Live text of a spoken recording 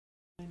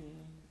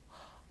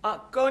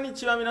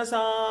konnichiwa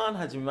minasan.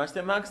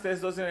 Hajimemashite, Max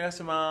desu. Dozo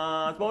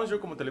onegaishimasu. Bonjour,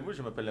 como allez-vous?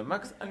 Je m'appelle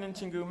Max. Angen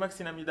chingu,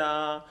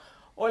 Maxinamida.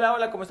 Hola,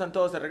 hola, ¿cómo están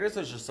todos de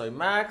regreso? Yo soy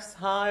Max.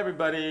 Hi,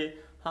 everybody.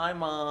 Hi,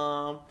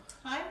 Mom.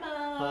 Hi,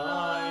 Mom.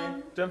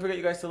 Hi. Don't forget,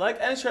 you guys, to like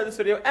and share this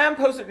video and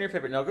post it in your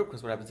favorite no group,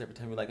 because what happens every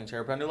time you like and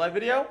share a brand new live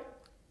video?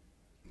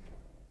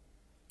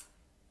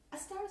 A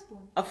star is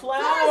born. A flower!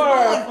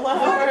 A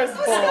flower is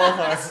born.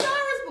 A star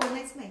is born,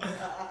 that's me.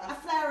 A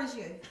flower is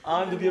you.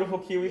 I'm the beautiful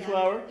kiwi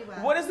flower. You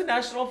are. What is the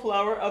national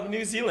flower of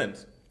New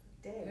Zealand?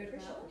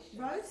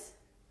 Rose?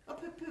 Oh,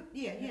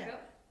 yeah.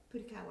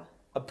 Putakawa.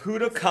 A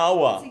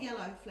putakawa. It's a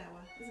yellow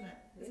flower, isn't it?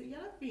 Is it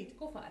yellow? Red.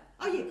 Kowhai.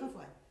 Oh, yeah,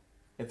 kowhai.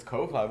 It's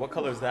kowhai. What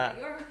color is that?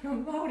 You're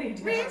promoting.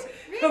 Red?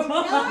 Come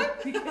on, Yellow?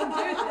 we can do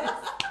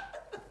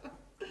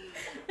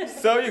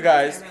this. So, you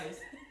guys,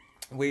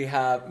 we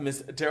have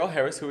Miss Daryl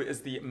Harris, who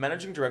is the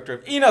managing director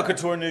of Eno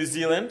Couture New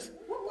Zealand.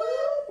 Whoop,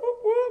 whoop.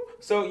 Whoop, whoop.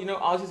 So, you know,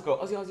 Aussies go,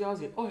 Aussie, Aussie,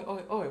 Aussie. Oi,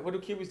 oi, oi. What do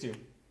Kiwis do?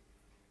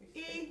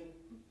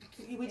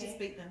 We just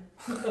beat them.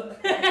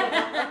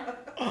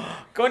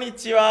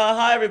 Konnichiwa.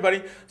 Hi,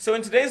 everybody. So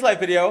in today's live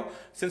video,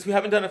 since we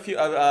haven't done a few,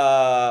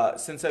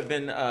 since I've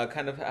been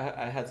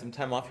I had some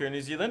time off here in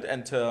New Zealand,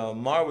 and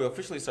tomorrow we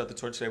officially start the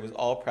tour. Today was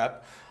all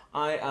prep.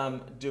 I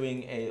am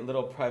doing a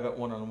little private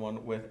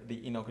one-on-one with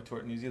the Eno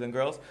Couture New Zealand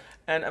girls,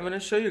 and I'm going to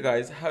show you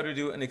guys how to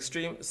do an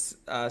extreme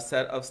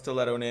set of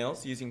stiletto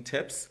nails using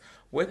tips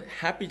with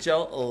Happy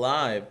Gel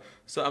Live.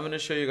 So I'm going to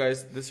show you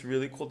guys this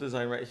really cool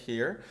design right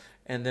here,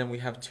 and then we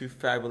have two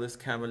fabulous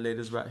camera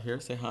ladies right here.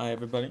 Say hi,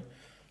 everybody.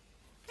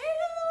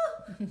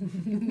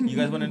 You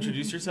guys want to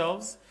introduce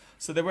yourselves?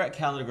 So they were at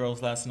Calendar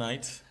Girls last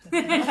night.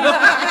 Cinnamon.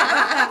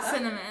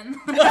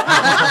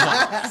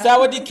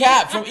 Sawadee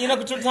Cat from Eno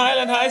Couture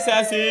Thailand. Hi,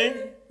 Sassy.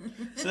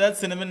 So that's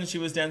Cinnamon, and she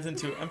was dancing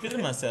to I'm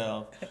Feeling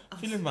Myself.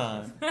 Feeling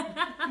Mine.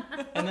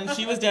 And then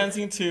she was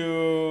dancing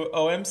to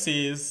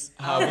OMC's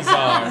How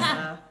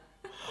Bizarre.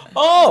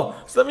 Oh,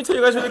 so let me tell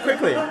you guys really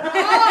quickly.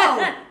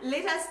 Oh,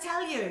 let us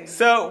tell you.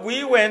 So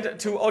we went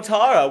to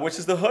Otara, which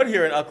is the hood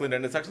here in Auckland,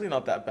 and it's actually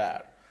not that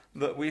bad.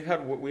 We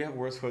have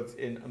worse hoods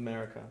in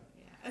America.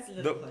 That's a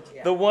little good,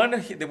 yeah.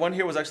 The one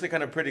here was actually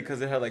kind of pretty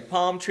because it had like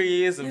palm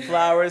trees and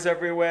flowers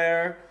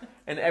everywhere,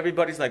 and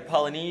everybody's like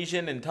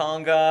Polynesian and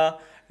Tonga,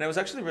 and it was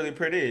actually really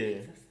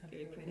pretty.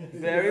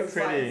 Very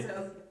pretty.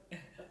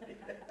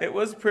 It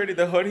was pretty.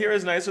 The hood here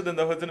is nicer than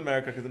the hoods in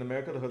America, because in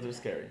America the hoods are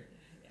scary.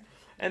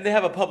 And they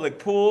have a public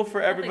pool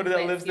for everybody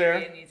that lives there.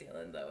 In New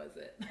Zealand, though, is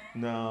it?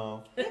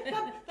 No. They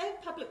have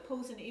public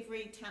pools in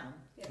every town.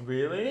 Yeah.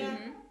 Really? Yeah.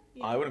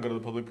 Yeah. I wouldn't go to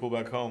the public pool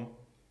back home.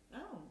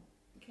 Oh,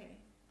 okay.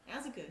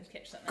 Ours are good.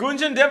 Catch something.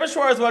 Gunjan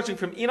Devashwar is watching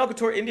from Eno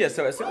Couture India.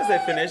 So as soon as they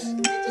finish,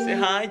 say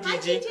hi, Gigi. Hi,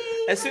 Gigi.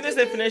 As soon as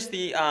they finish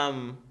the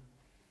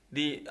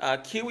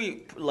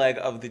Kiwi leg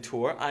of the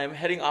tour, I am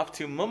heading off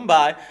to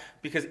Mumbai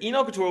because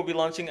Eno Couture will be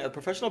launching a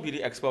professional beauty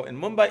expo in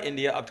Mumbai,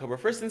 India, October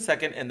 1st and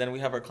 2nd, and then we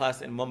have our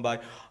class in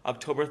Mumbai,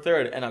 October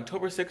 3rd. And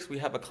October 6th, we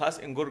have a class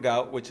in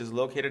Gurgaon, which is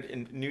located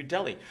in New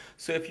Delhi.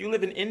 So if you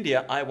live in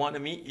India, I want to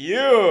meet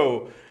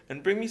you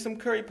and bring me some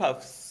curry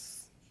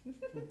puffs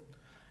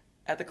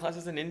at the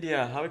classes in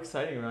India. How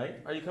exciting, right?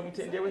 Are you coming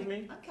to India with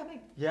me? I'm coming.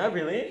 Yeah,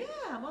 really?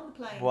 Yeah, I'm on the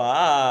plane.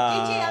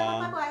 Wow. Gigi, I'm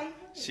on my way.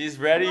 She's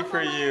ready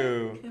for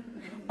you.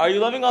 Are you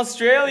loving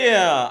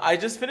Australia? I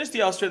just finished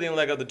the Australian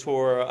leg of the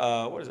tour,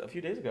 what is it, a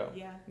few days ago?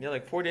 Yeah. Yeah,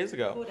 like 4 days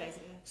ago. 4 days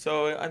ago.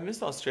 So I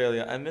miss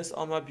Australia. I miss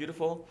all my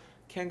beautiful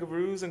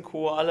kangaroos and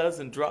koalas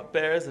and drop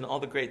bears and all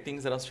the great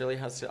things that Australia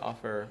has to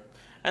offer.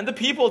 And the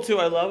people too.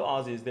 I love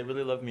Aussies. They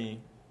really love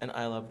me. And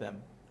I love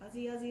them.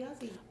 Aussie, Aussie,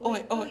 Aussie.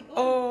 Oi, oi,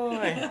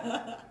 oi.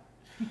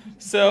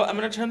 So I'm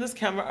going to turn this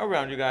camera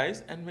around, you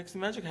guys, and make some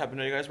magic happen.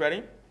 Are you guys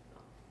ready?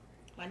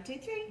 1, 2,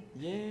 3.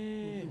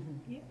 Yay.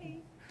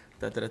 Yay.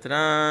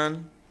 Da-da-da-da-da.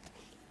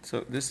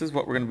 So this is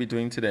what we're going to be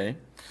doing today.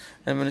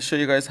 I'm going to show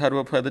you guys how to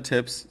apply the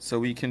tips so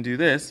we can do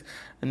this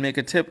and make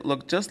a tip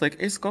look just like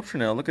a sculpture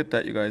nail. Look at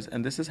that, you guys.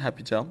 And this is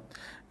Happy Gel.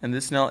 And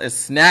this nail is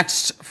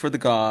snatched for the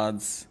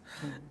gods.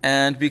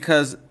 And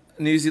because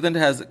New Zealand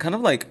has kind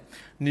of like,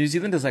 New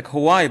Zealand is like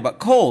Hawaii, but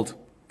cold.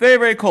 Very,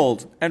 very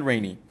cold and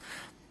rainy.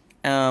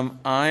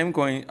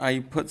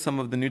 I put some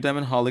of the new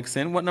diamond holics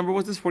in. What number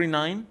was this?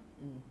 49?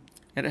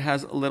 And it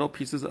has little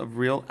pieces of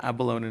real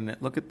abalone in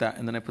it. Look at that.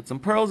 And then I put some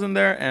pearls in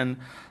there and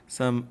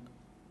some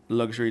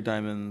luxury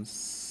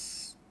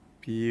diamonds.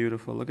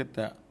 Beautiful. Look at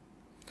that.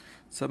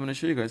 So I'm going to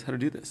show you guys how to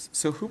do this.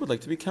 So who would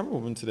like to be camera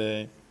woman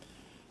today?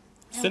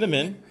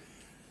 Cinnamon.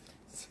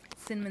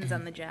 Cinnamon's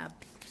on the job.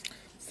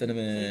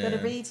 Cinnamon. You've got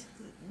to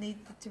need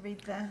to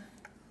read the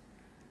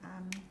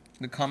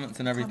comments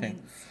and everything.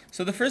 comments.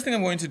 So the first thing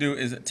I'm going to do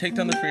is take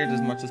down the free edge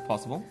as much as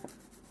possible.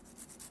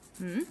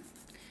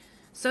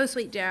 So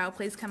sweet, Daryl.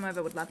 Please come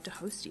over. Would love to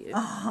host you.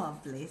 Oh,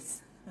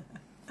 bless.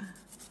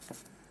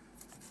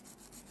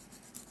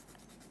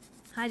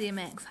 Hi, dear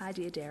Max. Hi,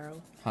 dear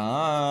Daryl.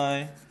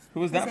 Hi. Who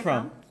was that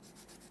from?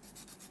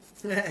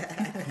 We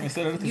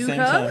said it at the same Yuko?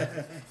 time.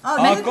 Oh,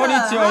 Ah, Yuko.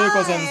 konnichiwa, Yuko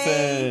Hi.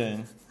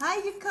 sensei.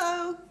 Hi,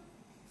 Yuko.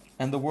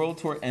 And the world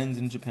tour ends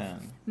in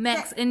Japan.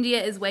 Max,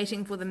 India is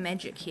waiting for the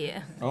magic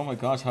here. Oh my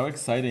gosh, how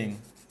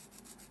exciting.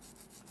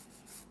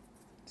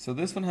 So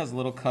this one has a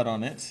little cut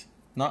on it.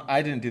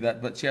 I didn't do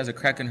that, but she has a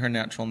crack in her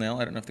natural nail.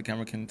 I don't know if the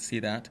camera can see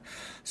that.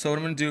 So what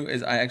I'm going to do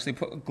is I actually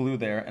put glue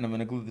there, and I'm going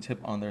to glue the tip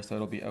on there so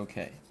it'll be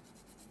okay.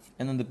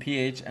 And then the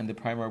pH and the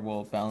primer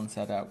will balance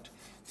that out.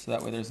 So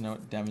that way there's no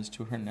damage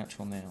to her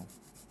natural nail.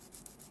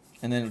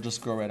 And then it'll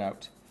just grow right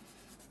out.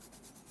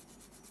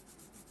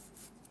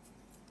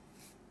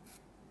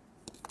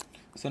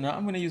 So now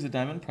I'm going to use a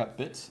diamond prep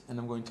bit, and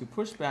I'm going to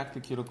push back the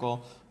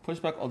cuticle, push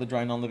back all the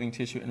dry non-living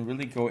tissue, and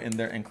really go in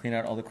there and clean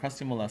out all the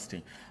crusty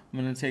molesty. I'm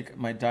going to take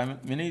my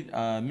diamond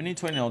mini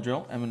toy nail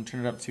drill. I'm going to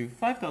turn it up to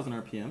 5,000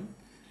 RPM,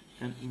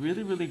 and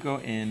really go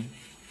in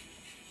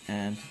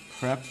and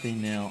prep the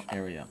nail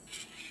area.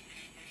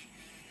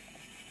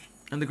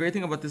 And the great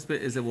thing about this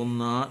bit is it will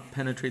not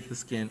penetrate the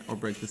skin or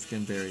break the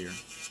skin barrier,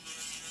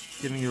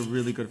 giving you a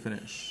really good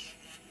finish.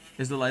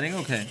 Is the lighting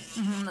okay?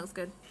 Looks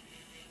good.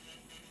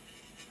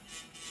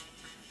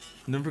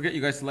 And don't forget, you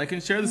guys, to like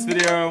and share this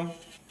video.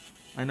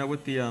 I know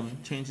with the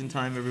change in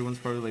time, everyone's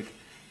probably like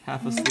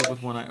half asleep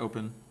with one eye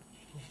open.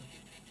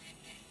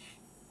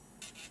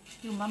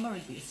 Your mama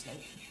would be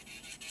asleep.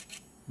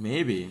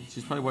 Maybe.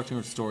 She's probably watching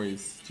her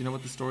stories. Do you know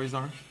what the stories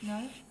are?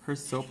 No? Her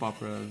soap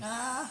operas.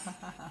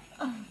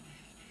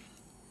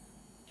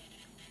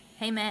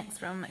 Hey Max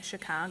from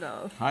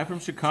Chicago. Hi from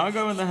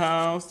Chicago in the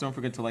house. Don't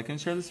forget to like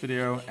and share this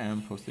video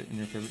and post it in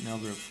your favorite nail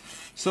group.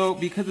 So,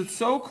 because it's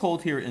so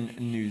cold here in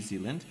New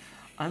Zealand,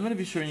 I'm going to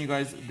be showing you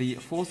guys the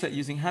full set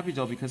using Happy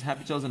Gel, because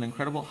Happy Gel is an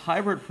incredible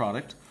hybrid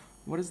product.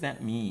 What does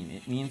that mean?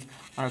 It means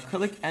our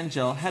acrylic and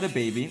gel had a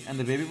baby, and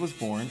the baby was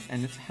born,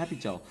 and it's Happy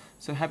Gel.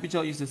 So Happy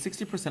Gel uses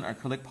 60%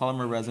 acrylic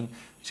polymer resin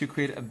to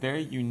create a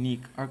very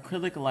unique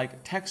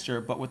acrylic-like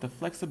texture, but with the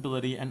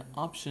flexibility and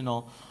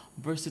optional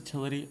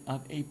versatility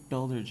of a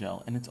builder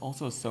gel. And it's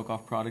also a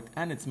soak-off product,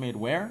 and it's made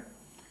where?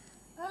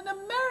 In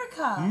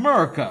America.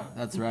 America,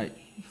 that's right.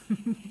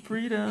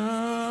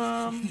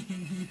 Freedom,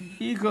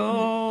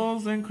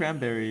 eagles and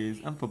cranberries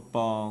and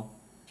football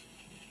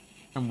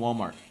and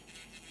Walmart.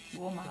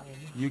 Walmart.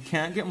 You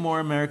can't get more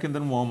American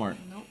than Walmart.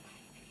 Nope.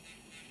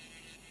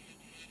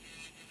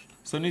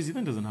 So New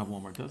Zealand doesn't have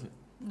Walmart, does it?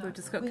 No. We've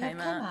just got We have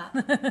Kmart.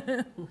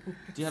 Kmart. Do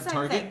you have Same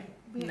Target? thing.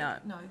 No.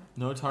 No.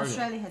 No Target.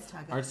 Australia has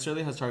Target.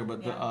 Australia has Target,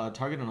 but Yeah.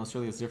 Target in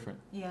Australia is different.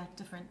 Yeah,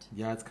 different.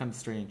 Yeah, it's kind of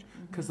strange.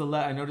 Because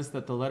I noticed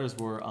that the letters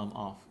were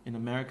off. In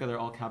America, they're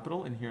all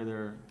capital, and here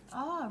they're...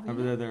 Oh, really?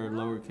 Over there, they're Oh,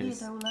 lowercase. Yeah,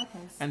 they're all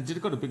lowercase. And did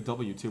it go to Big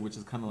W, too, which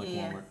is kind of like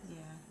yeah, Walmart.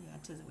 yeah,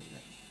 it is a wee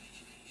bit.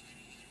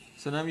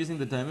 So now I'm using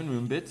the diamond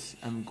room bit.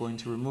 I'm going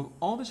to remove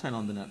all the shine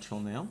on the natural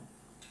nail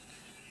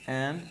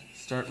and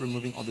start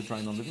removing all the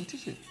dry non-living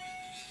tissue.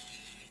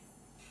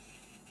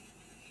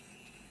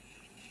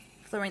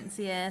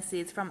 Florencia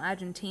says from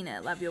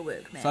Argentina, love your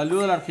work, Max.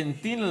 Saludo a la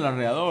Argentina, la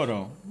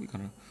readoro.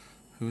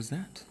 Who's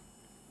that?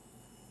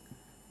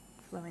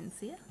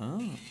 Florencia?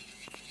 Oh.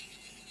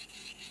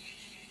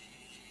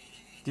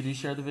 Did you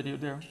share the video,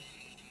 Daryl?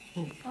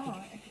 Oh,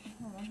 okay.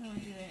 Hold on, how do I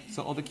do that?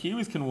 So all the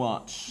Kiwis can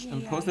watch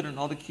and post it in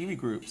all the Kiwi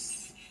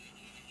groups.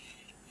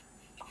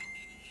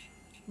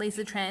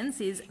 Lisa Tran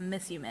says,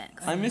 miss you,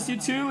 Max. I miss you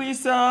too,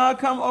 Lisa.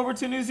 Come over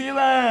to New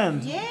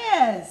Zealand.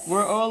 Yes!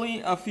 We're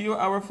only a few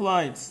hour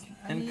flights.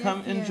 And Only a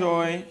come few.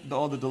 enjoy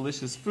all the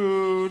delicious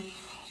food.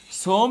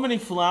 So many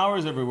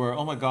flowers everywhere.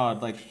 Oh my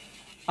God. Like,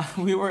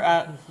 we were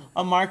at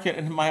a market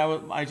and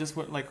I just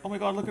went like, oh my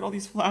God, look at all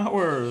these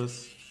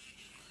flowers.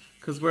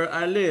 Because where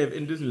I live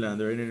in Disneyland,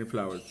 there ain't any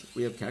flowers.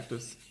 We have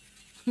cactus.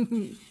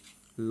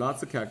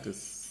 Lots of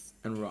cactus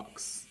and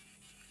rocks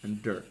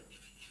and dirt.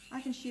 I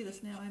can share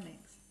this now,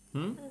 Max.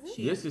 Hmm?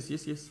 Yes, yes,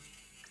 yes, yes.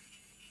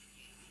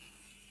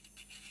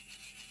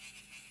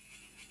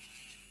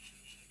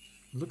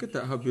 Look at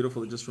that, how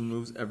beautiful. It just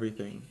removes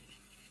everything.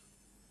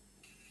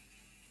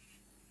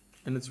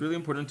 And it's really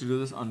important to do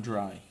this on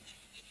dry.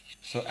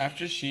 So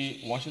after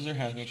she washes her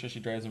hands, make sure she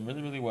dries them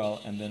really, really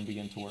well, and then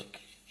begin to work.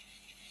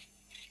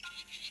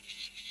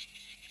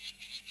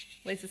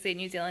 Lisa said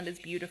New Zealand is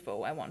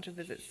beautiful. I want to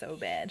visit so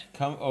bad.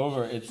 Come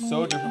over. It's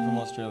so different from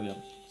Australia.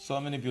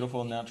 So many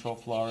beautiful natural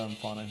flora and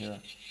fauna here.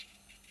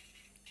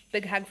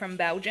 Big hug from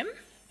Belgium.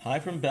 Hi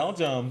from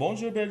Belgium.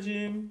 Bonjour,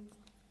 Belgium.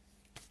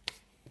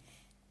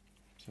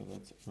 So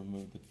let's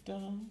remove the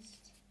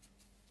dust.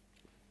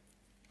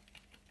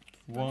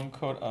 One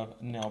coat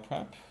of nail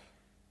prep.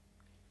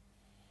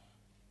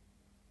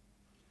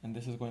 And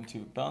this is going to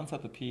balance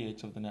out the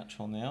pH of the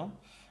natural nail.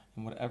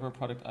 And whatever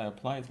product I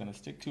apply is going to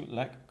stick to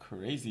like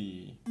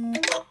crazy.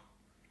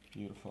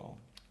 Beautiful.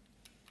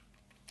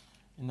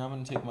 And now I'm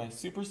going to take my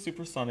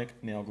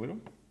supersonic nail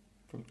glue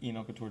from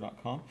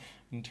enailcouture.com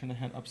and turn the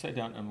hand upside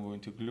down, and I'm going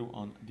to glue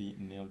on the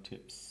nail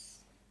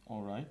tips.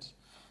 All right.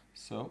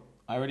 So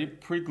I already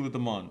pre-glued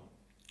them on.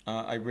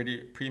 I already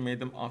pre-made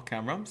them off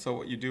camera. So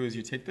what you do is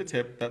you take the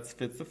tip that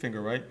fits the finger,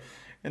 right?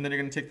 And then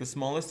you're going to take the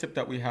smallest tip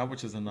that we have,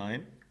 which is a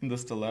 9, and the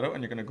stiletto,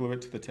 and you're going to glue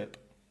it to the tip.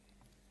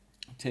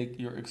 Take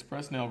your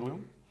express nail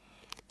glue,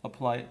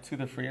 apply it to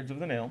the free edge of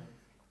the nail,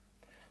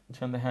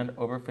 Turn the hand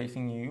over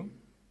facing you,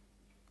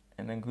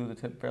 and then glue the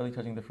tip barely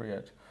touching the free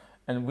edge.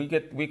 And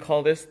we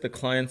call this the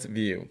client's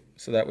view.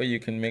 So that way you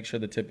can make sure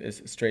the tip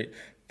is straight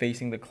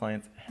facing the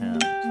client's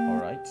hand. All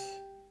right.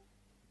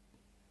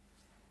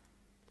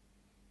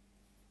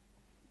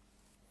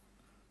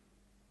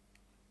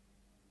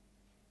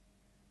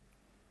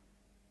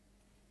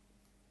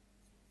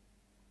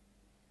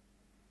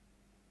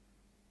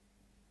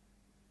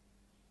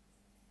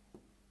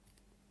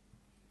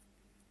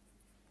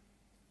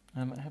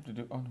 I might have to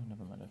do, oh no,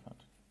 never mind, I found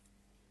it.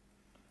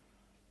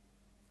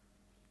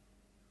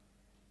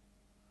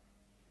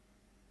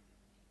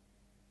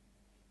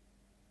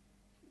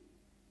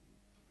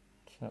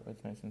 So that way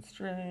it's nice and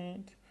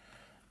straight.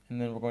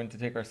 And then we're going to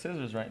take our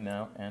scissors right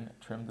now and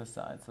trim the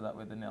side so that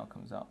way the nail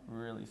comes out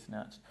really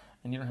snatched.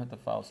 And you don't have to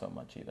file so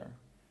much either.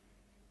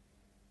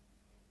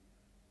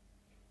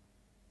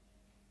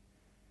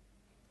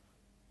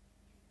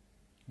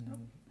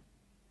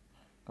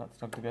 Got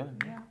stuck together.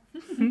 Yeah.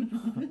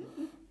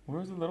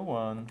 Where's the little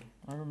one?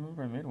 I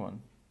remember I made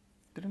one.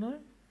 Didn't I?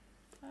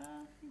 I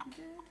think you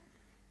did.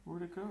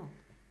 Where'd it go?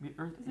 The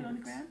earth Is it on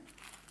the ground?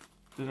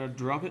 Did I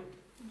drop it?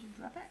 Did you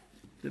drop it?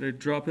 Did I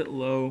drop it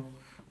low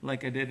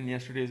like I did in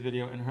yesterday's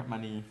video and hurt my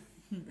knee?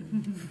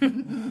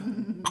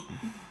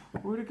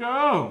 Where'd it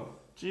go?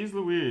 Jeez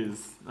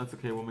Louise. That's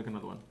okay, we'll make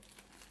another one.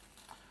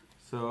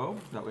 So,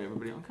 that way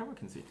everybody on camera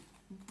can see.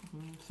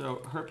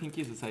 So, her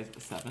pinky is a size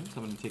 7, so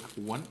I'm going to take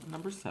one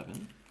number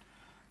 7,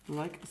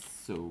 like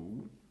so.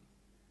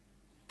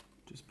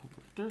 Just pop it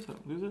right there so I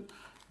don't lose it.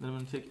 Then I'm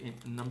going to take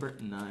a number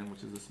 9,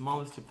 which is the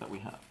smallest tip that we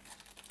have.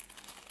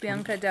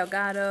 Bianca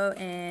Delgado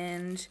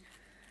and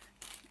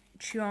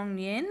Chuang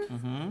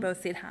Yin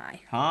both said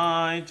hi.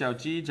 Hi, chào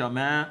Chi, chào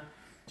Ma,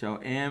 chào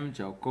em,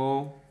 chào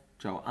cô,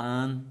 chào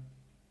anh.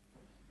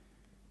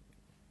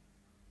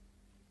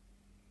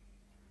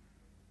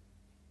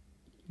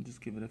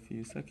 Just give it a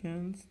few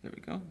seconds. There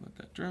we go. Let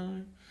that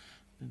dry.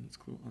 And let's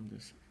glue on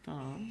this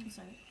thumb.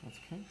 Sorry. That's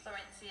okay.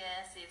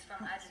 Florencia says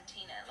from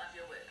Argentina, love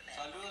your work, man.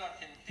 Salud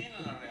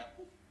Argentina.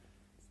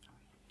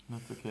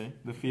 That's okay.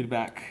 The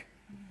feedback.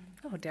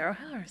 Oh, Daryl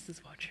Harris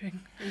is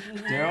watching.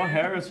 Daryl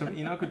Harris from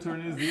Eno Couture,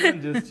 New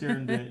Zealand just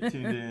tuned in.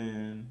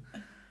 And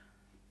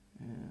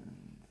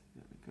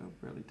there we go.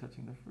 Barely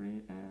touching the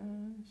free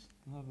edge.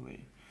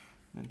 Lovely.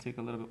 Then take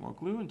a little bit more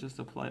glue and just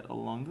apply it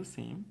along the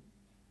seam.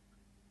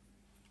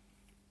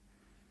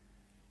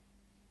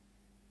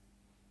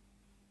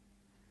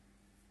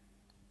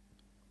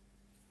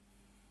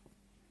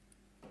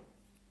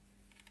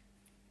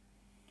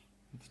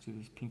 Let's do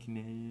this pinky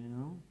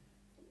nail.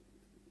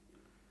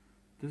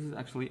 This is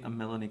actually a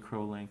Melanie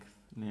Crow length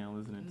nail,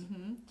 isn't it?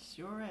 Mm-hmm.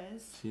 Sure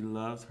is. She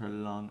loves her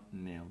long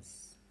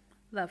nails.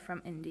 Love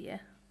from India.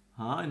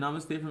 Hi,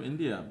 namaste from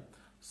India.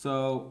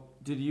 So,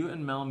 did you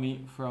and Mel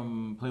meet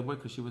from Playboy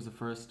because she was the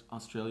first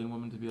Australian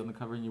woman to be on the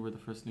cover and you were the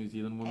first New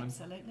Zealand woman?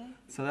 Absolutely.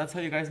 So that's how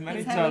you guys met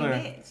That's each how we other.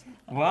 met.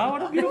 Wow,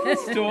 what a beautiful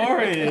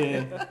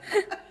story.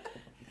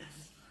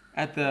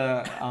 At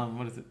the,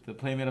 what is it, the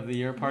Playmate of the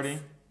Year party?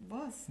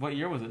 Was. What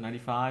year was it,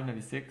 95,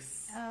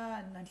 96?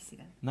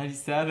 97.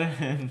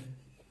 97.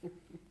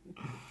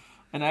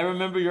 And I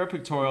remember your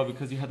pictorial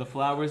because you had the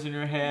flowers in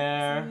your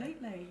hair.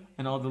 Absolutely.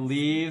 And all the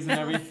leaves and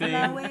everything.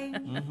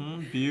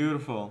 Flowing.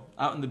 Beautiful.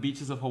 Out in the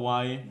beaches of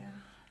Hawaii. Yeah.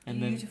 And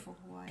Beautiful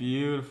then Hawaii.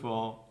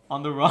 beautiful.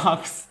 On the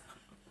rocks.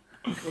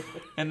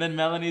 And then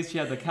Melanie's, she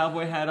had the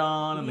cowboy hat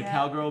on and the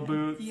cowgirl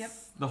boots. Yep.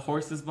 The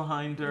horses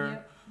behind her.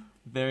 Yep.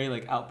 Very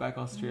like outback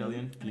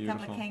Australian. And a Beautiful.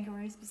 couple of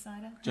kangaroos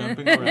beside her.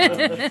 Jumping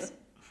around.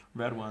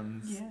 Red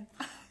ones.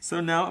 Yeah.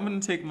 So now I'm going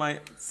to take my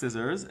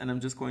scissors and I'm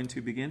just going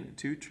to begin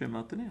to trim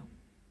out the nail.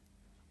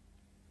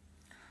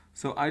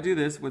 So I do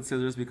this with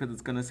scissors because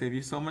it's going to save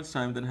you so much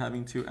time than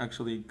having to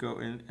actually go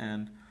in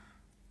and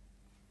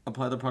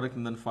apply the product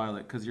and then file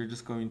it because you're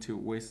just going to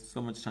waste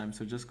so much time.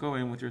 So just go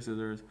in with your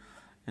scissors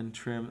and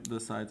trim the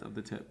sides of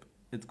the tip.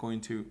 It's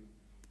going to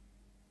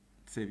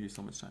save you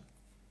so much time.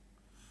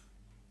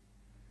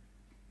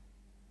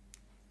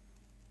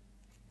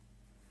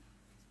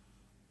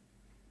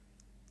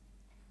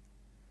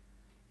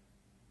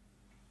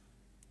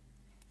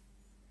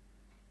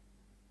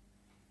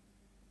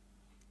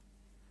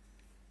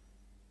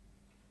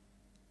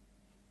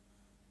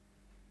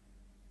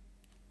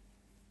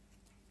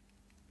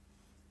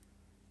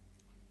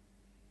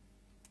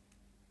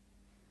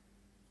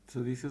 So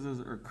these scissors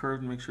are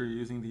curved. Make sure you're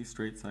using the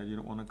straight side. You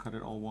don't want to cut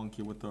it all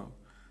wonky with the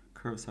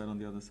curved side on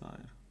the other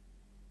side.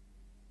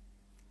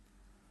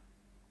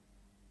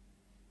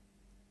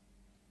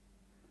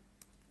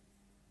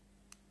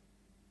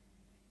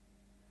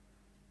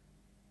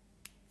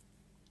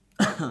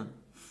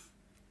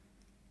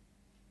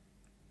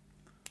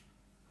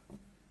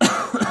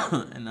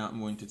 And now I'm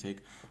going to take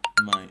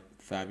my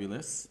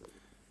fabulous,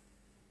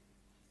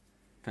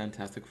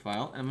 fantastic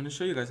file, and I'm going to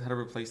show you guys how to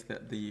replace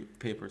the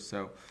paper.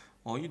 So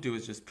all you do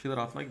is just peel it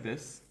off like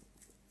this.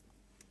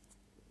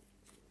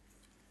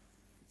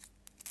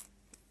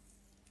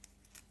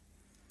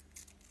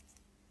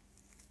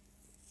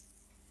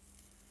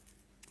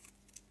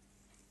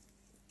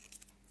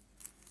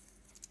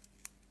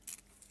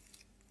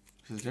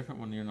 This is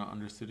different when you're not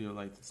under studio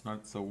lights. It's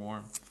not so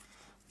warm.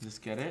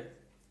 Just get it,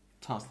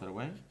 toss that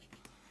away.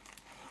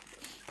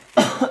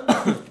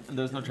 And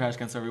there's no trash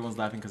can, so everyone's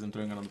laughing because I'm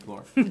throwing it on the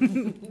floor.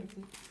 And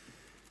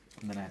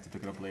then I have to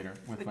pick it up later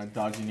with my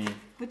dodgy knee.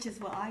 Which is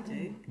what I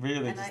do.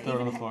 Really? And Just I throw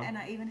it on even the floor? and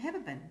I even have a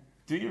bin.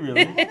 Do you I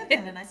really? have a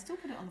bin and I still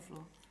put it on the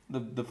floor.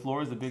 The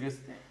floor is the biggest,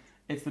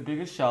 it's the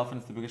biggest shelf and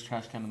it's the biggest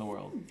trash can in the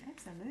world.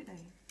 Absolutely.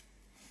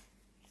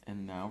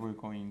 And now we're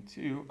going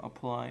to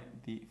apply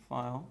the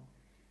file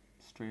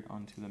straight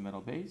onto the metal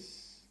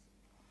base.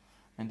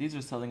 And these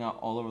are selling out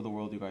all over the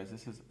world, you guys.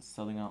 This is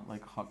selling out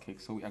like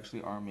hotcakes. So we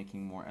actually are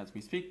making more as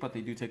we speak, but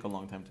they do take a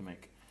long time to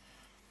make.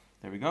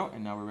 There we go.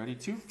 And now we're ready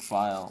to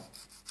file.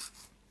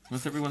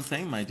 What's everyone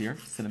saying, my dear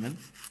Cinnamon?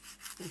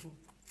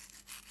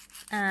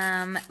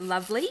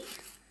 Lovely.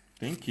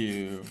 Thank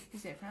you.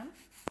 Who's that from?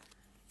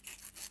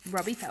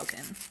 Robbie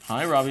Falcon.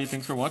 Hi, Robbie.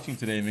 Thanks for watching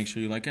today. Make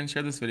sure you like and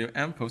share this video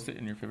and post it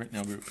in your favorite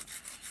nail group.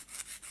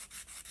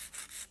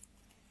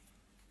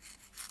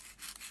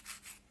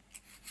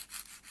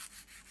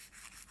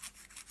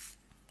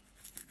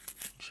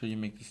 Make sure you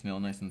make this nail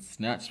nice and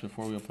snatched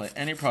before we apply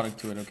any product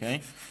to it,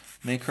 okay?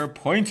 Make her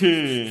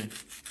pointy.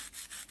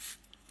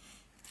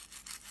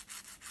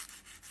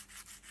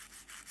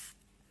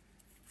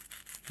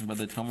 And by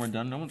the time we're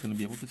done, no one's going to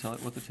be able to tell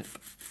it with a tip.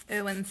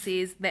 Erwin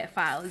says that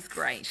file is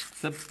great.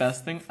 It's the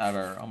best thing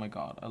ever. Oh my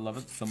god, I love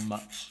it so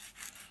much.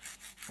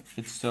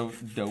 It's so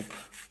dope.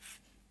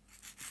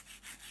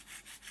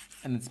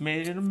 And it's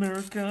made in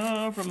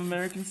America from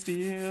American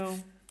steel.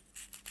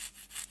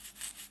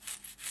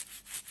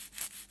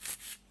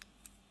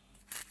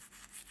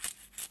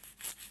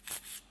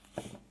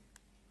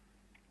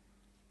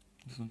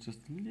 This one's just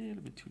a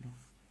little bit too long.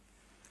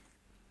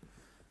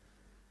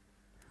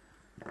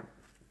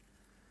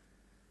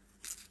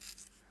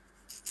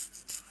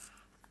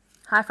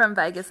 Hi from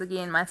Vegas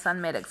again. My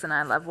son Maddox and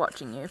I love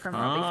watching you from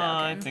Robbie Hi,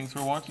 Falcon. thanks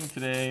for watching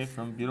today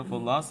from beautiful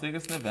Las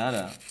Vegas,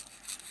 Nevada.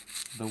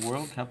 The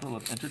world capital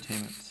of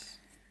entertainment.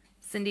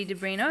 Cindy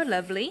DeBrino,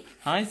 lovely.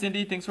 Hi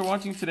Cindy, thanks for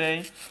watching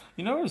today.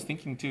 You know what I was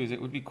thinking too is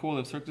it would be cool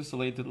if Cirque du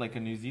Soleil did like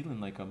a New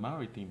Zealand, like a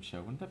Maori theme show.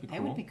 Wouldn't that be cool?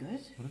 That would be good.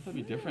 Wouldn't that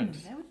be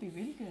different? That would be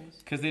really good.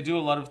 Because they do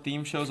a lot of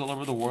theme shows all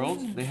over the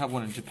world. They have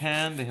one in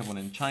Japan, they have one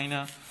in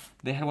China.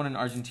 They had one in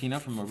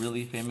Argentina from a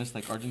really famous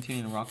like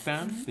Argentinian rock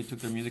band. They took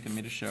their music and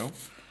made a show.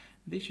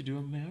 They should do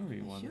a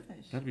Maori one. should.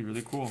 That'd be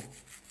really cool.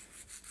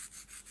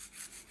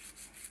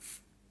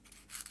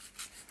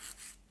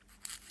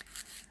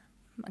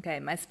 Okay,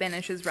 my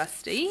Spanish is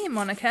rusty.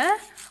 Monica.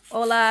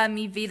 Hola,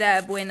 mi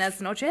vida,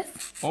 buenas noches.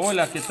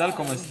 Hola, ¿qué tal?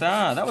 ¿Cómo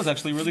está? That was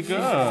actually really good.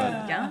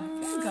 Yeah.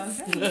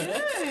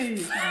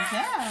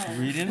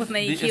 Reading With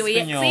my the Kiwi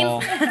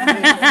Espanol.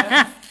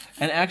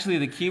 And actually,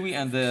 the Kiwi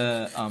and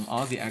the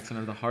Aussie accent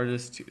are the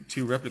hardest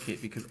to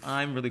replicate because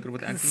I'm really good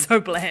with accents. So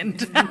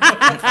bland. And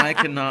I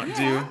cannot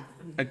do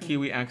a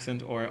Kiwi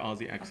accent or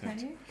Aussie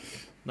accent.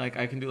 Like,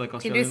 I can do like Can you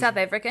Australian. do South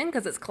African?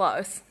 Because it's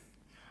close.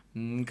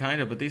 Kind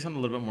of, but they sound a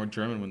little bit more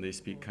German when they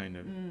speak, kind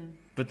of.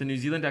 But the New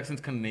Zealand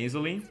accent's kind of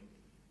nasally.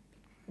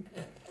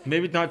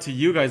 Maybe not to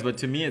you guys, but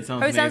to me it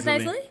sounds Who sounds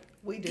nasally. nasally?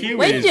 We do.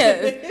 Kiwis. We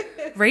do.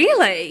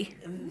 Really?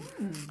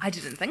 I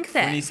didn't think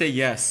that. When you say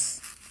yes.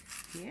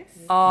 Yes.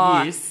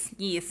 Oh, Yes.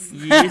 yes.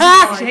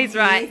 Yes. She's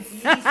right.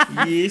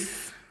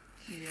 Yes.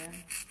 Yeah.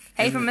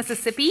 Hey from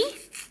Mississippi.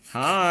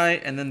 Hi.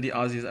 And then the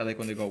Aussies, I like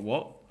when they go,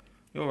 what?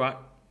 You're right.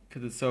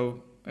 Because it's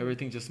so,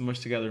 everything just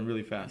mushed together and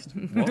really fast.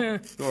 What? You're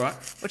right.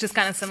 Which is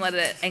kind of similar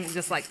to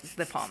just like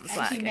the Poms,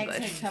 like Actually, Max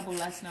English. had trouble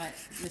last night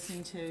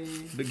listening to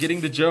But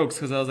getting the jokes,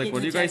 because I was like,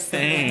 what are you guys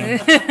saying?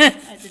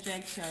 at the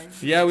drag show.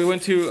 Yeah, we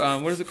went to,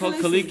 what is it called?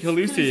 Khaleesi's.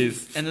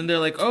 Khaleesi's. And then they're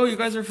like, oh, you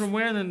guys are from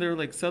where? And then they're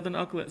like, South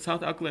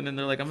Auckland. And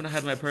they're like, I'm going to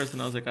hide my purse.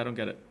 And I was like, I don't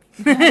get it.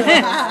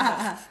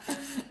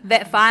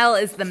 That file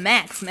is the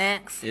max.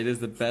 It is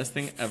the best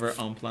thing ever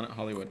on Planet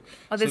Hollywood.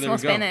 Oh, So there's there more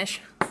we go.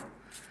 Spanish.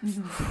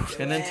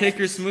 And then take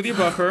your smoothie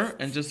buffer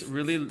and just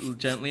really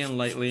gently and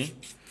lightly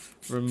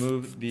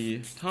remove the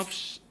top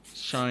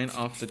shine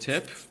off the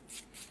tip.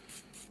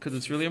 Because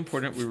it's really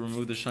important we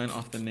remove the shine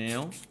off the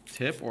nail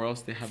tip or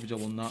else the happy gel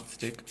will not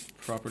stick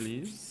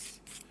properly.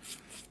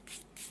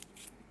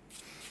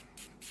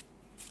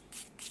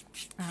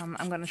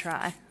 I'm going to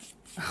try.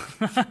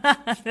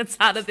 It's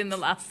harder than the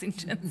last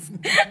sentence.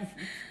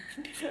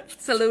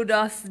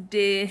 Saludos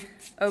de...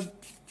 Oh,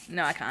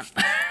 no, I can't.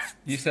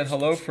 You said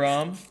hello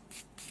from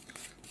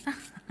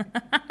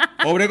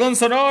Obregón,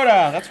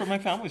 Sonora. That's where my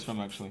family's from,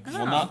 actually.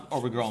 Well, not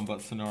Obregón,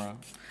 but Sonora.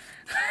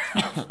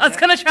 I was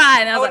going to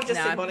try, and I I was would like,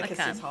 just say no, I Monica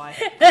can't. says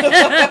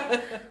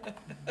hi.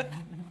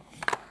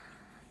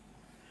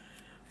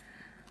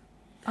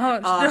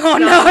 Oh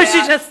no, she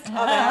just...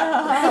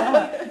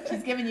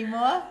 She's giving you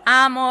more?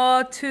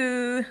 Amo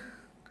tu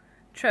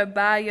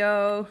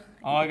trabajo.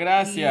 Oh, Y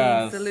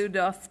gracias.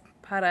 saludos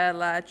para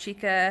la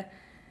chica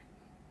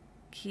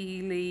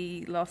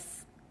que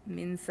los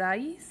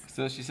mensajes.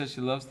 So she says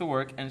she loves the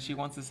work and she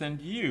wants to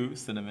send you,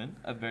 Cinnamon,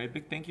 a very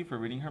big thank you for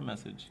reading her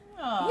message.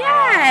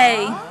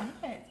 Yay!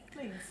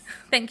 please.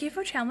 Thank you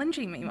for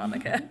challenging me,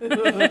 Monica.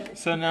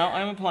 So now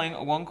I'm applying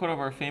 1 coat of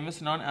our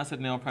famous non-acid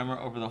nail primer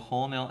over the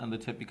whole nail and the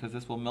tip because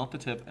this will melt the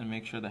tip and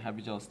make sure the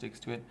happy gel sticks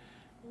to it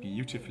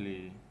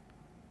beautifully.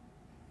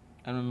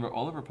 And remember,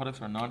 all of our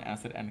products are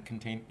non-acid and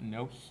contain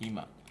no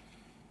HEMA.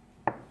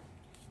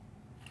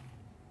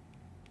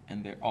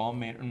 And they're all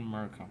made in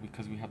America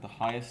because we have the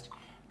highest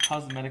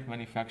cosmetic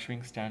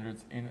manufacturing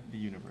standards in the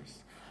universe.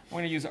 I'm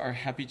going to use our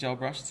happy gel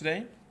brush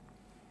today.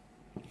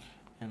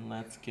 And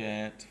let's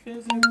get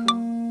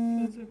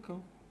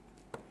physical.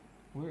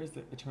 Where is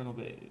the eternal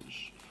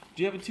beige?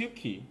 Do you have a tube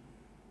key?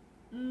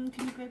 Can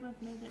you grab one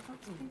from that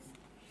box, please?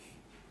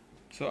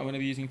 So I'm going to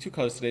be using 2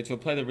 colors today to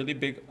apply the really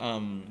big,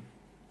 what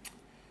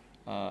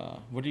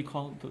do you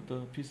call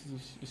the pieces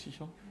of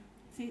seashell?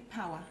 See,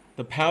 power.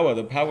 The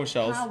power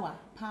shells. Power.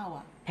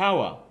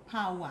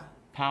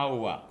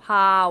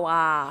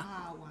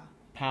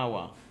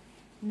 Power.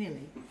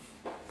 Nearly.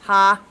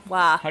 How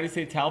How do you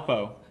say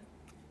talpo?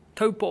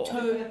 Topo.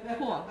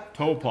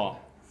 Topaw.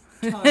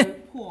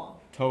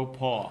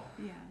 Topaw.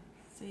 Yeah.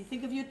 So you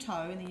think of your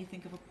toe and then you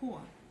think of a paw.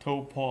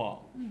 Topaw.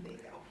 There you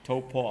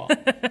go. Topaw.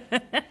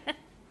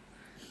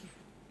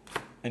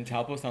 And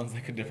talpo sounds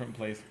like a different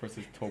place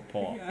versus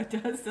topaw. Yeah, it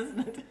does, doesn't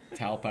it?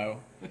 Talpo.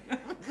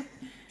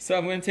 So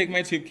I'm going to take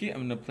my tube key,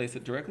 I'm going to place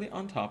it directly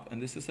on top,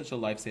 and this is such a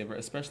lifesaver,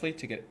 especially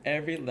to get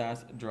every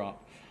last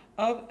drop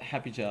of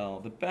Happy Gel,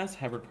 the best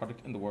hybrid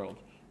product in the world.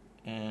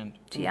 And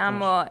Ti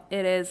amo,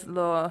 eres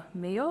lo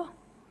mío?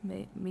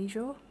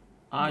 Mijo?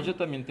 yo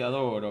también te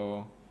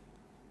adoro.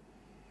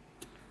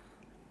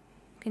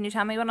 Can you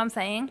tell me what I'm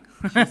saying?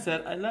 She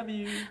said, I love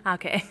you.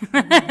 Okay.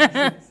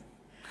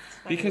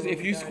 Because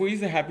if you squeeze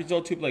the Happy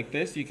Gel tube like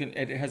this, you can.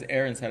 It has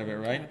air inside of it,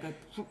 right?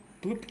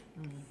 Bloop,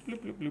 bloop,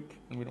 bloop, bloop,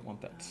 and we don't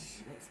want that.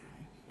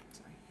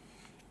 Sorry.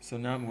 So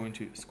now I'm going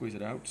to squeeze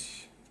it out.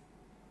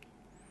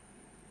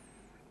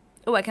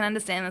 Oh, I can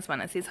understand this one.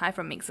 It says hi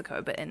from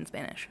Mexico, but in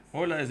Spanish.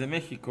 Hola, desde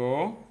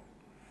Mexico.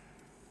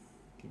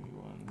 Give me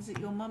one. Is it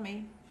your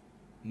mummy?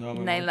 No, my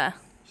mom. Naila.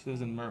 She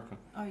lives in America.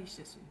 Oh, you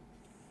just.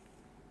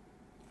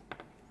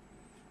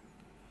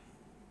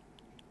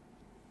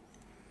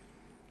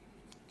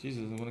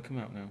 Jesus, I want to come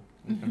out now.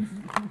 Okay.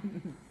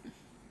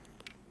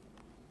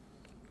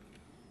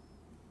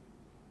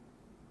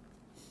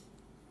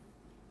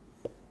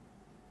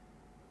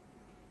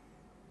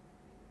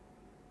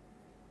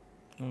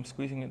 I'm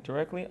squeezing it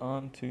directly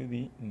onto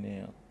the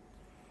nail.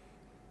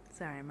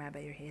 Sorry, I'm right by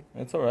your head.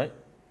 It's all right.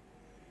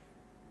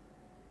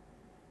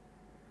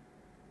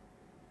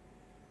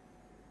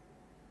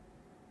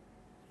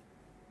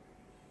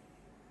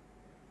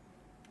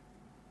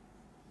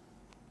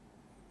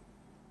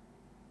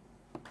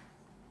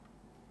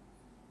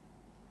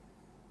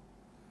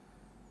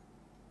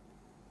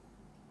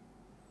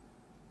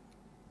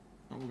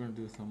 We're going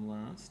to do some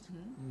last.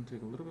 I'm going to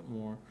take a little bit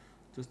more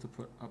just to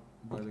put up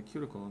by the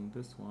cuticle on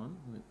this one,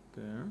 right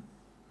there.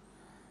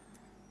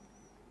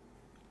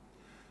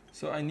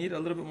 So I need a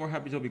little bit more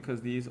Happy Gel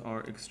because these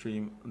are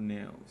extreme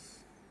nails.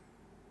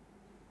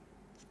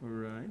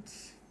 Alright.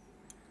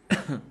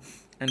 And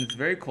it's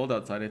very cold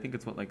outside. I think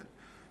it's what, like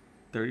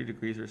 30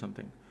 degrees or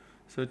something.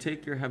 So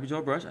take your Happy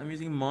Gel brush. I'm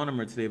using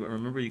monomer today, but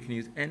remember you can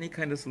use any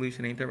kind of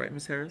solution. Ain't that right,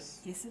 Miss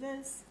Harris? Yes, it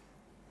is.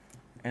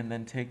 And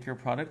then take your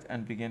product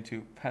and begin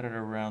to pat it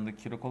around the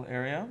cuticle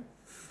area.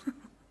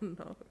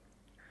 No.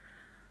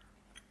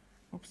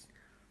 Oops.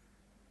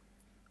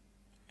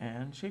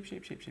 And shape,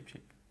 shape, shape, shape,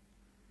 shape.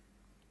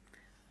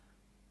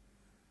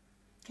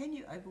 Can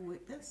you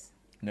overwork this?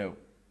 No. So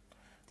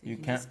You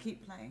can can't. just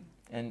keep playing.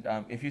 And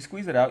if you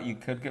squeeze it out, you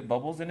could get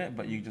bubbles in it,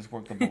 but you just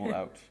work the bubble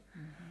out.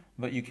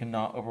 But you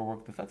cannot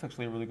overwork this. That's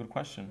actually a really good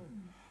question.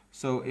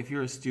 So if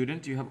you're a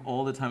student, you have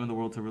all the time in the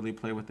world to really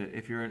play with it.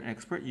 If you're an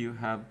expert, you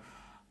have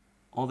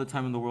all the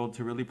time in the world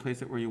to really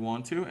place it where you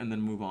want to and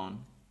then move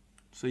on.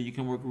 So you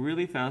can work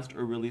really fast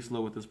or really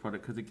slow with this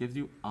product because it gives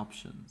you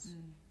options.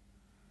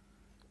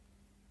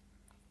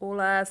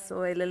 Hola,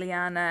 soy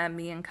Liliana.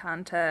 Me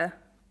encanta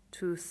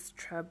tus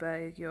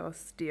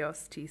trabajos.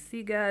 Dios te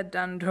siga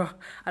dando.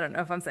 I don't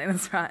know if I'm saying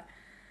this right.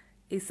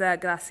 Isa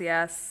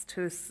gracias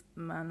tus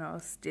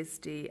manos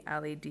desde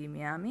Ali de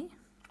Miami.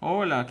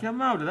 Hola, qué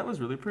amable. That was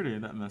really pretty,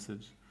 that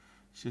message.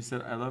 She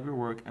said, I love your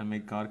work and may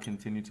God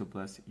continue to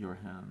bless your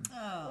hands.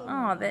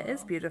 Oh, that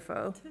is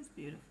beautiful. It is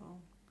beautiful.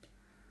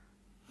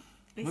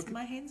 Best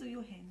my hands or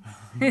your hands?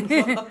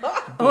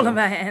 All of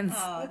my hands.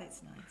 Oh,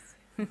 that's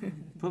nice.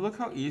 But look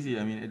how easy.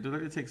 I mean, it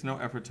literally takes no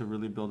effort to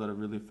really build out a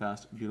really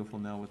fast, beautiful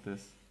nail with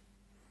this.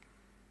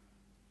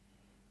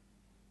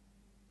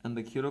 And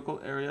the cuticle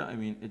area, I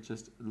mean, it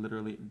just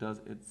literally does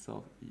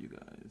itself, you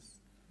guys.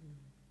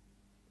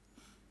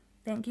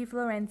 Thank you,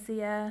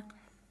 Florencia.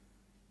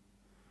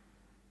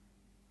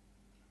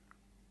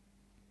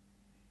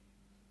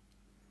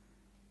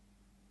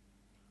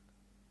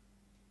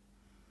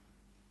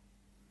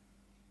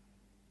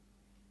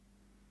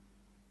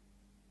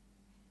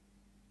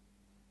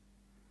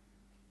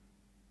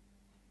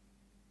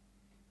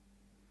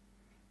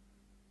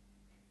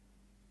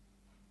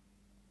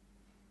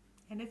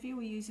 And if you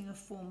were using a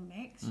form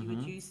max,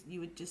 you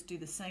would just do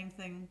the same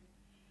thing,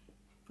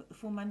 put the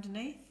form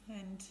underneath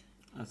and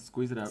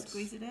squeeze it out.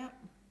 Squeeze it out.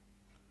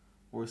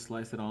 Or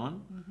slice it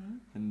on,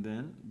 and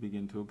then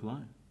begin to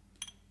apply.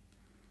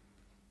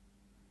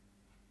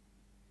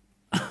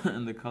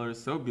 And the color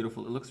is so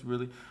beautiful. It looks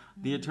really,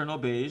 the Eternal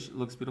Beige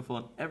looks beautiful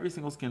on every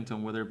single skin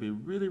tone, whether it be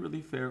really,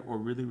 really fair or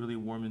really, really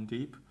warm and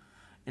deep.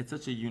 It's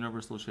such a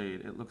universal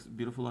shade. It looks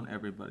beautiful on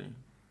everybody.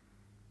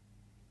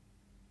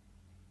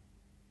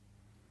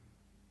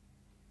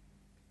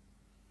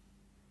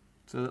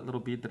 So that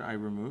little bead that I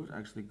removed,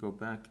 actually go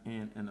back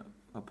in and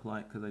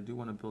apply it, because I do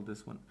want to build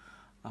this one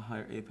a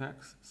higher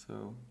apex.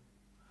 So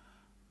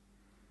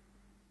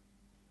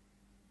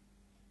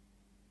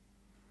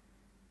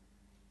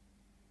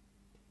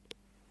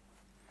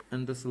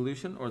and the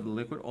solution or the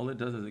liquid, all it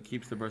does is it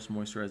keeps the brush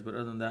moisturized, but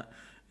other than that,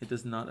 it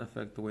does not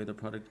affect the way the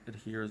product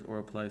adheres or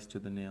applies to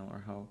the nail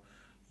or how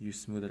you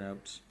smooth it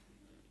out.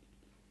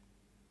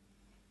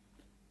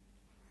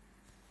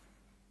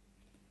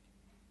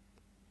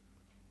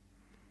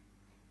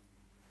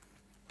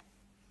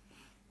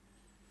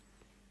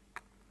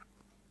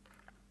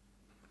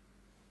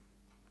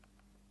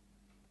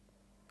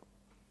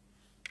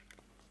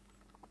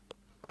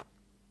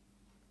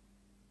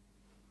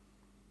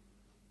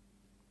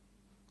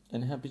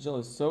 And Happy Gel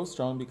is so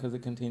strong because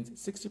it contains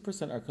 60%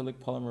 acrylic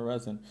polymer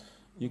resin.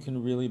 You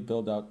can really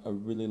build out a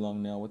really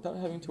long nail without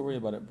having to worry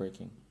about it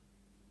breaking.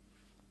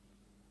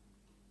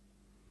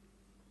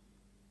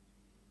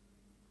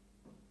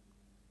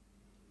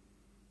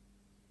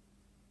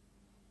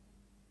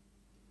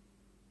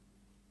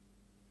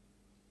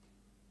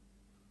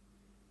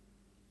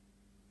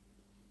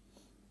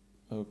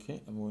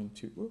 Okay, I'm going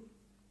to... Whoop.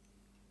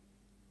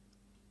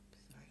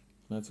 Sorry.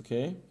 That's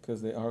okay,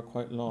 because they are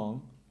quite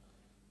long.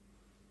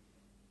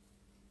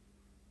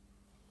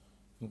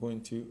 I'm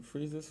going to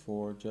freeze this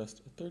for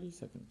just 30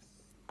 seconds.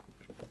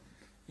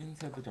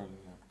 Inside the darling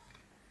now.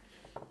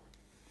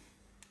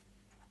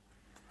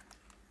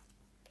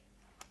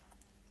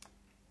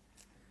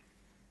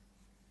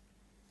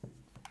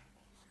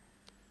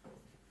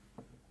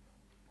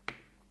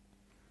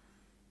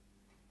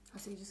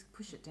 So you just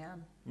push it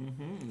down.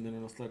 And then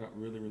it'll slide out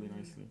really, really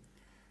nicely.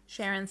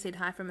 Sharon said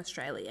hi from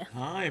Australia.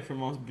 Hi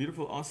from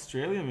beautiful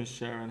Australia, Miss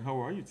Sharon. How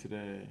are you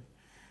today?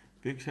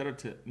 Big shout out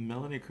to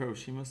Melanie Crow.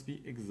 She must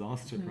be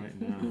exhausted right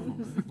now.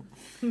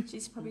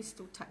 She's probably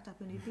still tucked up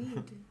in her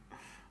bed.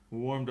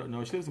 Warmed up.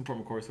 No, she lives in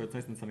Port McCoy, so it's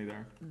nice and sunny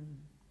there.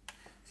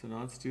 So now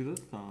let's do the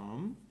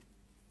thumb.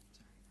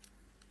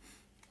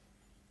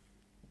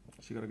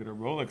 She gotta get a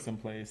Rolex in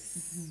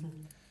place.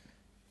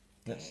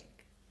 Tag.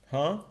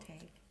 Huh?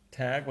 Tag.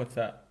 Tag? What's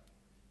that?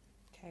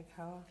 Tag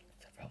how?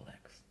 It's a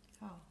Rolex.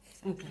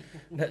 Oh.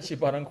 That she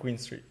bought on Queen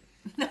Street.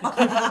 Oh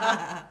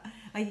yeah,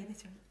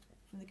 that's right.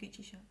 From the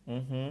Gucci shop.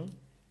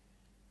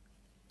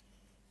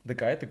 The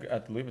guy at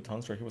the Louis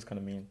Vuitton store, he was kind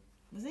of mean.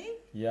 Was he?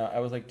 Yeah, I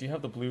was like, do you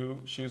have the blue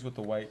shoes with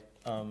the white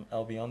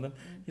LV on them?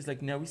 He's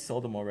like, no, we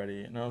sold them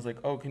already. And I was like,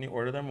 oh, can you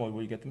order them? Or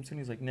will you get them soon?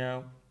 He's like,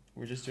 no,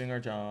 we're just doing our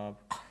job.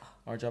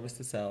 Our job is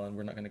to sell, and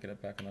we're not going to get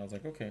it back. And I was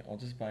like, okay, I'll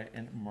just buy it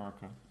in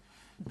America.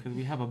 Because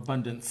we have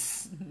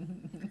abundance.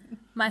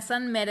 My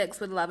son Maddox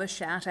would love a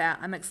shout out.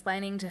 I'm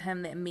explaining to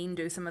him that men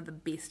do some of the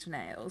best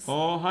nails.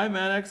 Oh, hi,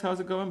 Maddox.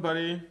 How's it going,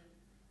 buddy?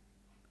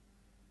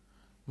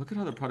 Look at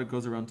how the product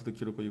goes around to the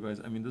cuticle, you guys.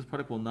 I mean, this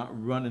product will not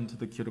run into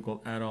the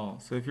cuticle at all.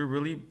 So if you're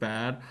really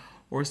bad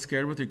or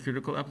scared with your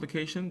cuticle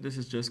application, this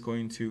is just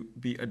going to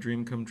be a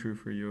dream come true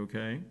for you,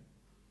 okay?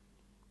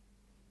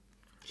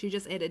 She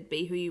just added,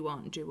 be who you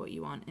want, do what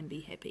you want, and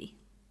be happy.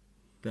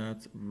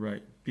 That's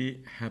right.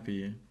 Be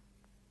happy.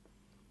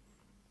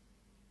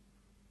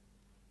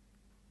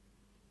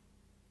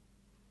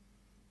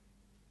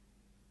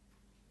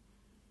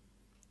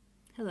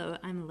 Hello,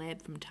 I'm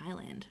Lab from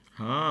Thailand.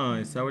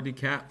 Hi, Sawadee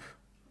Cap.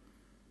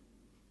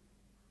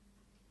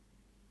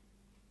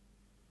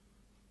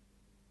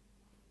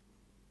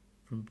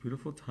 From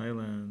beautiful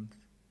Thailand.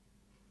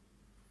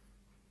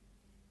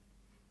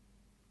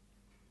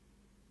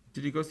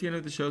 Did you go see any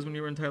of the shows when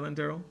you were in Thailand,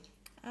 Daryl?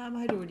 I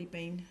had already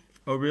been.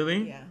 Oh,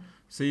 really? Yeah.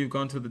 So you've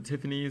gone to the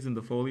Tiffany's and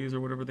the Foley's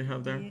or whatever they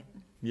have there? Yeah.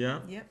 Yeah?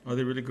 Yep. Are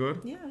they really good?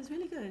 Yeah, it was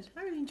really good.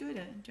 I really enjoyed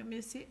it. Do you want me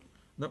to sit?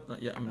 Nope,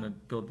 not yet. I'm going to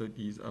build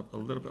these up a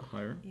little bit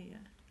higher. Yeah.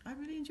 I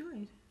really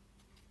enjoyed.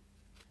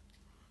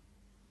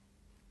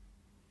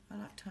 I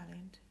like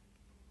Thailand.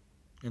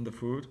 And the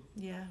food?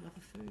 Yeah, I love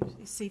the food.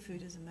 The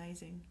seafood is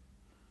amazing.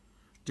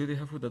 Do they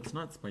have food that's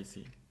not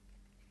spicy?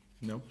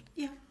 No?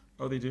 Yeah.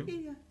 Oh, they do?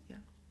 Yeah.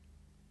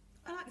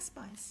 I like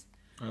spice.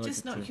 I like Just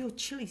it not too. your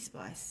chili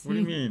spice. What do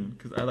you mean?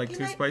 Because I like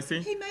too spicy?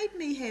 He made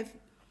me have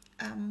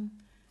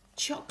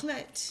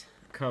chocolate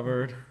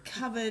Covered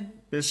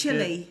biscuit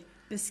chili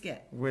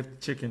biscuit.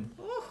 with chicken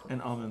and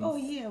almonds. Oh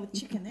yeah, with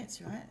chicken,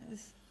 that's right. It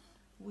was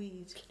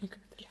weird.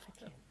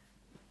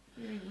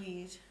 Very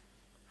weird.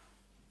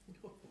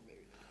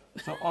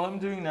 So all I'm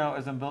doing now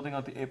is I'm building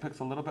out the apex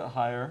a little bit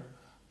higher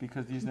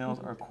because these nails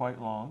are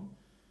quite long.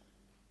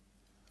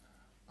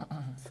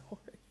 Sorry.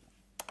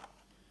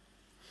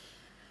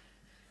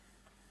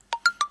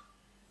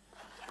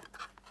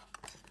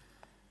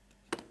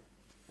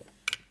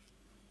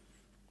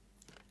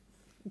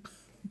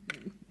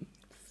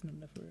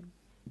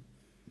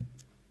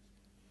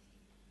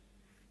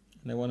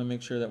 And I want to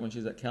make sure that when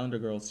she's at Calendar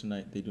Girls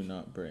tonight, they do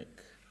not break.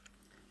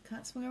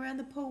 Can't swing around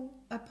the pole.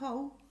 A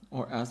pole.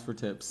 Or ask for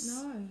tips.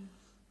 No.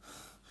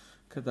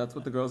 Because that's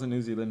what the girls in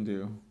New Zealand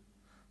do.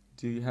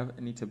 Do you have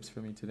any tips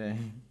for me today?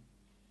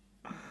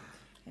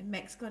 And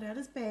Max got out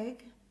his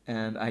bag.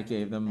 And I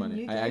gave them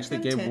money. I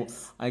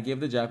gave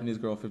the Japanese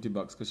girl $50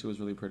 because she was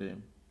really pretty.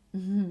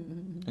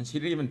 And she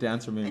didn't even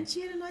dance for me. And she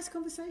had a nice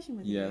conversation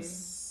with you.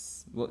 Yes.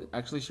 Well,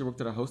 actually, she worked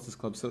at a hostess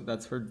club, so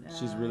that's her.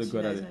 She's really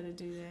good at it. She knows how to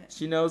do that.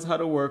 She knows how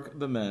to work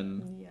the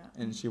men. Yeah.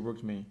 And she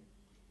worked me.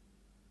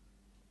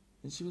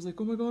 And she was like,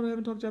 "Oh my God, I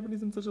haven't talked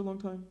Japanese in such a long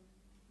time."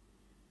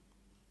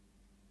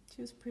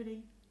 She was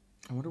pretty.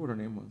 I wonder what her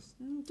name was.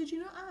 Did you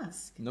not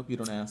ask? Nope, you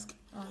don't ask.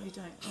 Oh, you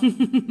don't.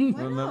 Oh.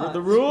 Why Remember not?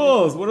 the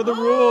rules. What are the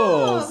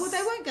rules? Well, they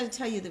weren't going to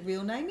tell you the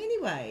real name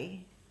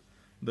anyway.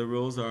 The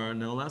rules are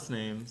no last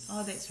names.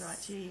 Oh, that's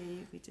right. Yeah,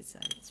 we did say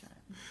that's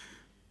right.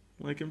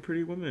 Like in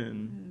Pretty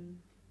Women.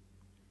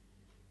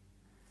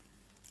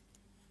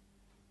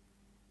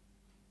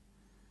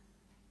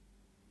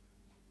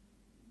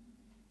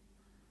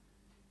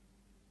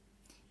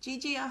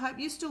 Gigi, I hope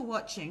you're still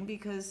watching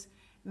because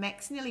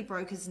Max nearly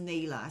broke his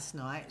knee last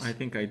night. I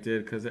think I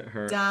did because it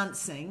hurt.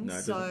 Dancing. No,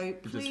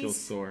 it just feels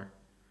sore.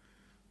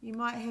 You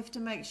might have to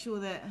make sure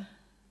that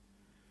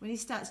when he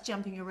starts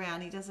jumping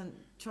around, he doesn't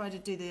try to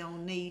do the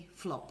old knee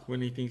flop.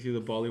 When he thinks he's a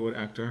Bollywood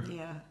actor.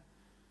 Yeah.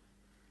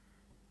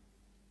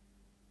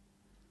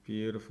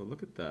 Beautiful.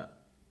 Look at that.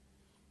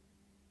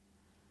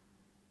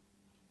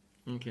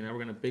 Okay, now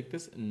we're going to bake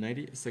this in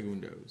 90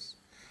 segundos.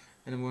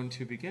 And I'm going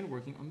to begin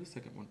working on the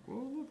second one.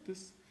 Oh, look,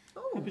 this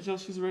happy gel,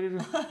 she's ready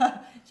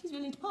to... She's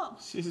ready to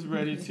pop. She's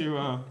ready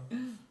to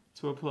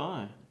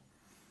apply.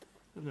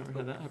 I've never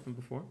had that happen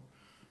before.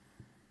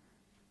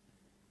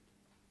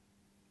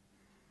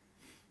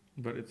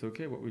 But it's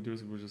okay. What we do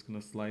is we're just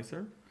going to slice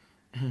her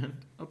and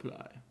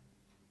apply.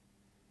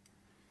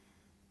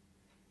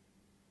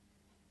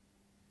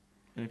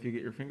 And if you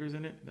get your fingers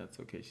in it, that's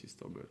okay. She's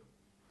still good.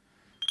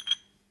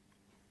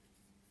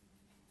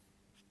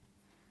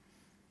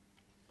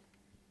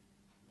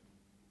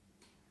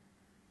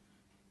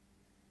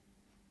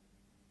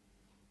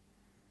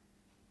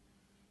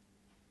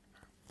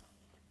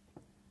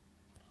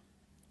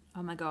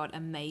 Oh my God,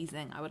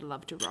 amazing. I would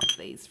love to rock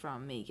these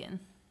from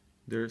Megan.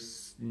 You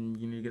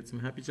need to get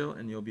some happy gel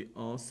and you'll be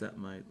all set,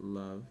 my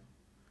love.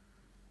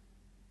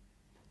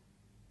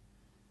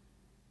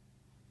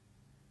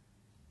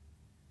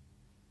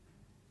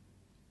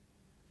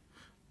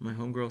 My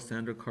homegirl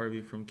Sandra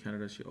Carvey from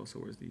Canada, she also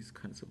wears these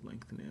kinds of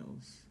length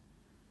nails.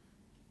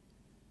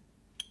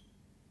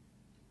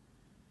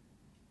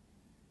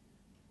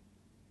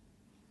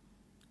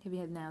 Have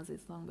you had nails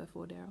this long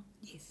before, Daryl?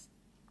 Yes.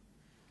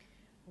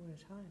 All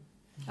the time.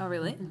 Oh,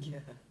 really? Yeah.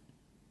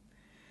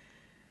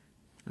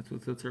 That's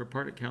what sets her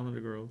apart at Calendar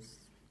Girls.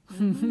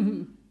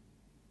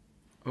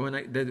 Oh,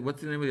 and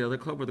what's the name of the other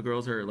club where the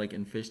girls are like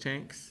in fish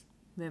tanks?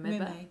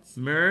 Mermaids.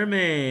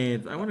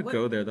 Mermaids. I want to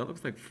go there. That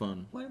looks like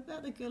fun. What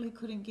about the girl who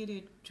couldn't get her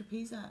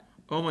trapeze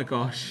Oh my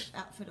gosh.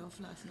 outfit off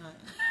last night?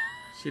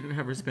 She didn't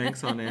have her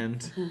Spanx on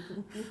end.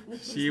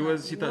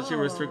 She thought she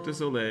was Cirque du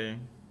Soleil.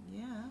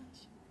 Yeah.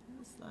 It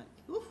was like,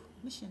 oof,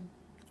 mission.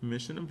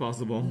 Mission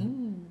Impossible.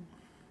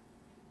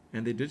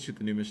 And they did shoot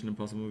the new Mission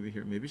Impossible movie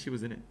here. Maybe she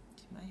was in it.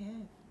 She may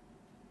have.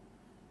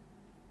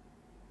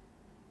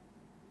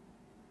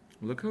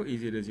 Look how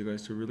easy it is, you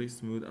guys, to really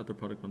smooth out the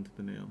product onto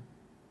the nail.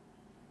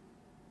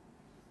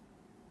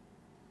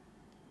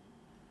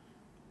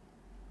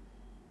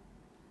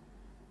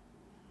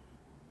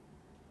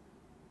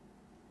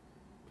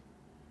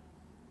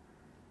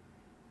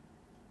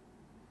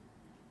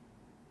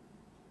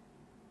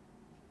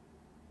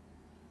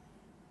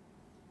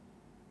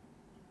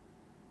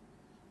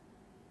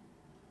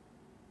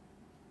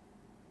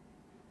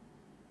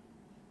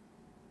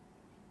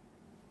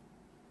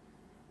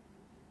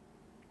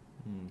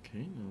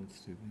 Okay, now let's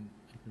do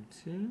the other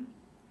two.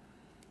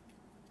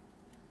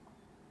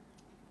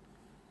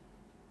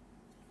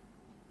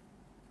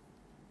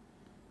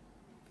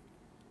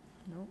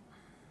 Nope.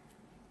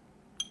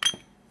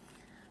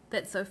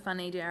 That's so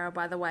funny, Daryl.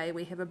 By the way,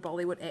 we have a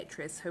Bollywood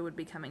actress who would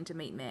be coming to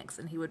meet Max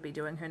and he would be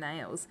doing her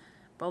nails.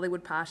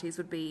 Bollywood parties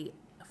would be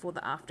for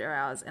the after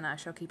hours and I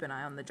shall keep an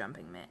eye on the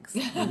jumping Max.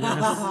 Yes, or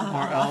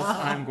else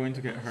I'm going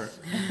to get hurt.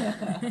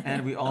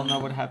 And we all know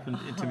what happened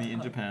to me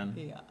in Japan.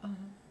 Yeah.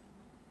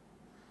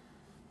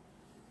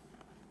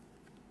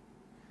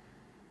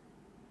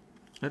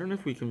 I don't know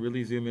if we can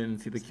really zoom in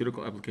and see the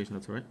cuticle application,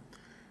 that's all right.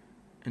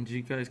 And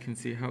you guys can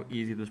see how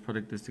easy this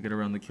product is to get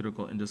around the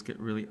cuticle and just get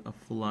really a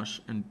flush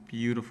and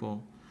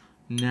beautiful,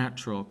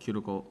 natural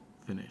cuticle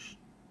finish.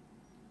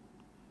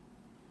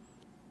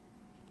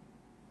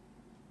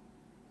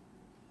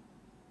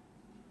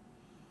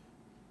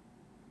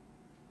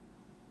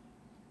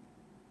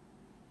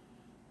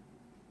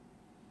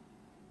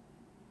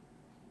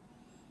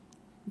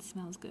 It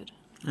smells good.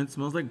 It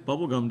smells like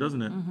bubblegum,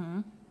 doesn't it?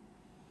 Mm-hmm.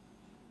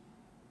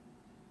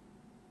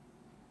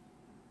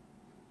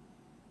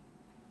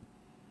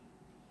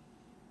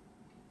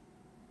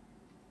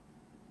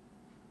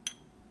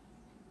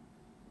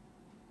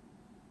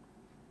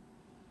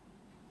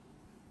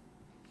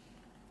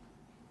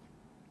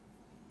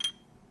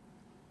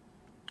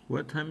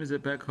 What time is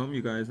it back home,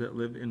 you guys that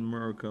live in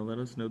America? Let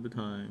us know the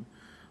time.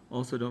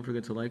 Also, don't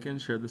forget to like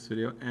and share this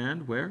video,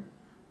 and where?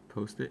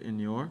 Post it in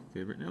your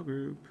favorite nail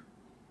group.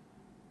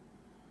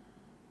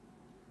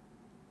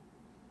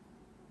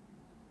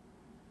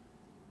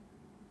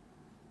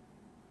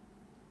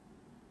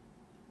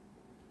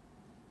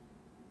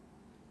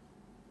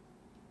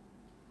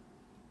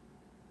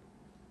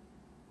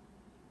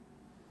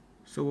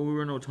 So when we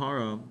were in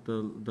Otara,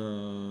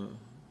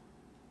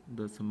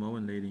 the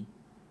Samoan lady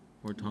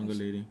or Tonga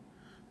lady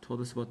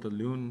told us about the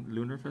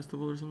lunar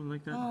festival or something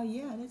like that. Oh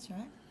yeah, that's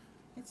right.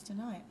 It's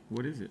tonight.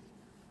 What is it?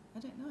 I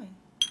don't know.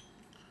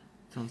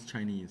 Sounds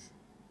Chinese.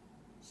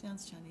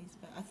 Sounds Chinese,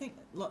 but I think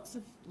lots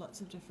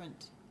of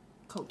different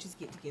cultures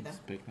get together. Let's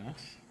bake that.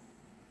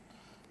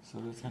 So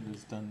this hand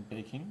is done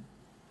baking,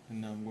 and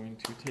now I'm going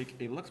to take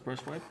a Lux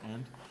brush wipe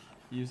and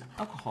use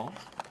alcohol.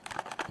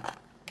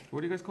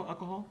 What do you guys call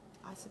alcohol?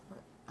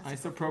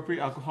 Isopropyl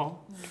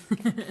alcohol.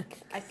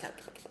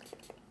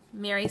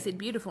 Mary said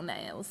beautiful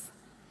nails.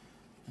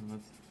 And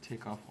let's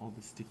take off all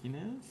the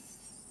stickiness.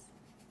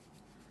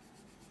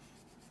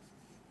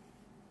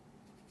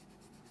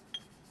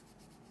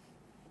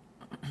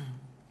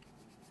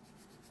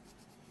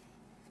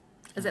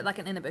 Is it like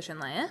an inhibition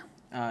layer?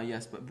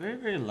 Yes, but very,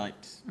 very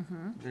light.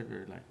 Very,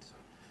 very light.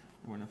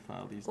 We're going to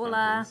file these.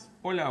 Hola.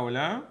 Hola,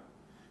 hola.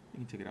 You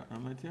can take it out now,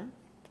 my dear.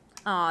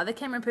 Oh, the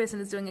camera person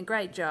is doing a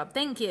great job.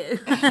 Thank you.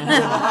 It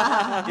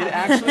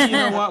actually, you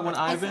know what? When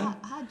It's a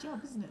hard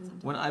job, isn't it?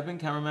 Sometimes? When I've been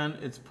cameraman,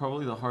 it's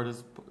probably the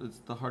hardest. It's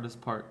the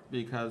hardest part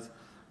because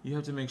you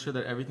have to make sure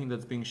that everything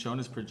that's being shown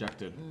is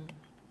projected.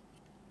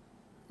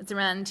 It's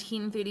around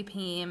 10:30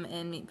 p.m.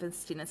 in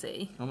Memphis,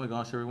 Tennessee. Oh my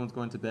gosh, everyone's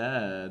going to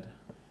bed.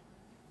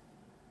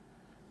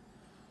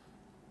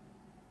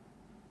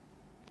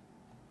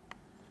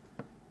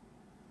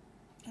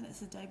 And it's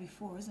the day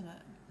before, isn't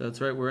it? That's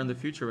right. We're in the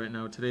future right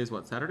now. Today is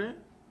what, Saturday?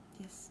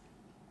 Yes.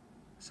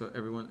 So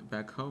everyone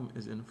back home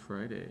is in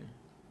Friday.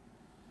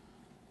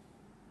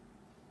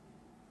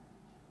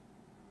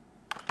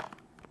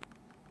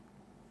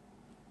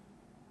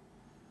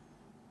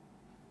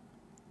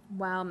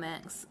 Wow,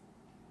 Max.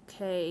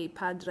 Que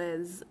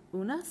padres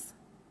unas?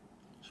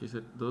 She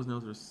said, those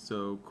nails are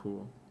so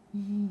cool.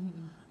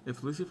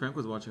 If Lucy Frank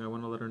was watching, I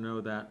want to let her know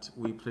that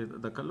we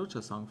played the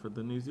Kalocha song for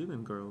the New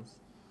Zealand girls.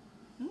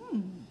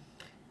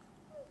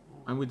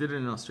 And we did it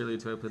in Australia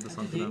too. I played the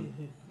song for them.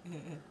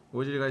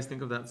 What did you guys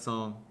think of that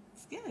song?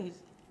 It's good.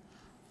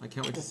 I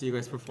can't wait to see you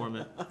guys perform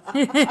it.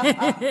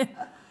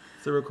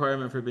 It's a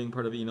requirement for being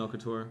part of Eno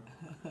Couture.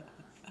 It's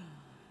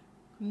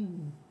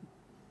one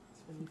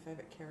of your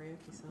favourite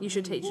karaoke songs. You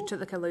should teach it to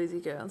the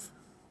Kaluzi girls.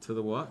 To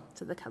the what?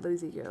 To the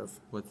Kaluzi girls.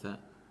 What's that?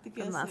 The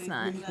From girls last who-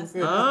 night. last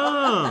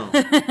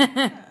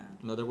Oh!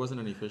 No, there wasn't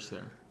any fish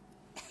there.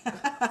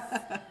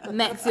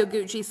 Max, your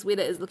Gucci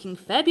sweater is looking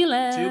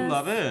fabulous. Do you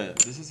love it?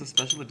 This is a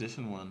special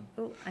edition one.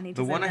 Oh, I need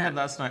to The one I zoom had out.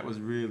 last night was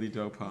really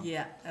dope, huh?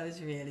 Yeah, that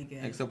was really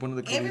good. Except one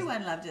of the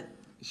Everyone loved it.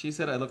 She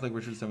said I look like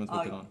Richard Simmons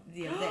with it on.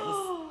 Yeah,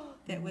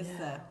 that was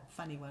the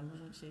funny one,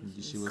 wasn't she?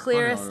 She was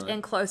Clearest funny, all right.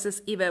 and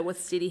closest ever with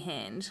steady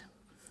hand.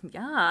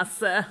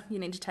 Yes, you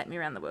need to take me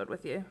around the world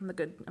with you. I'm a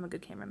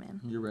good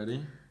cameraman. You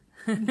ready?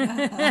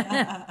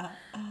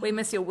 We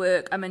miss your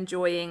work. I'm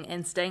enjoying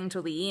and staying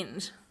till the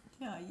end.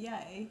 Oh,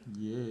 yay.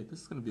 Yeah,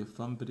 this is gonna be a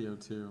fun video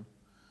too.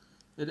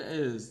 It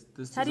is.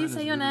 This How do you design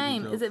say is your really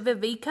name? dope. Is it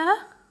Vivica?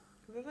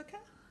 Vivica?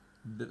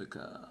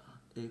 Vivica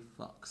A.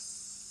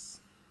 Fox?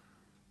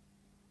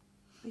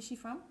 Where's she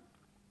from?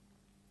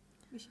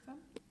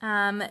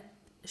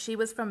 She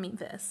was from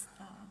Memphis.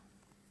 Oh.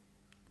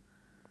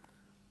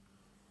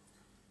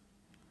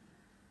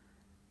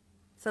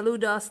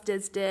 Saludos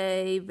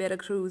desde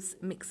Veracruz,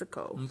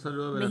 Mexico. Un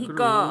saludo a México.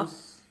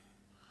 Veracruz.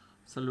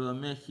 Saludo a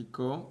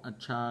México, a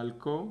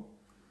Chalco,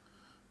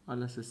 a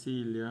la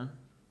Cecilia.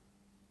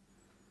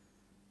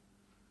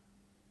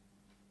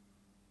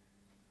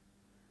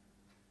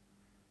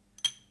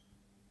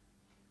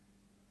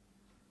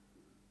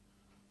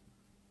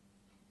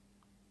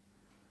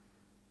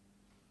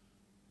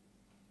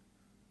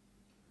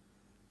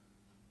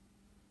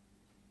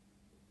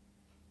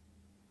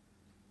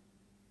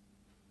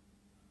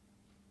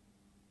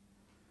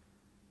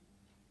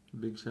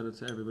 Big shout out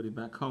to everybody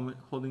back home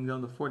holding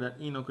down the fort at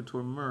Eno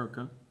Couture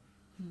America.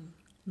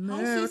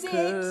 Hi,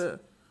 Suzette.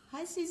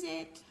 Hi,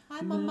 Suzette.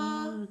 Hi,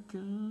 Mama. America.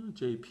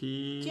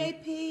 JP.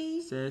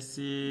 JP.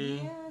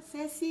 Ceci. Yeah,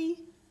 Sassy.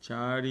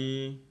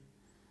 Charity.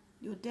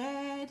 Your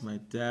dad.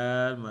 My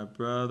dad. My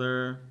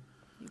brother.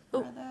 Your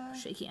Oh, brother.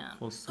 shaky arm.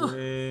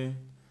 Josue.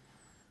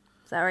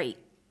 Sorry.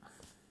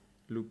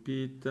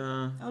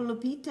 Lupita. Oh,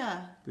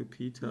 Lupita.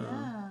 Lupita.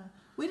 Yeah.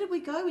 Where did we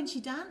go when she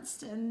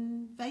danced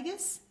in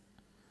Vegas?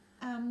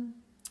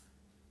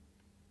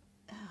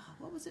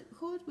 What was it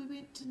called? We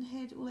went and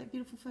had all that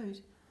beautiful food.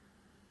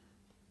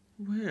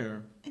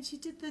 Where? And she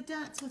did the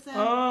dance with the...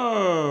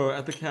 Oh,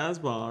 at the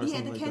Casbah or yeah,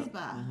 something the like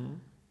that. Casbah.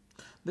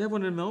 They have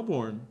one in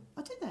Melbourne.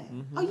 Oh, did they?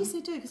 Oh, yes,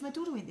 they do, because my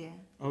daughter went there.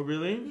 Oh,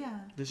 really? Yeah.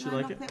 Did she Can I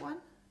like knock it? that one?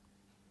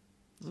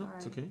 No,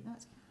 it's Sorry. okay. No,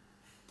 it's...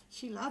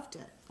 She loved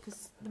it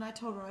because when I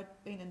told her I'd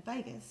been in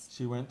Vegas,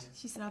 She went.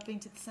 she said I've been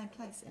to the same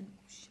place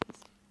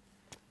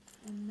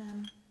in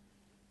Melbourne.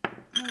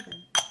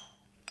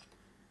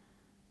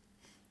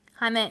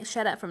 Hi Max,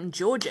 shout out from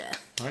Georgia.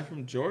 Hi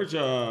from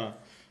Georgia.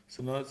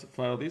 So now let's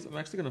file these. I'm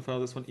actually going to file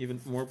this one even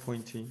more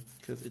pointy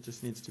because it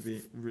just needs to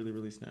be really,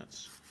 really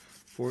snatched.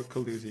 4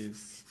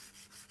 Kaluzis.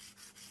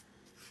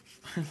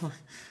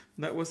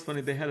 That was funny.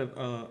 They had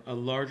a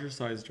larger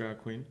size drag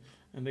queen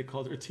and they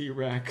called her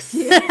T-Rex.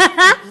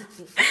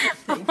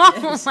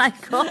 Oh my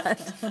god.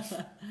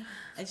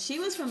 And she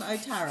was from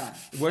Otara.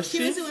 Was she?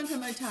 She was the one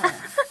from Otara.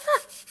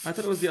 I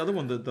thought it was the other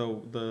one,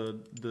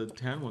 the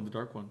tan one, the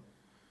dark one.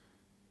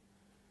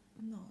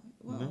 No.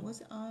 Well, No?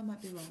 was it? Oh, I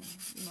might be wrong.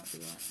 You might be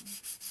right.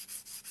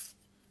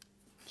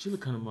 She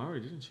looked kind of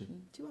Maori, didn't she?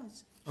 She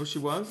was. Oh, she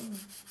was?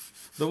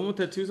 The one with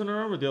tattoos on her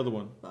arm or the other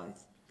one?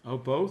 Both. Oh,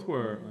 both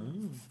were.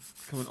 Oh.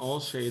 Come in all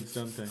shades,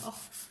 don't they? Oh,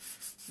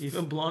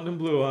 Even blonde and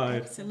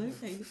blue-eyed.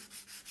 absolutely.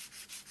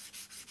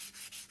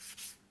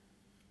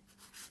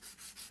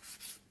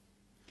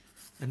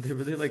 And they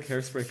really like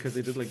Hairspray because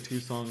they did like 2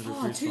 songs or 3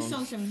 Oh, 2 songs.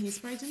 songs from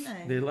Hairspray, didn't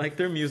they? They like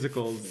their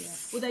musicals. Yeah.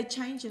 Well, they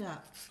change it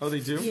up. Oh, they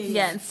do?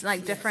 Yeah, it's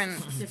like different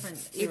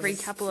Different every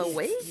eras. couple of Yeah,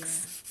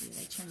 weeks. Yeah,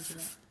 they change it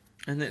up.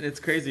 And then it's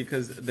crazy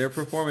because they're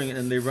performing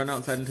and they run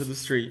outside into the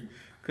street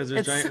because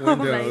there's It's giant so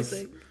windows.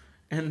 amazing.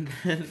 And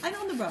then And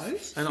on the road.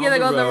 and Yeah, they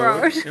go on the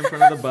road. in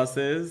front of the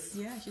buses.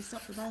 Yeah, she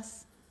stopped the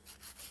bus.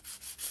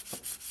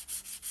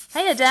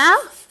 Hey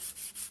Adele.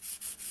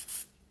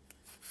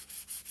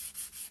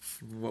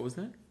 What was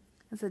that?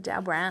 It's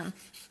Adele Brown.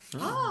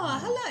 Oh,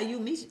 hello.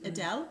 You'll meet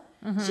Adele.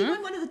 She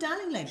won one of the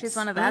Darling Legs. She's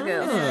one of our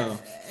girls.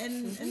 Oh.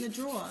 In the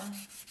drawer.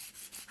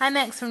 Hi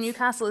Max from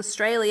Newcastle,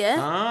 Australia.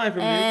 Hi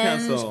from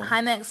and Newcastle.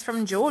 hi Max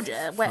from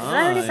Georgia. Wait, did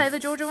I already Hi. say the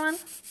Georgia one?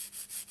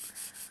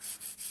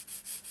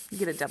 You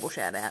get a double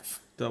shout out.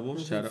 Double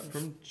shout out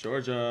from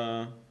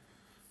Georgia.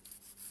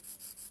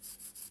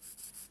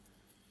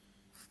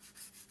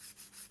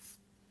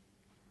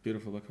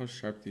 Beautiful. Look how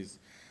sharp these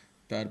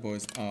bad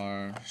boys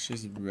are.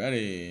 She's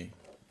ready.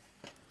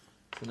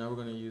 So now we're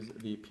going to use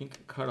the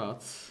pink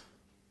cutouts.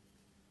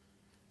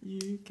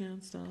 You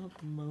can't stop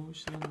the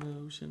motion in the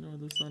ocean or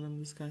the sun in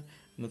the sky. And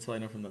that's all I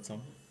know from that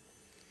song.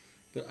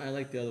 But I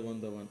like the other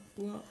one, the one.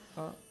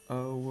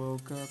 Whoa,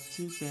 woke up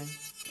today.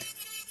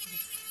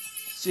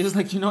 She was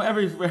like, you know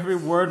every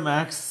word,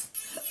 Max.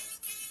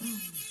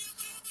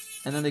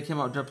 And then they came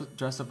out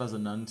dressed up as a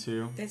nun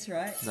too. That's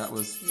right. That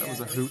was a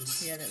that hoot.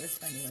 Yeah, that was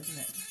funny, wasn't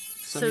it?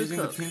 So Sue I'm using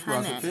the Cook. pink Hi,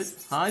 rocket Max.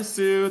 bit. Hi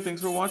Sue,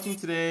 thanks for watching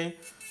today.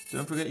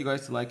 Don't forget you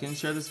guys to like and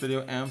share this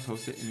video and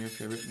post it in your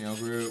favorite nail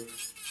group.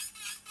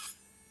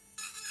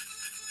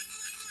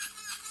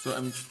 So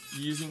I'm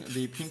using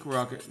the pink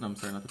rocket, no I'm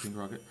sorry, not the pink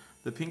rocket.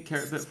 The pink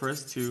carrot bit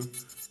first to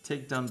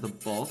take down the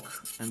bulk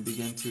and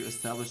begin to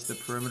establish the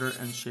perimeter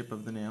and shape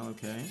of the nail,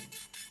 okay?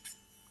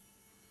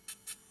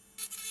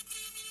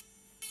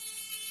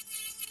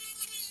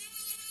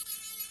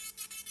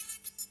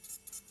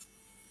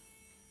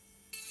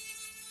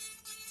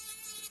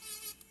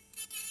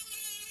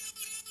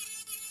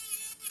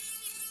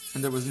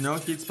 And there was no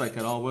heat spike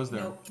at all, was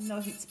there? No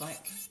heat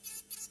spike.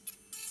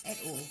 At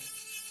all.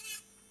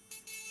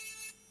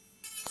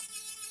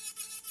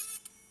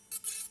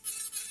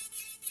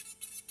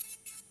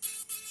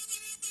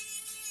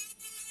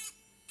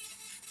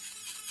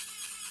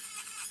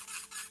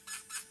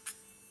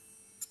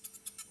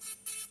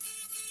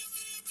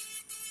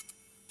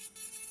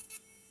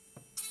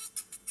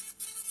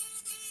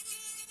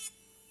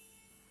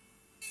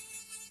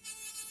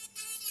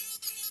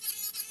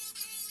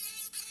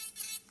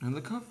 And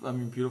look how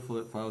beautiful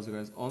it files, you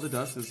guys. All the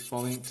dust is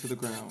falling to the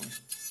ground.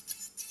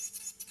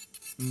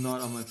 Not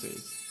on my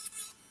face.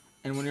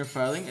 And when you're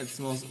filing, it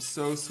smells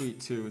so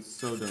sweet too. It's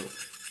so dope.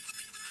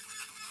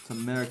 It's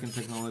American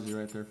technology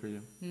right there for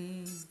you.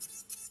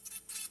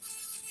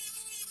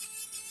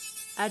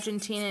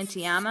 Argentina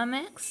te ama,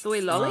 Max.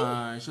 Soy Loli.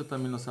 Ay, yo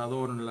también los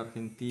adoro en la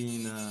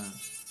Argentina.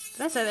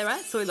 Did I say that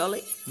right? Soy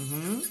Loli.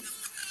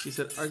 She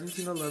said,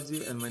 Argentina loves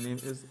you and my name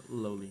is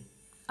Loli.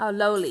 Oh,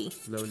 Loli.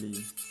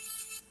 Loli.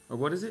 Or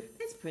what is it?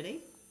 That's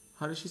pretty.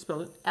 How does she spell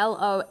it?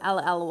 Lolly.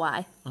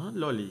 Loli.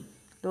 Loli?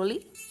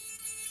 Lolly.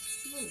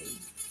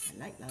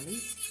 I like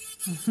lollies.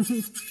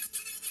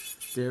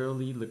 Daryl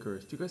Lee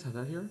licorice. Do you guys have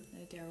that here? No,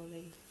 Daryl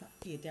Lee.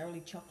 Yeah, Daryl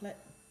Lee chocolate.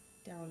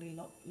 Daryl Lee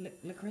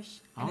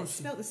licorice. And Oh, it's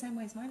she- spelled the same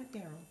way as mine at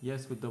Daryl.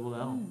 Yes, with double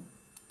L.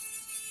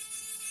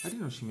 I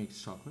didn't know she makes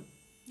chocolate.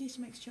 Yeah,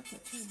 she makes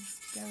chocolate too.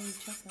 Daryl Lee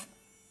chocolate.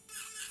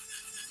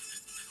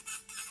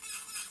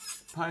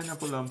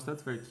 Pineapple lumps.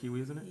 That's very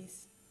Kiwi, isn't it?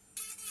 Yes.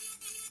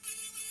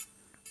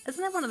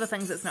 Isn't that one of the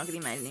things that's not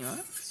getting made anymore?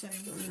 So,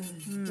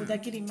 well, they're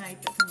getting made,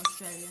 but from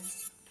Australia.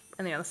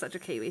 And that's such a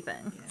Kiwi thing.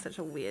 Yeah. Such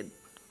a weird.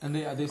 And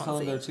they sell them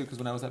Fancy. there too, because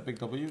when I was at Big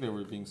W, they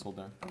were being sold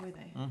there. Or were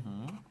they?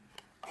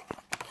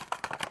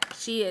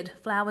 Shared.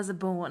 Flowers are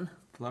born.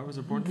 Flowers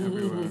are born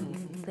everywhere.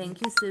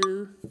 Thank you,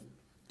 Sue.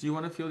 Do you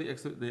want to feel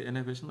the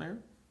inhibition layer?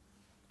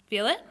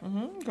 Feel it?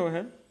 Go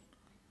ahead.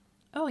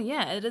 Oh,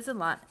 yeah. It is a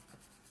light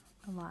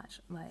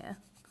layer.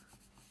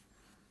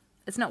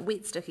 It's not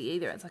wet sticky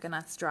either. It's like a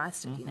nice dry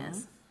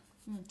stickiness.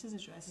 It is a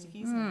dry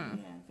sticky, isn't it?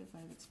 Yeah, good way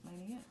of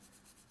explaining it.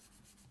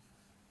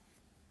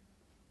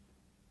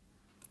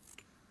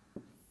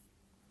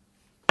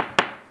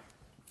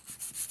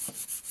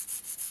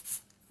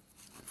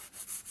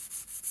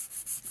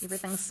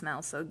 Everything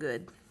smells so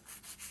good.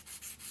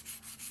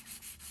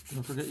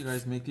 Don't forget, you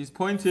guys, make these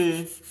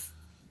pointy.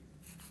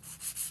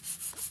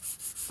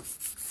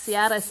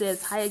 Ciara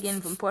says, hi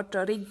again from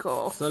Puerto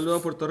Rico. Saludo a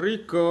Puerto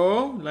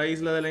Rico, la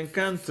isla del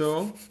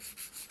encanto.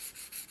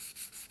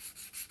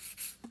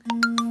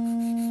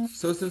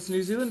 So since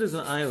New Zealand is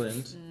an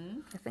island,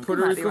 I think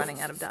Puerto we might be Rico- running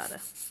out of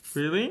data.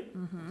 really?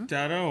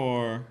 Data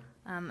or?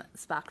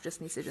 Spark just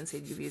messaged and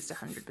said you've used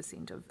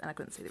 100% of, and I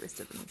couldn't see the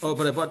rest of them. Oh,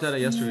 but I bought data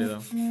yesterday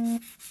though. Okay.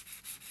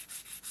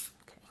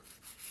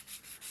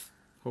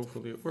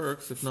 Hopefully it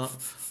works. If not,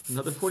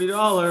 another $40.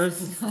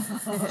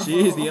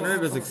 Jeez, the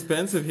internet is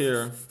expensive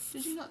here.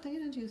 Did you not take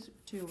it into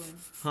your room?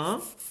 Huh?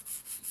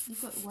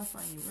 You've got the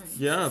Wi-Fi in your room.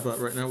 Yeah, but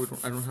right now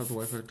I don't have the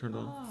Wi-Fi turned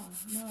on. Oh,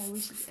 no, we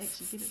should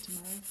actually get it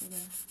tomorrow for the...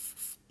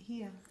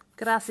 Here.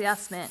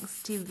 Gracias,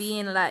 Max. Te vi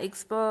en la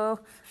expo.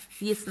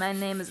 Yes, my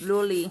name is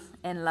Loli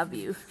and love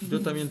you. Yo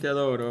también te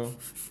adoro.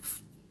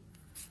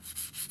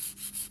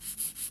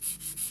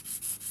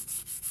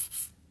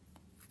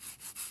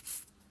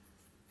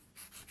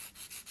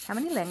 How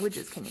many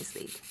languages can you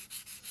speak?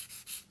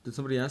 Did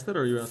somebody ask that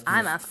or are you asking?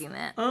 I'm that? asking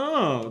that.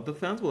 Oh, the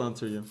fans will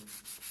answer you.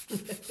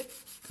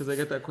 Because I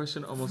get that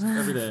question almost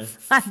every day.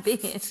 I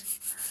bet.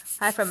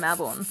 Hi from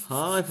Melbourne.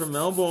 Hi from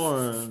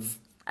Melbourne.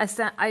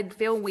 I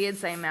feel weird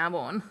saying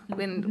Melbourne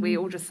when we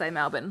all just say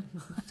Melbourne.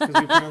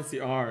 Because we pronounce the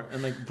R.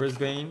 And like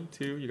Brisbane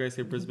too. You guys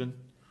say Brisbane?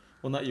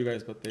 Well, not you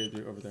guys, but they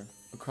do over there.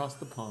 Across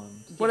the pond.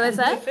 What do I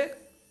say?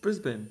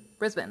 Brisbane.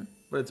 Brisbane.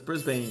 But it's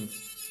Brisbane.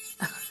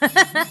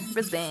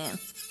 Brisbane.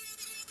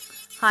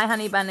 Hi,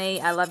 honey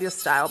bunny. I love your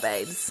style,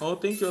 babes. Oh,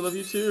 thank you. I love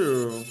you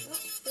too. Oh,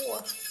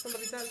 4.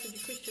 Somebody's answered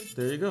your question.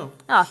 There you go.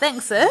 Oh,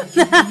 thanks, sir.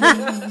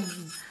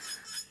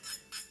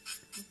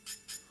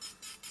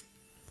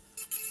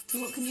 So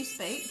what can you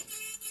speak?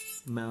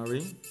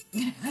 Maori.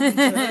 Kia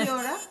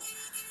ora.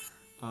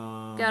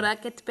 Kia ora,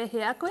 ke te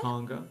pehe a koe?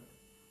 Tonga.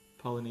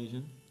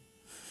 Polynesian.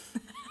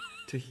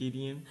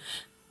 Tahitian.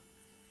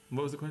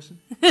 What was the question?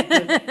 So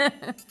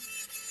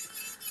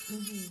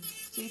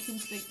you can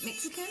speak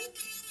Mexican?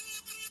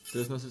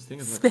 There's no such thing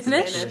as Spanish?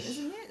 Mexican.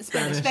 Isn't it?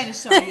 Spanish. Spanish,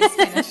 sorry,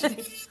 yes,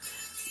 Spanish.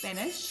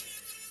 Spanish.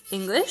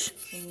 English?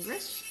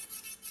 English.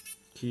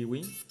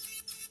 Kiwi.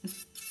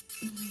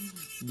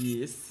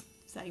 Yes.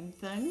 Same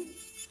thing.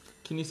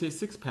 Can you say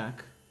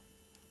six-pack?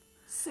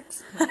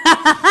 6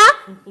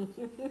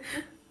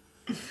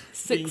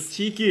 Being Six,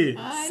 cheeky.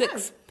 I know.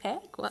 six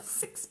pack? What?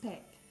 6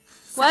 pack.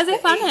 Why is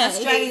it funny?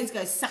 Australians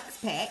go 6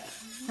 pack.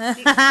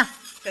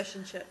 Fish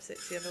and chips,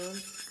 that's the other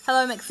one.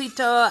 Hello,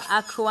 Mexito.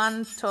 A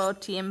cuánto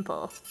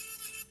tiempo?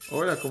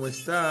 Hola, ¿cómo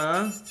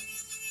está?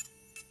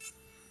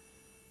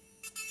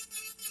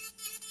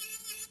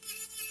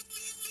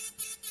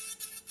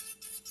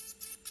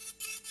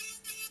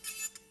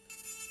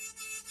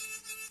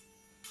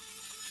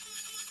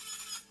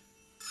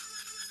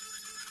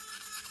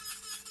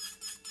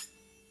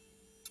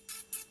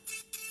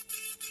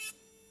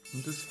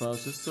 This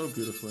file's just so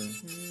beautifully.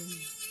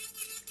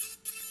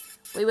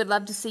 We would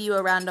love to see you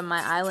around on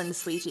my island,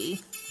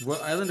 sweetie.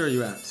 What island are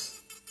you at?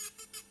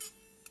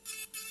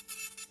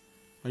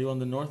 Are you on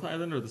the North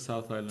Island or the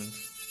South Island?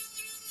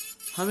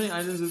 How many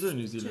islands is there in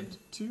New Zealand?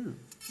 Two.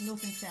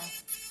 North and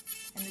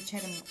south. And the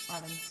Chatham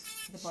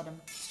Islands at the bottom.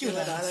 Stewart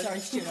Island. Island. Sorry,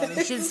 Stewart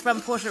Island. She's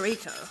from Puerto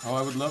Rico. Oh,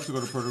 I would love to go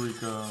to Puerto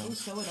Rico. Oh,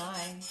 so would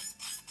I.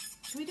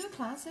 Should we do a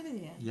class over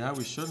there? Yeah,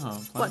 we should, huh?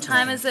 What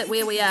time is it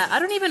where we are? I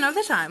don't even know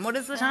the time. What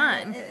is the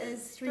time? It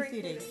is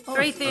 3:30.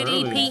 3:30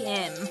 early.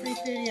 p.m.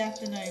 3:30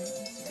 afternoon.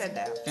 10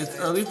 down. It's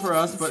early for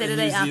us, but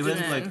Saturday in New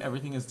Zealand, afternoon. like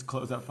everything is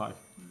closed at 5.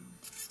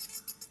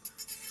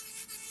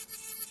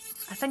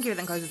 I think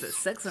everything closes at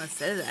 6 on a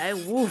Saturday.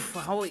 Woof, a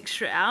whole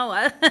extra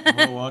hour.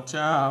 Oh, watch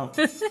out.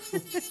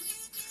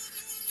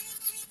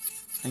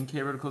 And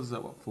K Road closes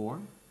at what, 4?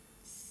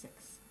 6.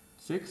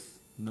 6?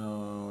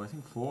 No, I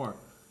think 4.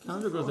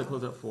 Calendar girls that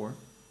close at 4.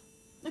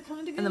 The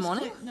calendar In the girls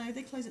morning? no,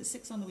 they close at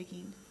 6 on the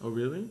weekend. Oh,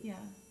 really? Yeah.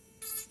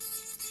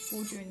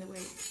 Or during the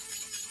week.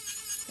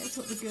 That's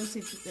what the girl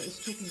said that was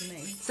talking to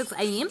me. 6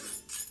 a.m.?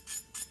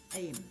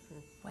 AM.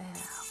 Wow.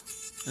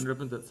 And it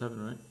opens at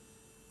 7, right?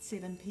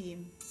 7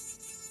 p.m.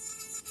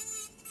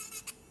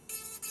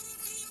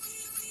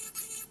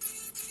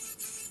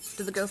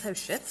 Do the girls have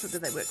shifts or do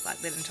they work like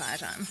that entire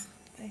time?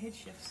 They had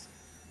shifts.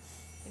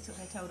 That's what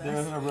they told There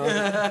was us. a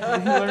road.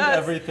 We learned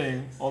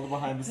everything, all the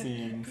behind the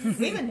scenes.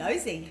 We were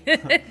nosy. They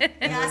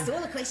asked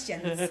all the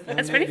questions.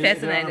 That's pretty They're on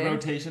fascinating. a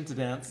rotation to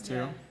dance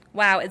too.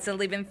 Wow, it's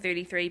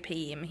 11:33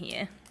 p.m.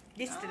 here.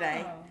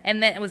 Yesterday.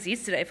 And that was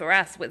yesterday for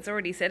us. It's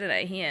already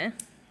Saturday here.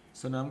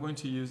 So now I'm going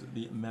to use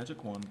the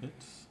magic wand bit.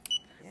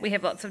 We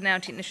have lots of nail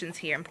technicians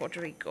here in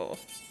Puerto Rico.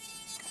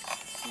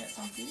 Yeah, that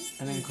sounds good.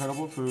 And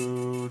incredible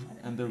food,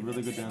 and they're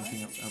really good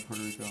dancing at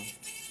Puerto Rico.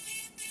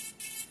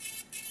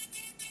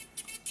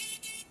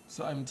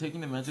 So I'm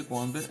taking the magic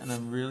wand bit and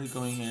I'm really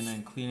going in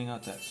and cleaning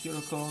out that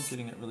cuticle,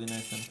 getting it really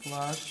nice and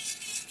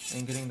flush,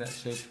 and getting that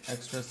shape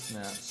extra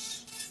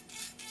snatched.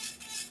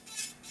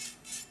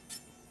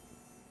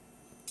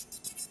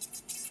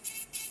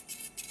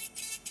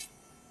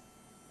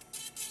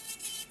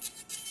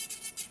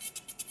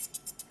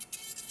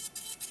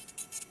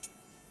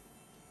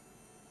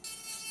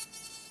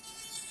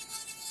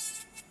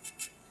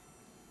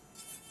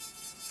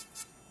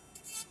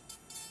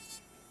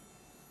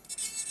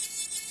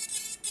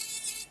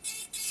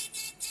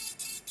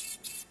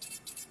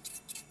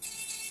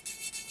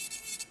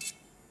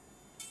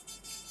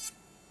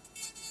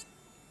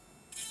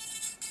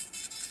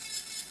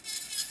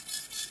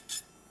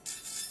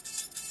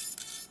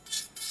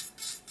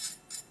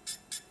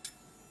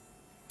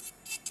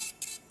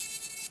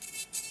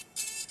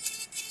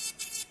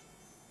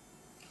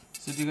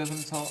 So do you guys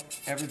want to tell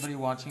everybody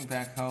watching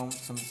back home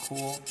some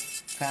cool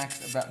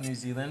facts about New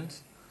Zealand?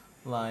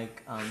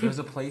 Like, there's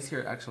a place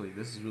here, actually,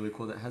 this is really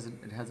cool, that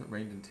it hasn't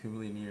rained in 2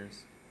 million years.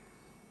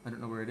 I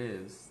don't know where it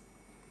is,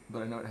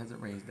 but I know it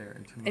hasn't rained there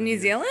in 2 million In New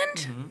years. Zealand?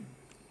 Mm-hmm.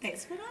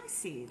 That's what I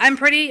said. I'm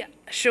pretty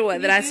sure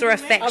that I saw a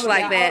fact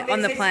like that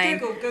on the plane.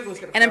 Google's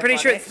gonna And I'm pretty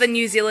clarify sure it's this. the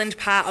New Zealand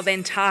part of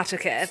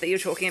Antarctica that you're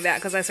talking about,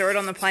 because I saw it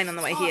on the plane on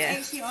the way Oh, here.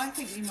 actually, I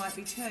think you might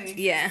be too.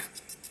 Yeah,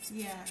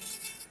 Yeah.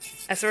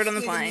 I saw it on the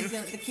Where plane.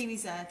 The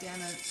Kiwis are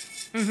down at.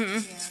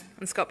 Mm-hmm.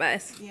 Yeah. In Scott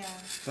Base. Yeah.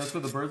 That's where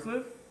the birds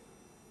live?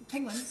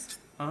 Penguins.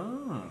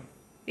 Ah.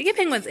 You get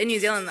penguins in New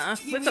Zealand though. Yeah,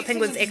 We've we got get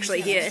penguins in actually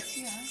New here.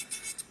 Zealand. Yeah.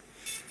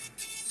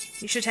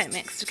 You should take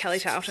Max to Kelly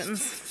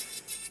Charlton's.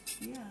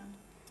 Yeah.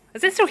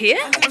 Is that still here?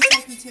 I'm going to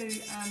take him to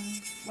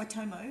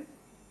Waitomo.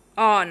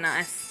 Oh,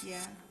 nice.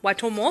 Yeah.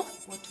 Waitomo?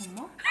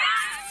 Watomo.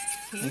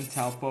 In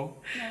Taupo.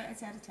 No,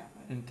 it's out of Taupo.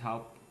 In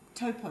Topo.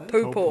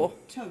 Poopaw.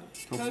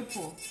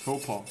 Topo.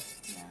 Taupo.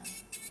 Yeah.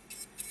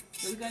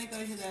 So we're going to go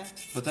to the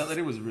But that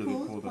lady was really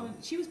pool. cool, though.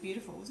 She was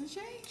beautiful, wasn't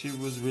she? She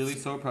was really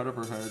so proud of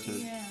her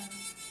heritage. Yeah.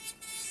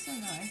 So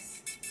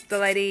nice. The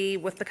lady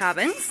with the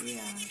carvings.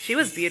 Yeah. She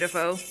was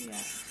beautiful.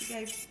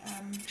 Yeah.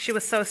 She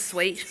was so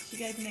sweet. She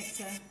gave Max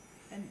a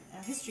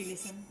history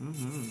lesson.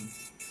 Mm-hmm.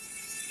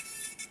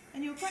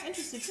 And you were quite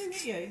interested too,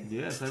 weren't you?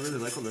 Yes, I really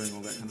like learning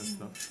all that kind of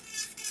stuff.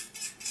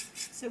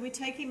 So we're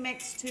taking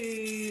Max to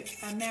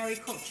a Maori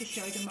culture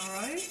show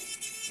tomorrow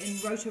in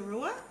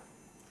Rotorua,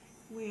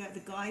 where the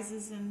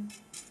geysers and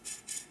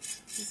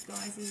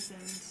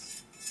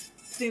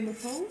thermal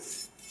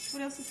pools.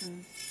 What else is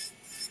in?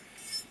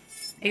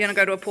 Are you going to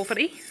go to a pool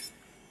footy?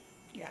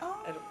 Yeah.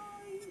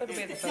 It'll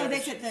be at the No,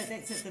 village.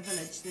 that's at the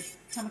village, the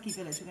Tamaki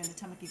village. We're going to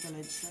Tamaki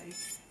village. So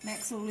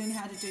Max will learn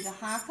how to do the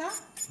haka.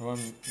 Oh, I'm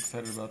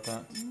excited about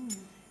that.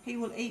 He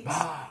will eat.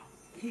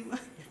 He will,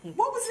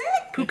 what was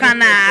that?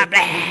 Pukana. Blah.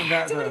 Isn't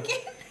that Do it the-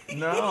 again.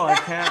 No, I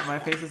can't. My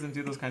face doesn't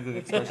do those kinds of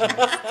expressions.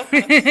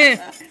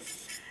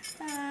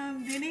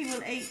 Then he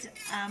will eat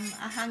a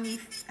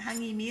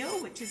hangi meal,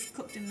 which is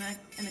cooked in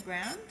the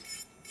ground,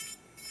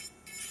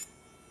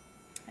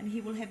 and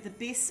he will have the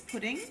best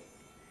pudding,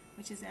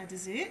 which is our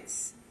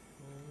desserts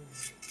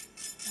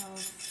of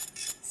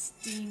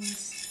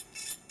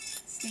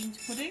steamed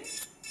pudding,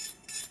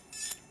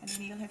 and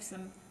then he'll have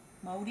some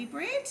mouldy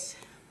bread.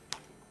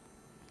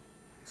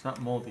 It's not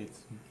moldy, it's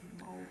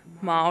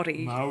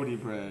Māori. Maori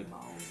bread.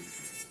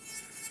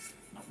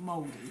 Not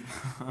mouldy.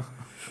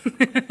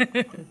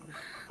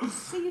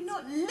 So you're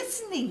not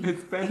listening.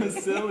 It's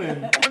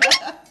penicillin.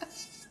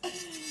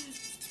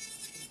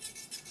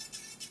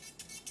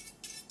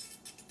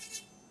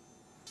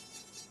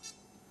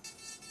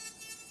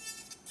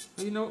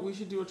 Well, you know what? We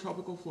should do a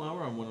tropical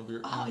flower on one of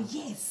your. Oh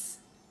yes.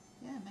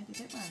 Yeah, maybe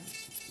that one.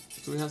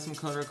 Do we have some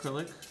color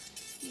acrylic?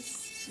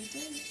 Yes, we do.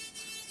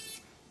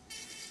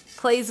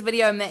 Please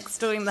video Max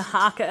doing the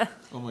haka.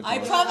 Oh my I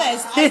god.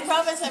 promise. I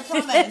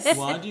promise.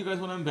 Why do you guys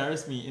want to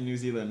embarrass me in New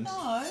Zealand?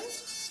 No.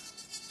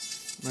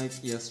 Like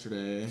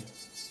yesterday,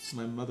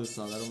 my mother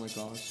saw that. Oh my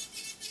gosh.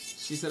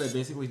 She said I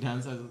basically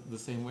dance the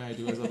same way I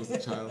do as I was a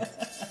child.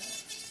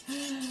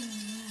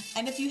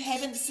 And if you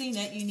haven't seen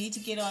it, you need to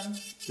get on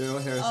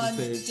Daryl Harris's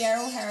page.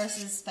 Daryl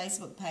Harris's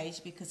Facebook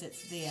page because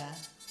it's there.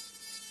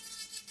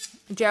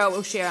 Gerald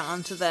will share it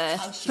onto the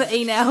I'll share it.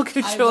 Enel I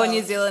Couture will.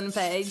 New Zealand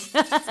page.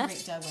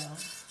 Correct, I will.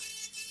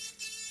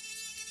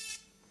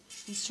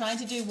 He's trying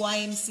to do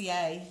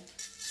YMCA.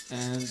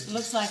 And It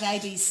looks like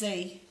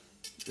ABC.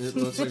 it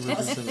looks like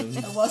Richard Simmons.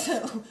 It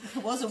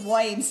wasn't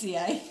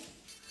YMCA.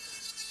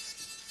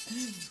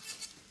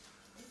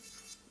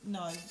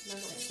 No,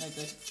 that's no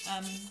good.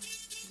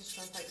 Just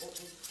trying to take all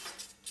these.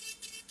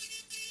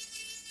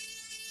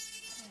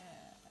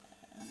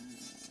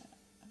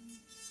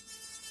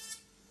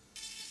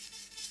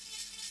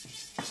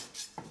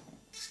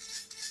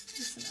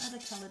 There's some other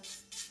coloured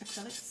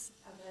acrylics.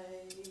 Are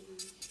they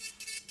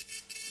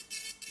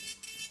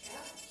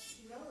out?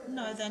 You know, or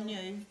No, they're new.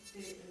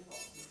 they're in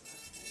boxes?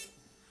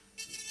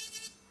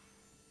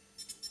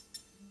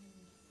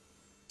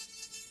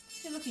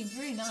 They're looking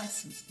very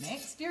nice,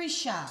 Max. Very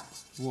sharp.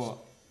 What?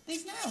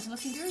 These nails are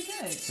looking very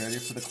good. Ready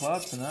for the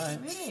club tonight.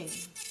 Really?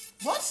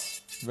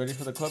 What? Ready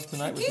for the club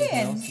tonight with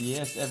Again? those nails?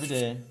 Yes, every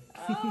day.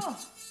 Oh,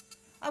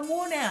 I'm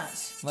worn out.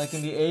 Like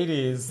in the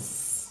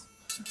 80s.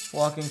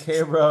 Walking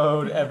K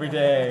Road every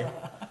day.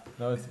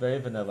 No, it's very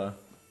vanilla.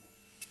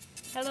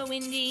 Hello,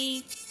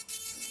 Wendy.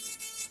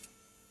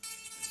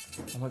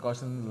 Oh my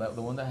gosh, and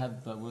the one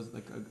that was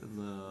like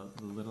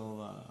the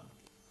little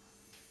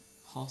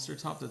holster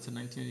top that's a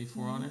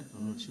 1984 on it.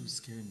 Oh, she was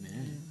scary,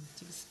 man.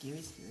 She was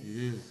scary.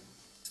 Yeah.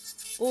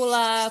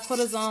 Hola,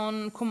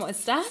 corazón, ¿cómo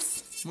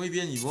estás? Muy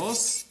bien, ¿y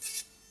vos?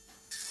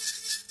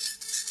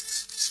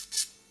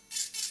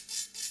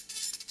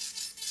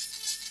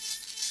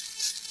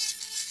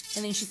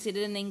 And then she said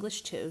it in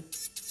English too.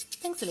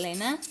 Thanks,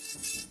 Elena.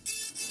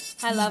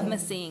 I love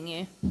miss seeing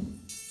you.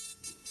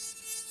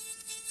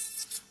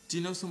 Do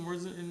you know some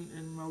words in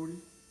Maori?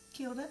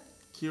 Kia ora.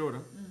 Kia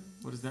ora.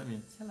 What does that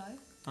mean? Hello.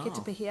 Ke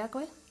te pihi a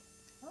koe?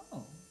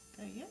 Oh,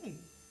 go you.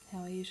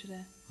 How are you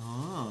today?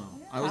 Ah,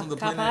 I was on the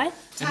Ka plane.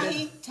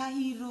 pai?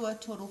 Tahi rua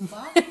toro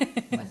wha.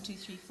 1, 2,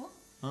 3, 4.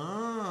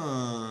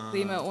 Ah.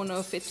 Rima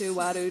ono whetu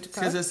waru te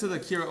Because kau. I said the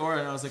Kira Ora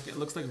and I was like, it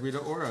looks like Rita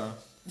Ora.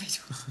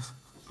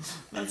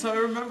 That's how I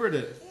remembered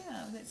it.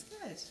 Yeah, that's good.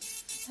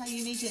 That's how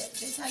you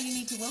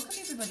need to welcome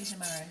everybody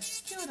tomorrow.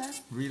 Kia ora.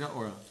 Rita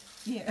Ora.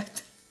 Yeah.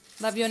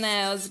 Love your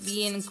nails,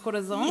 bien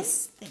corazón.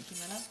 Yes. Thank you,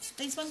 my love.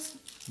 These ones.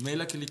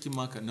 Meila Kiliki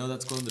Maka. No,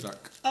 that's glow in the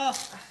dark. Oh.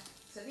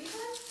 So these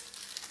ones?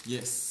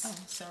 Yes. Oh,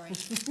 sorry.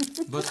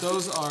 But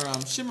those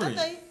are shimmery.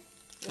 Okay.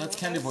 That's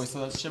Candy Boy,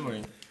 so that's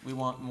shimmery. We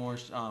want more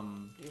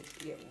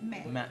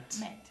Matte. matte.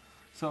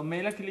 So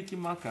Meila Kiliki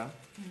Maka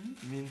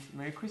means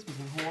Merry Christmas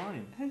in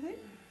Hawaiian. Who?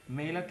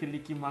 Meila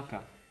Kiliki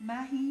Maka.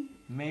 Mahi.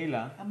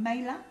 Meila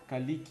Meila.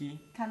 Kaliki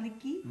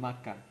Kaliki.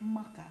 Maka.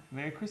 Maka.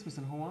 Merry Christmas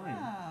in Hawaiian.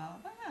 Wow.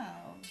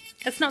 Wow.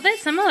 It's not that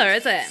similar,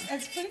 is it?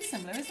 It's pretty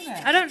similar, isn't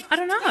it? I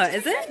don't know,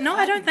 is it? No,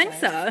 I don't think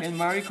so. In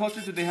Maori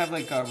culture, did they have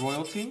like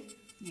royalty?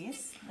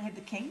 Yes. They had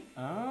the king.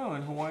 Oh,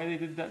 in Hawaii they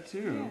did that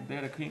too. Yeah. They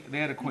had a king. They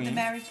had a queen. The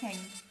Maori king.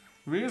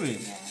 Really?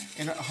 Yeah.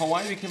 And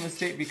Hawaii became a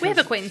state because We have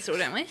a queen still,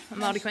 don't we? A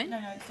Māori queen? No,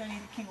 it's only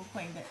the king or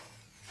queen, but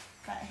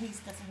he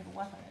doesn't have a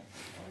wife.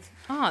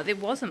 Oh, there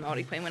was a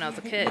Māori queen when I was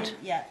a kid.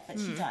 Yeah, but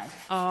she died.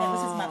 That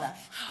was his mother.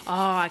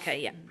 Oh, okay,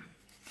 yeah.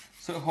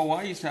 So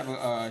Hawaii used to have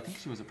I think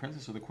she was a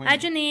princess or the queen. Hi,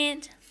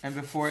 Jeanette. And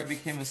before it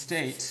became a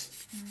state,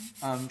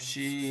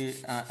 she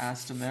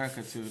asked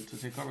America to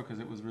take over because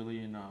it was really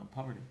in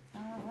poverty. Oh,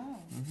 wow.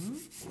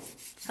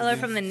 Hello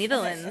from the And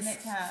Netherlands.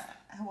 that's how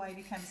Hawaii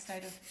became a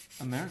state of...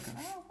 America.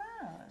 Oh,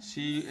 wow.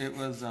 It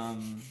was,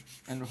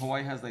 and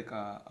Hawaii has like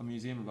a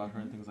museum about her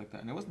and things like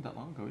that. And it wasn't that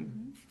long ago either.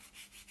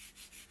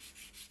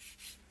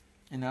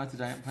 And now it's a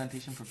giant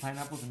plantation for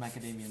pineapples and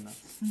macadamia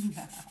nuts.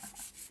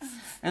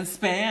 And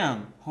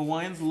Spam.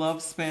 Hawaiians love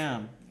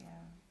Spam. Yeah.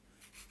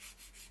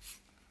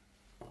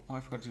 Oh,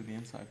 I forgot to do the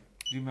inside.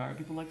 Do Maori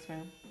people like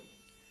Spam?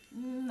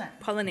 No.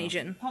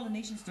 Polynesian.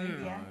 Polynesians do,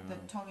 yeah. The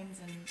Tongans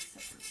and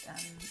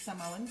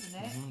Samoans and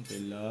that. They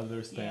love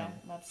their Spam. Yeah,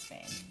 love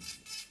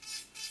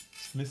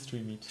Spam.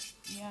 Mystery meat.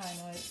 Yeah, I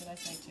know, that's what I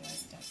say too. I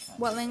don't quite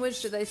What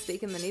language do they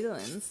speak in the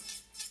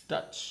Netherlands?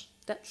 Dutch.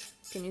 Dutch.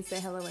 Can you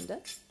say hello in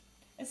Dutch?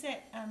 Is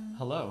that,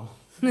 Hello.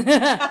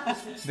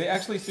 They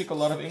actually speak a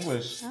lot of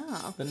English.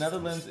 Oh. The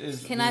Netherlands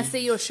is... Can I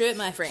see your shirt,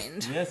 my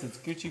friend? Yes, it's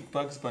Gucci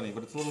Bugs Bunny,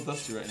 but it's a little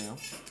dusty right now.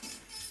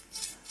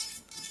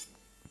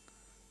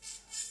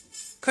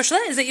 Kushla,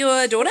 is it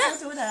your daughter?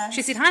 daughter?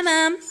 She said, hi,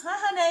 Mum. Hi,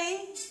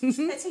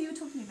 honey. That's who you were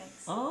talking to,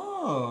 Max.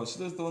 Oh, she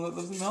does the one that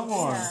lives in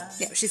Melbourne. Yeah.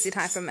 Yeah, she said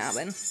hi from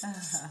Melbourne.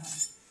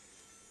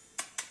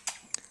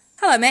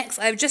 Hello, Max.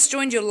 I've just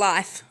joined your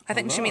live. I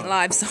think she meant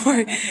live,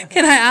 sorry.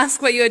 Can I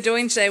ask what you are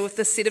doing today with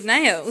this set of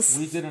nails?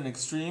 We did an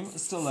extreme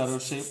stiletto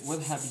shape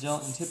with happy gel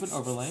and tip and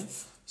overlay.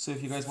 So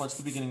if you guys watch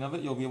the beginning of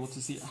it, you'll be able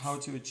to see how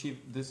to achieve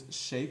this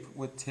shape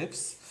with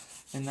tips.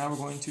 And now we're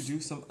going to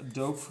do some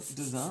dope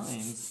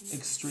designs,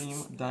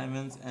 extreme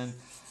diamonds, and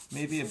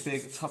maybe a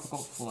big tropical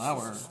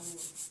flower.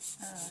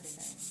 Oh,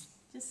 okay.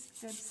 Just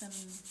grab some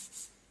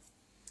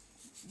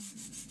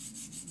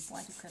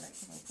white acrylic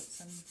and we'll put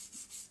something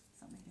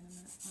in a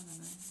minute. I don't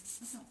know.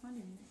 I can't find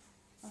anything.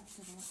 I'll have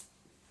to have a look.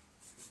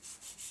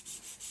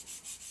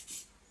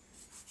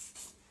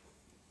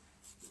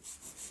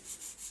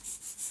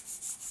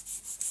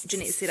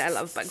 Jeanette said I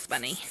love Bugs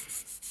Bunny.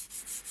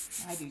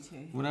 I do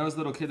too. When I was a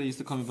little kid, they used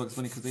to call me Bugs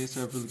Bunny because they used to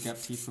have really gap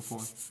teeth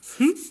before.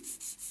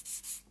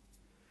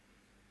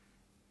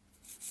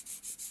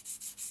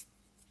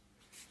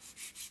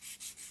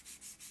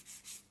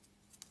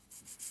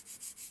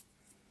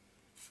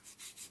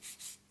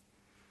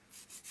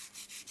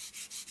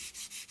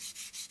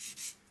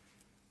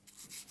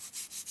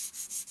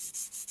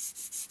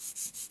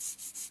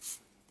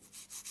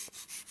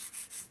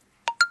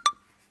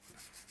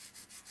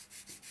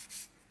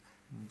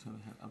 Turn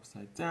the head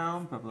upside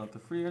down, bubble out the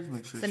fridge,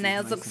 make sure The she's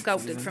nails nice look and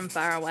sculpted even. from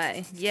far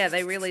away. Yeah,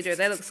 they really do.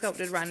 They look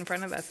sculpted right in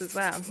front of us as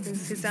well.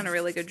 He's done a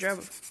really good job.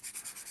 I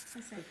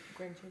say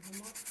grandchildren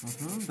mark.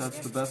 That's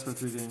the best for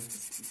 3D.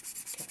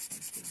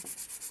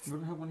 We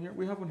don't have one here?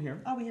 We have one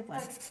here. Oh, we have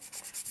one.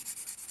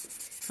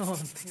 Oh,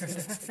 Put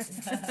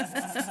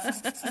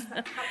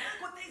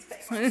these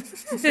back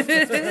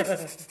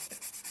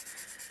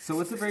So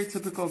what's a very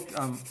typical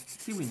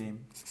Kiwi name?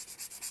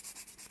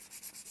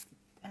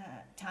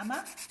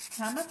 Tama.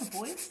 Tama for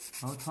boys.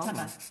 Oh,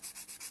 Tama.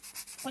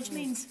 Which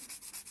means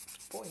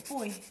Boy.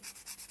 boy.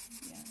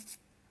 Yeah.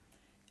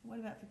 What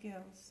about for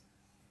girls?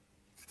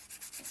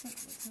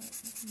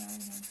 What's a Maori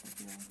name for a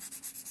girl?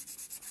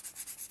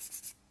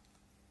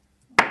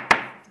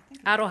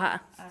 Aroha.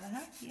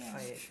 Araha, yeah. Oh,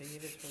 actually, yeah,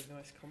 that's really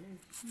nice comment.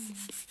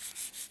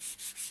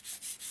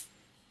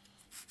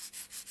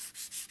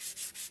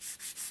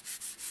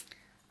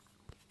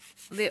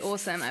 They're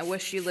awesome. I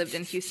wish you lived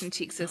in Houston,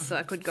 Texas, so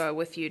I could go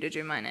with you to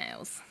do my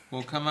nails.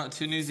 We'll come out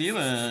to New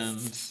Zealand.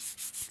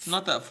 It's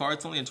not that far.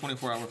 It's only a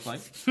 24-hour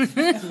flight.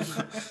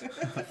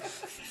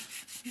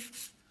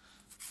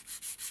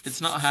 It's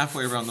not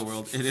halfway around the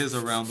world. It is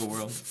around the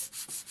world.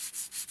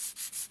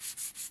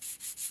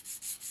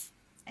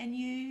 And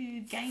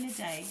you gain a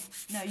day.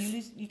 No, you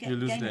lose. You You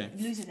lose gain, a day.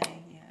 Lose a day.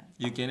 Yeah.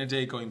 You gain a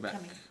day going back.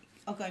 Coming.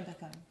 Oh, going back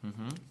home.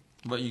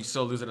 But you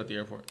still lose it at the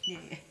airport. Yeah.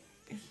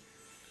 Yeah.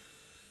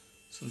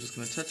 So I'm just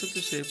going to touch up the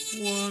shape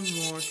one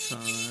more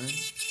time.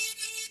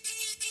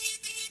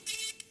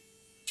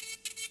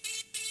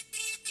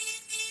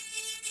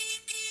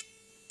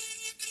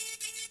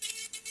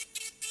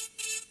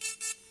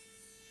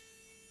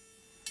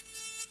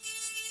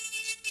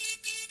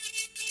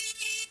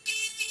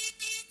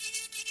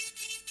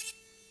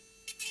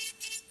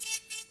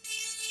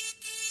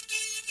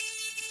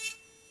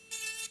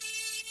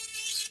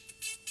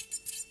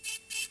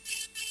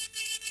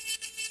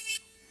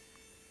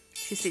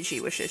 She said she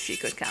wishes she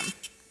could come.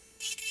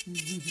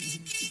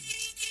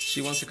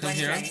 She wants to come One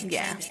here? day,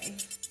 Yeah. one day.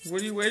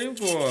 What are you waiting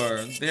for?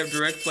 They have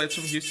direct flights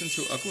from Houston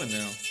to Auckland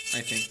now,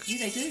 I think. Yeah,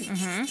 they do.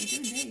 Mm-hmm. They do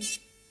indeed.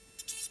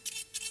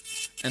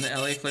 And the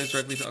LA flies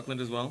directly to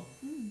Auckland as well.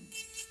 And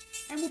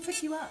we'll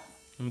pick you up.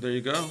 And there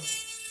you go.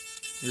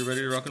 You're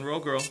ready to rock and roll,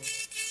 girl.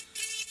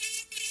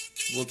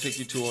 We'll take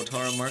you to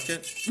Otara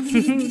Market.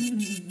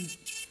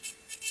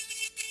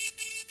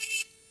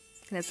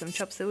 Can have some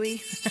chop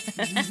suey.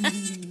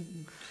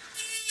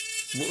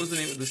 What was the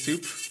name of the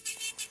soup?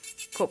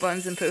 Pork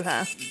bones and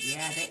puha.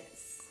 Yeah, that's.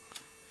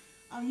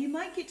 Oh, you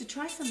might get to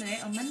try some of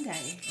that on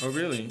Monday. Oh,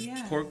 really?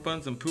 Yeah. Pork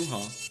buns and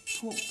puha.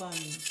 Pork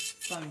bones.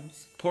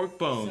 Bones. Pork So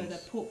bones. the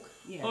pork.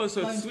 Yeah. Oh,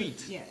 so it's bones sweet.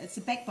 with- Yeah, it's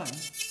a backbone.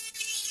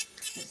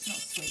 It's not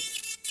sweet.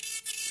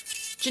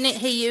 Jeanette,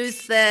 he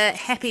used the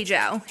Happy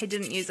Gel. He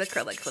didn't use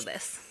acrylic for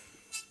this.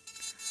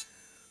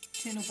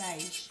 Eternal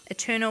beige.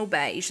 Eternal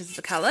Beige is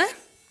the colour.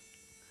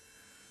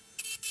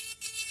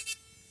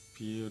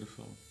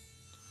 Beautiful.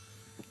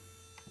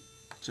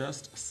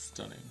 Just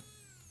stunning.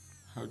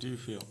 How do you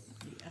feel?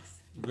 Yes.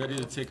 Ready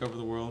to take over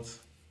the world?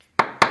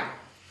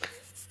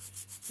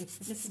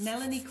 This is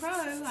Melanie Crow.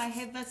 I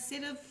have a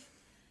set of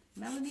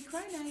Melanie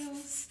Crow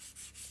nails.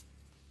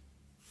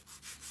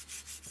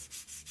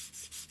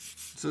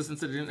 So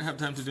since I didn't have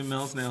time to do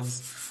Mel's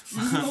nails,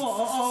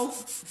 Oh.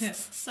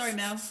 Sorry,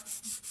 Mel.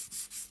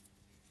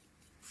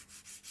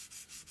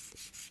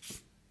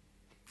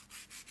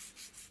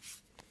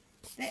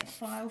 That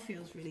file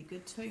feels really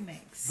good too,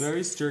 Max.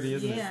 very sturdy,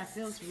 isn't it? Yeah, it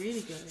feels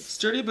really good.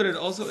 Sturdy, but it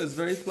also is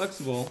very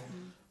flexible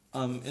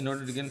in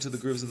order to get into the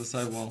grooves of the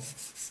sidewall.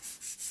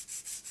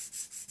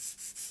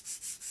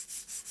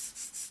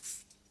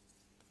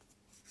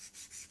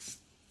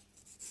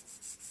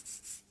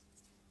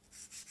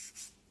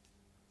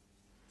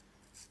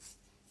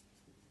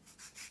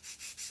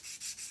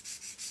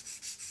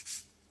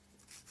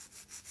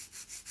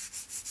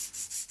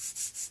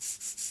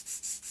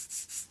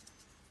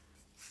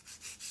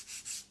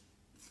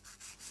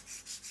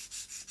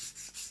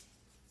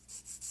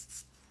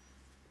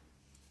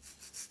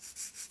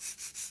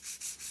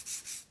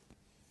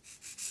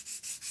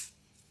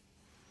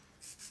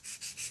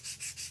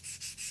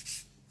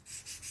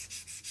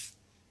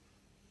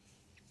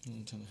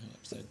 And turn the hand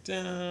upside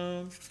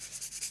down.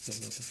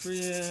 Double out the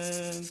free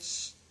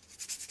edge.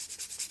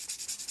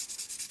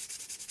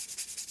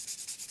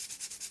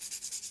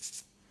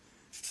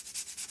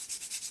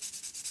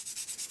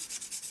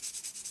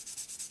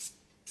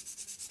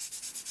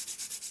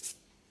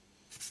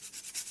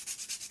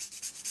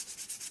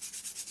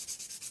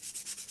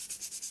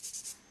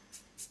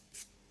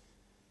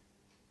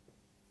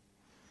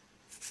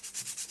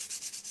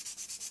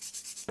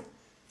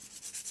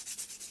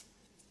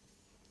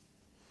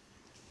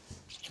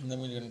 And then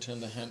we're going to turn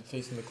the hand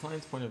facing the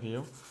client's point of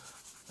view.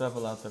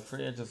 Bevel out the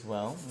free edge as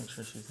well. Make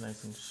sure she's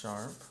nice and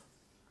sharp.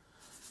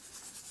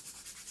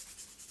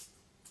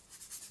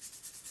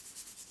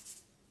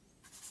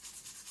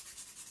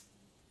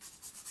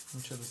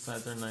 Make sure the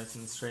sides are nice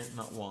and straight,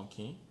 not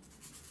wonky.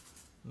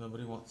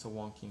 Nobody wants a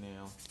wonky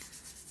nail.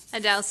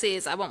 Adele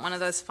says, I want one of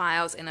those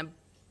files in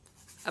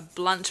a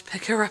blunt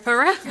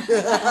picker-upper.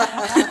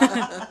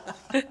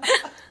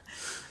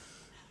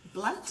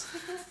 Blunt?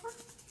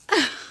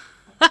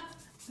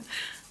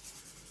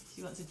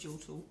 She wants a jewel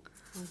tool.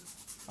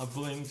 A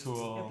bling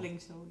tool. A bling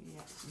tool,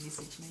 yeah.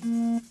 Message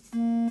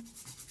me.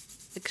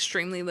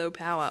 Extremely low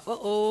power.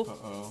 Uh-oh.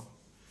 Uh-oh.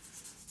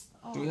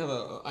 Do we have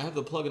I have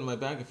the plug in my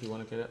bag if you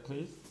want to get it,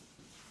 please.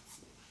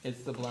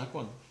 It's the black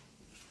one.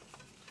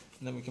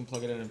 And then we can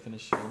plug it in and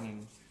finish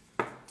shading.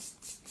 And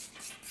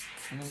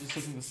then just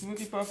taking the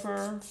smoothie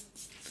buffer.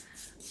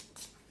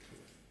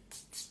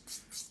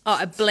 Oh,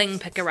 a bling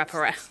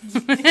picker-upper.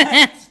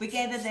 We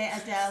gave her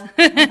that,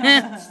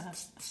 Adele.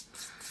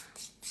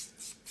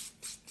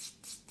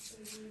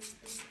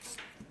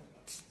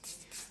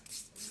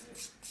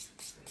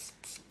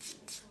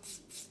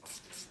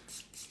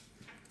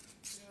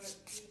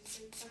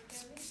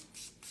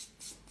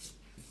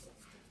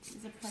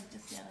 There's a plug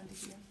just down under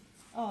here.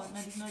 Oh,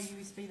 no, there's no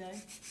USB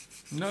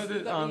though. No,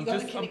 You got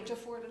just a connector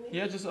for it in there?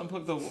 yeah, just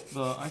unplug the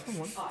iPhone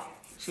one. Oh,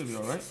 Should be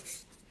alright.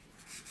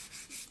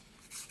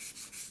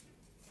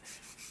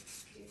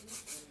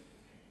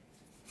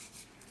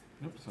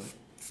 Oops, sorry.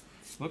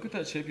 Look at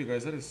that shape, you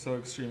guys. That is so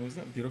extreme. Isn't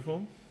that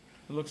beautiful?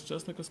 It looks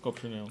just like a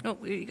sculpture nail. Oh,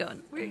 where are you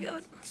going? Where are you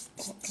going?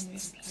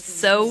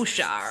 So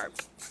sharp.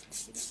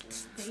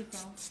 There you go.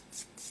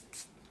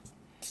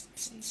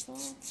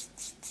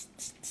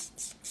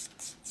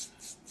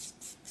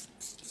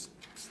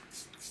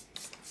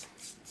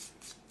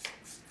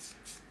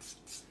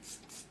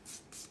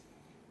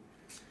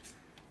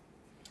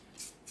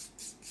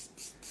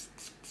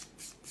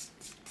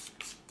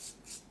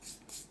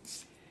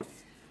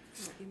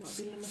 you might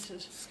be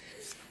limited.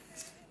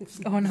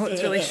 Oh no,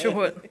 it's really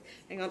short.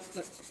 Hang on,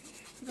 look.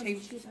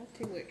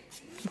 Teamwork.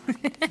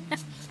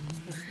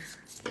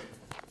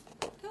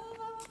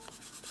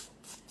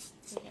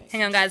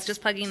 Hang on, guys,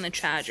 just plugging the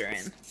charger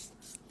in.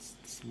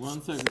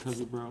 1 second, because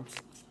it broke.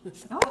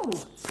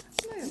 Oh,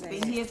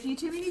 been here a few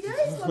too many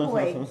days, my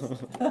boy.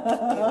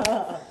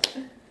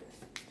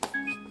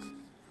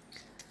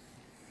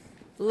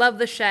 Love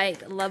the shape,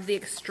 love the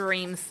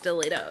extreme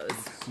stilettos.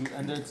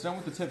 And it's done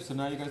with the tip, so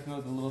now you guys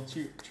know the little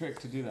trick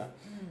to do that.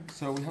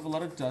 So we have a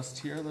lot of dust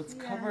here. Let's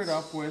cover it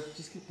up with,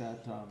 just get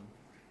that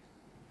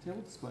table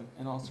display,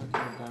 and I'll start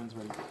getting the diamonds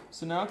ready.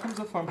 So now comes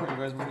the fun part, you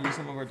guys. We're going to use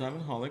some of our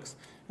diamond holics,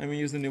 and we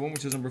use the new one,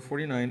 which is number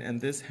 49, and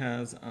this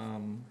has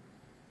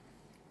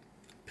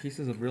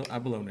pieces of real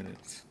abalone in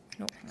it.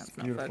 Oh, that's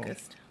not beautiful.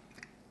 focused.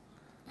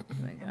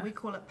 There we go. We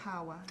call it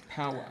power.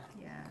 Power.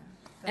 Yeah.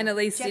 And at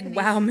least Japanese- in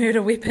WoW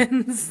murder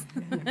weapons.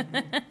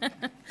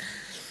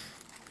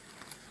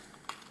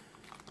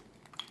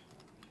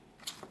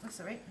 Oh,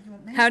 sorry. You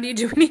want me? How do you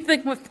do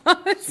anything with She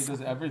those?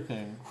 does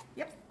everything.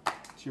 Yep.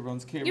 She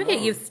runs K You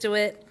get used to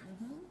it.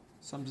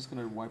 So I'm just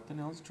going to wipe the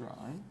nails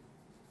dry.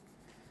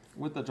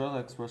 With the dry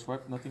X brush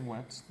wipe, nothing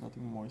wet,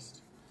 nothing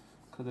moist.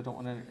 Because I don't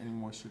want any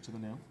moisture to the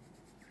nail.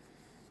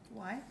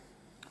 Why?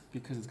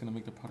 Because it's going to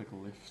make the particle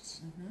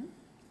lift.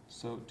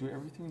 So do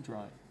everything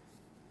dry.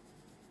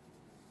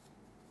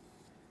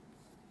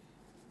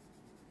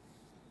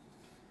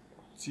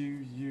 Do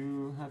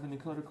you have any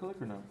colored acrylic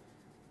or no?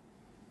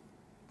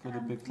 For the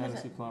big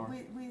fantasy flower.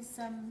 Where's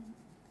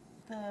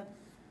the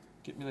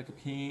Get me like a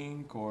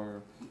pink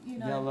or you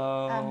know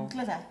yellow.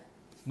 glitter?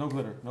 No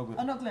glitter, no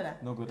glitter. Oh, not glitter.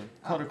 No glitter.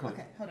 Oh, Colored acrylic.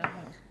 okay, hold on.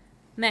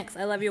 Max,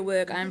 I love your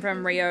work. I'm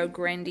from Rio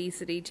Grande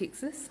City,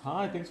 Texas.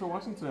 Hi, thanks for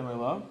watching today, my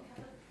love.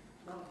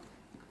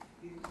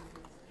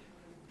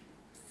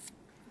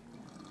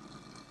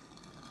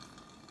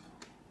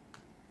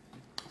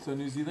 So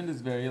New Zealand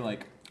is very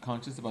like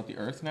conscious about the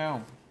earth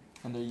now,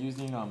 and they're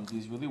using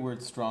these really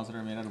weird straws that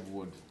are made out of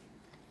wood.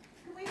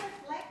 Can we have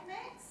black,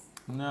 Max?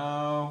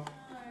 No. No,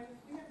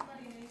 we have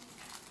bloody need.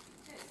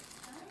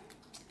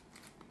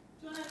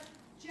 Do you want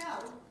a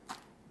gel?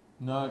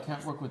 No, it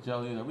can't work with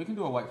gel either. We can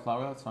do a white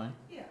flower, that's fine.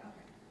 Yeah, okay.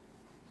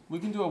 We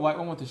can do a white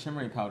one with the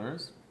shimmery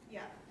powders.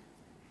 Yeah.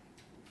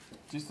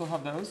 Do you still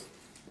have those?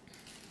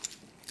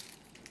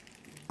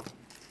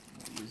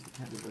 I'll use the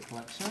Candy Bear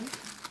collection.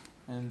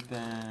 And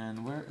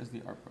then, where is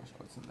the art brush?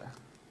 Oh, it's in there.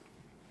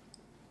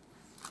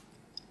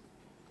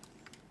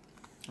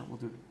 Alright, we'll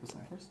do this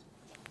one first.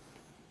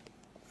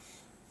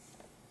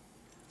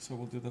 So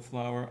we'll do the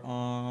flower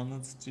on,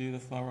 let's do the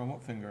flower on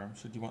what finger?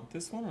 Should you want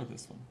this one or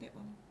this one? That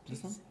one.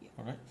 This one? Yeah.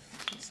 Alright.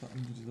 So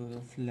I'm going to do the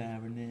little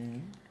flower now.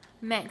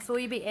 Max, will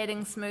you be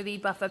adding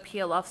smoothie buffer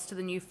peel-offs to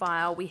the new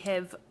file? We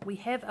have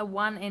a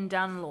one and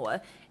done law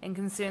and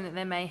concern that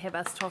they may have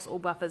us toss all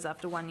buffers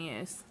after one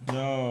use.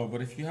 No,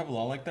 but if you have a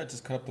law like that,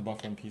 just cut up the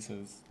buffer in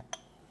pieces.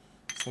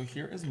 So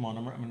here is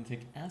monomer. I'm going to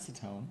take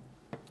acetone.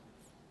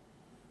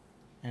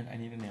 And I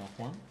need a nail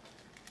form.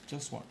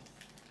 Just one.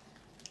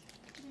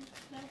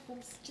 Nail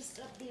form's just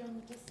up there on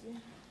the display.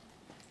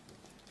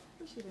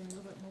 We should have a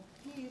little bit more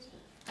prepared.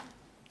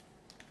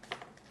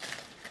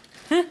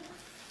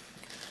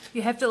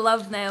 You have to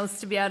love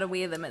nails to be able to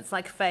wear them. It's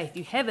like faith.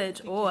 You have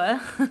it or...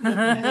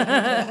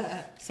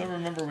 So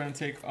remember, we're going to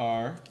take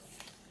our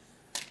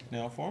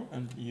nail form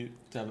and you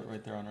dab it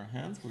right there on our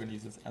hands. We're going to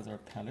use this as our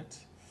palette.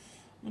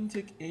 I'm going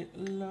to take a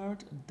large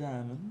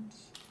diamond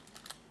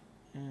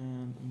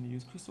and I'm going to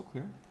use Crystal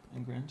Clear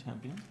and Grand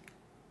Champion.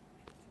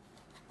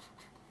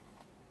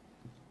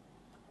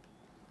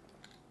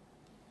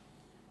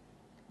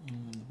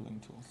 And the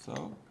bling tool.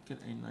 So get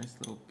a nice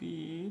little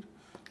bead.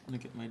 I'm going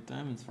to get my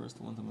diamonds first,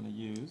 the ones I'm going to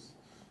use.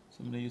 So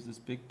I'm going to use this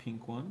big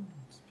pink one.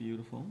 It's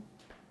beautiful.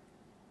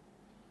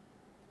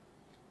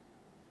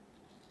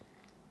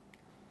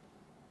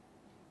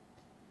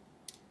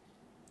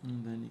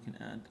 And then you can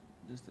add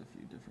just a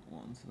few different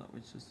ones, so that way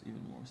it's just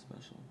even more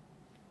special.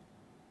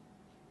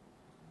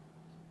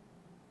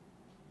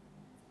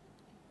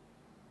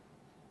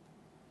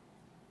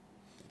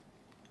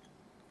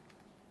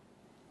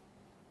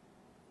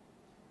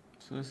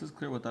 So this is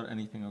clear without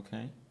anything,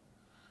 okay?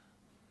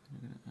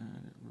 You're gonna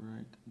add it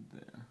right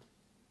there.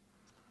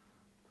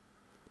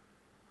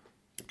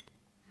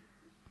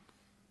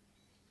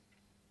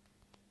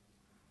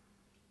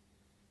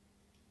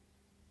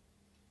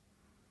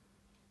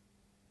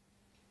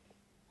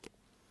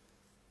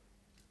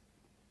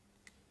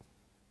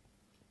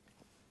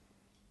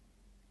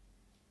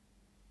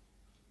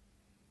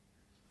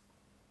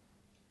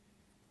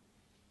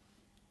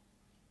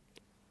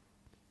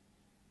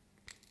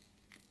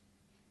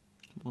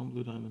 Come on,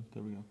 blue diamond.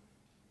 There we go.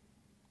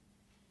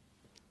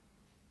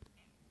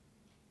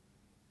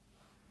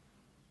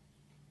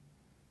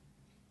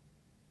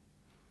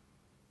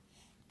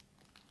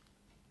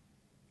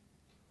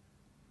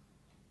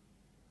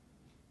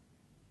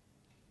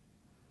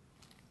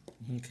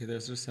 Okay,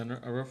 there's the center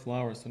of our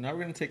flower. So now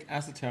we're going to take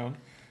acetone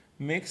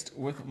mixed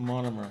with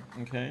monomer,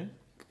 okay?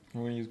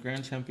 We're going to use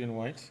Grand Champion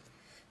White.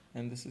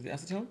 And this is the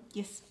acetone?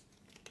 Yes.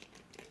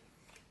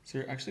 So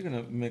you're actually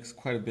going to mix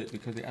quite a bit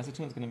because the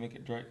acetone is going to make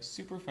it dry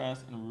super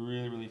fast and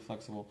really, really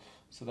flexible.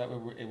 So that way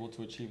we're able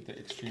to achieve the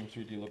extreme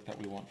 3D look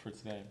that we want for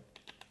today.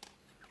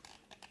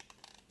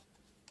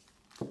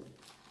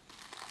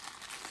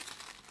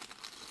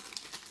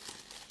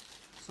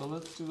 So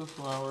let's do the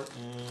flower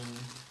in...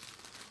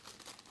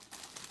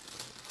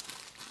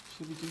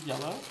 Should we do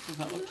yellow? Does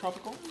that look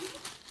tropical?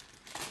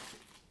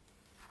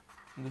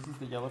 And this is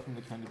the yellow from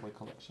the Candy Boy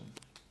collection.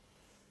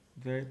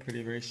 Very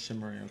pretty, very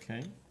shimmery,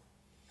 okay?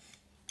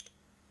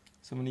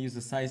 So I'm going to use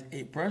the size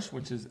 8 brush,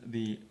 which is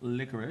the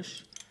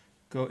licorice.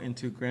 Go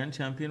into Grand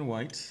Champion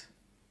White.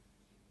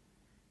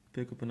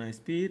 Pick up a nice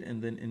bead,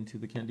 and then into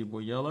the Candy Boy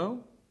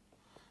Yellow.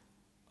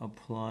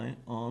 Apply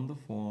on the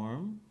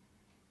form.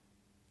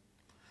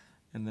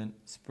 And then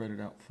spread it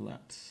out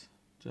flat,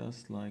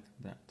 just like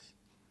that.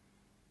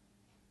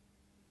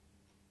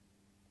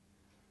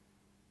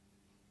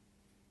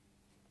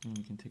 And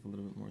you can take a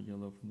little bit more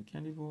yellow from the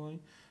Candy Boy.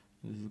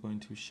 This is going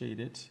to shade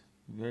it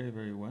very,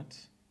 very wet.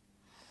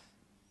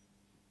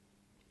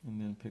 And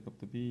then pick up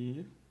the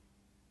bead.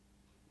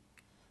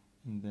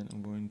 And then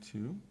I'm going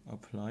to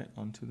apply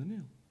onto the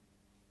nail.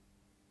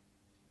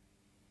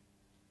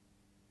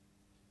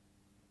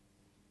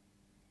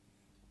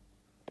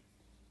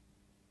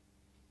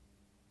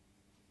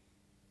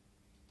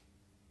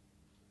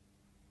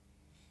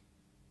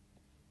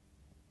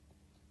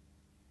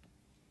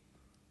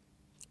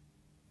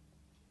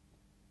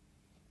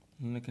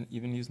 And I can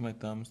even use my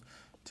thumbs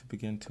to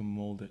begin to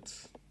mold it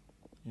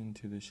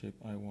into the shape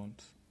I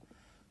want.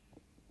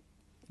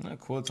 Isn't that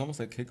cool? It's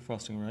almost like cake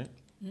frosting, right?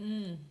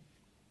 Yes,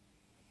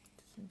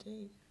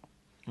 indeed.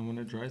 And when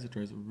it dries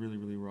really,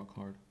 really rock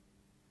hard.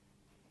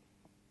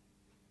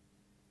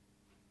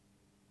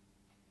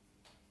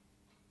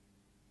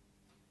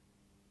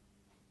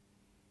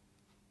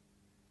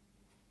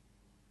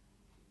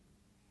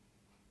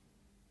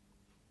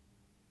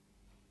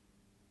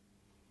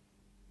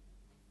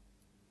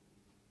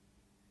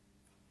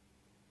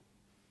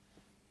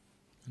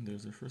 And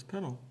there's our first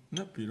petal.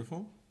 Isn't that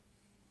beautiful?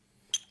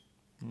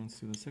 And let's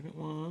do the second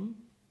one.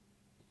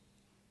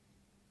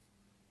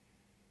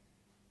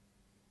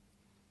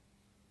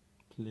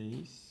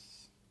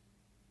 Place.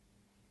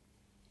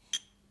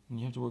 And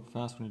you have to work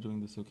fast when you're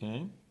doing this,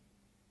 okay?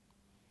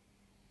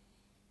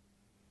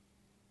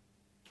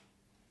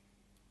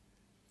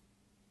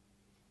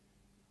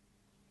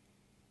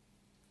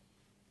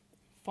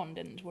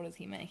 Fondant, what is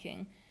he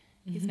making?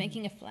 He's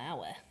making a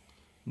flower.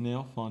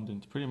 Nail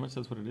fondant. Pretty much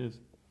that's what it is.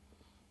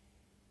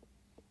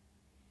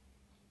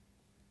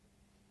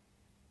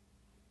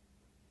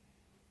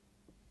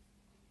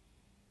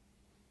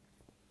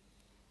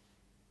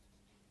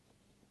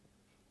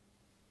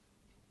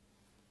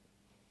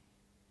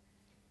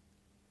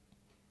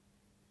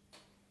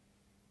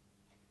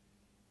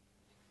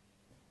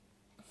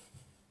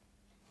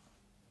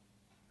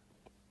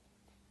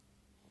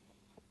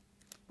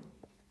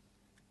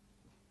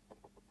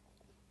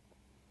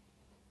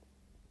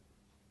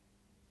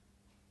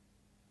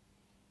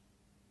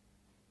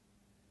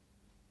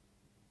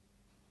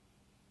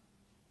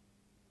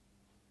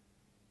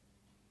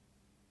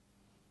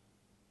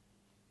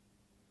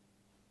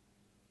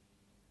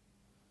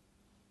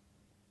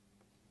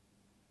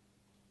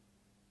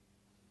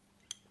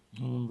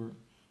 Remember,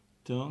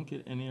 don't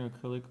get any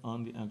acrylic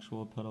on the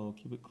actual petal.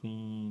 Keep it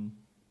clean.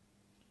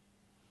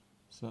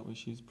 So that way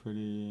she's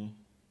pretty.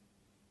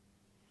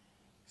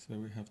 So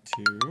we have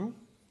 2.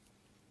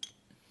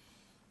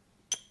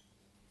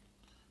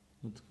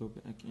 Let's go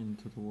back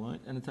into the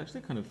white. And it's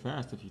actually kind of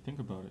fast if you think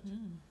about it.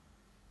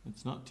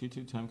 It's not too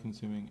time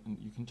consuming, and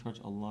you can charge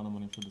a lot of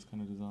money for this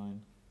kind of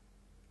design.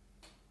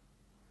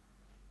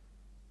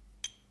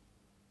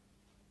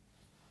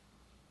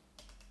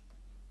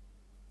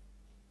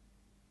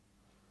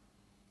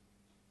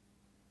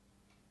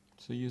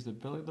 So use the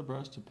belly of the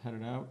brush to pat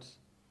it out.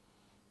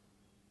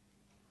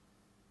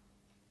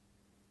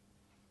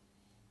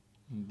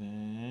 And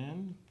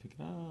then pick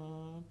it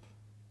up.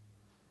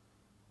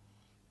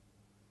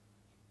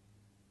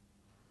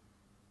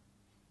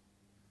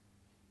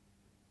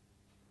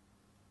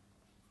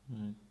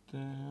 Right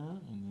there, and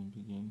then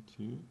begin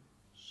to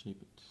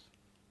shape it.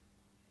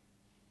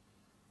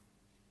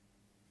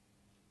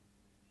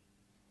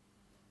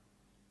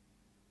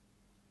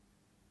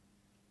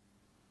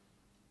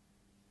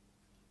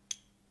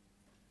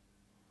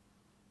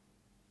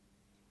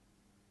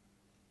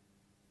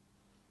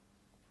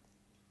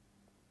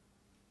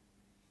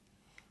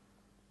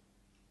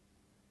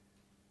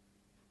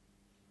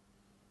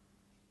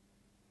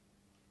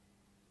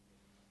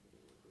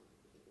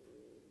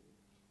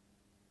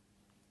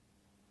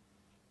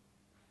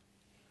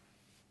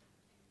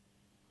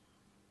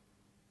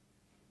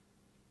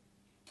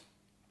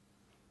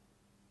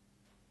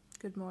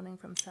 Good morning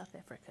from South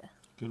Africa.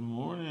 Good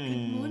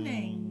morning. Good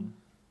morning.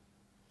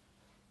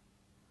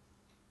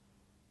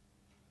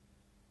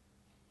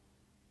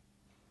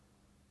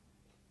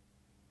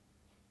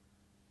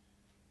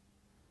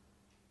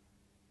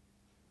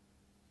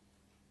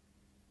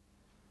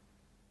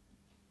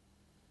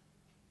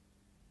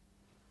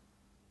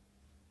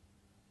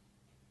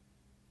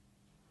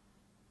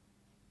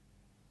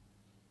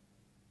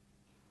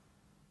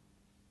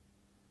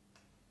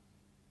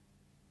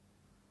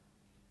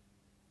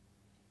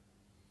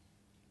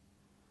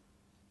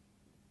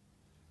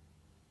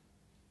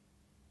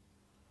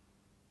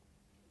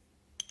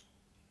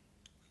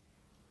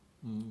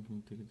 And you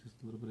can take it just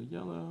a little bit of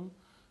yellow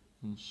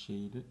and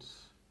shade it.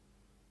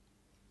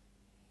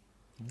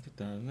 Look at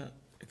that, isn't that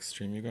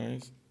extreme, you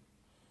guys?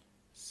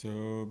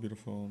 So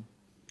beautiful.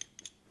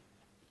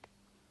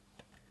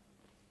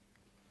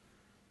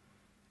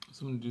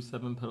 So I'm going to do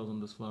 7 petals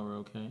on this flower,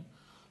 okay?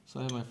 So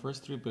I have my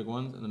first 3 big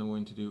ones, and then I'm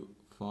going to do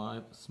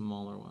 5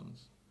 smaller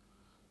ones.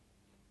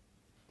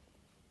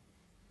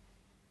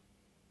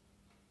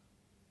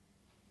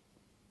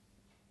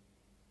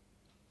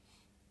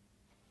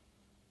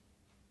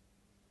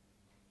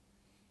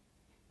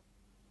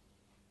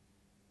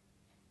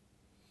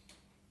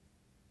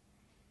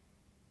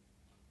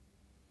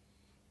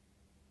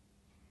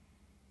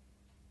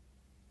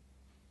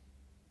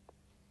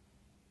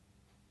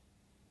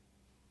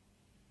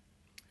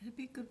 It'd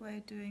be a good way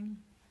of doing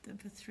them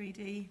for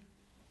 3D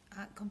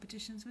art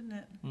competitions, wouldn't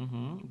it?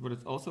 But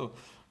it's also,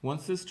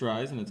 once this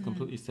dries and it's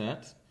completely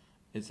set,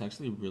 it's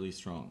actually really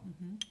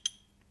strong.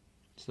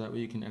 So that way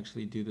you can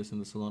actually do this in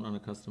the salon on a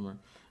customer.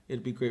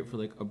 It'd be great for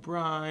like a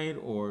bride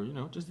or, you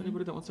know, just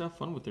anybody that wants to have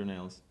fun with their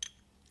nails.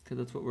 Because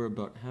that's what we're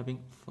about, having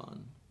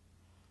fun.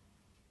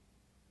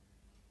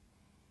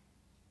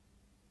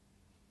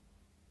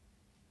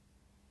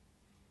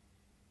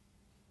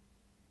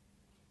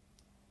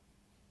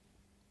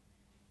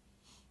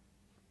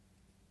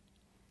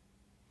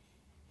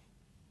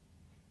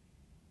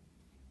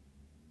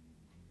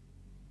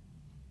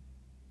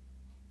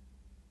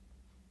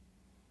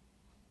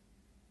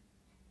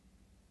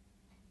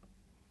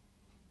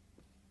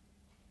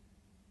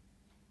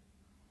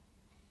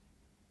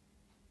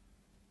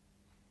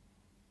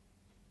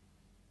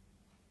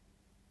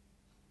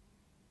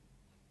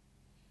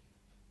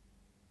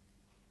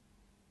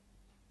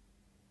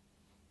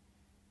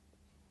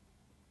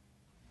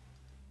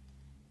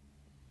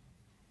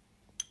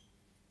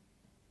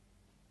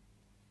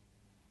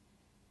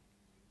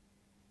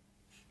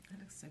 That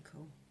looks so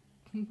cool.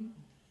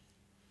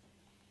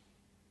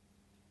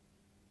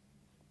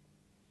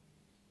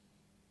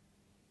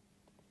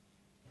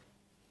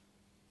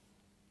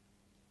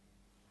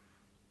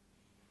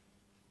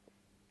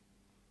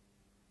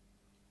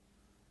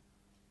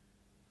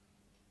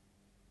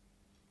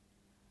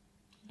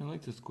 I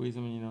like to squeeze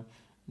them and, you know,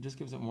 it just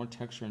gives it more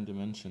texture and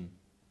dimension.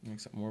 It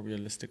makes it more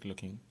realistic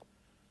looking.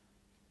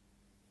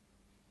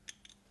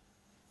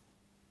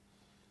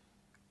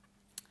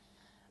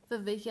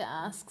 Viveka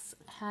asks,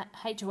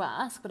 hate to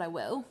ask, but I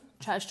will.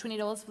 Charge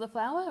 $20 for the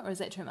flower, or is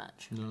that too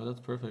much? No, that's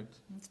perfect.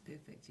 That's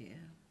perfect, yeah.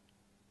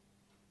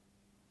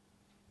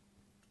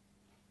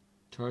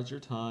 Charge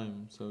your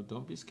time, so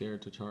don't be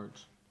scared to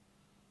charge.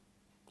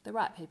 The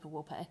right people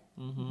will pay.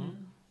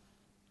 And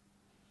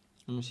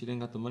if she didn't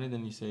got the money,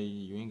 then you say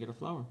you ain't get a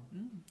flower.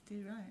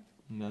 Dead right.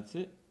 And that's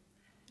it.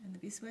 And the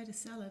best way to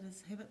sell it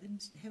is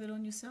have it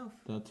on yourself.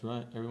 That's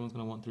right. Everyone's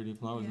going to want 3D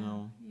flowers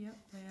now. Yep,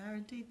 they are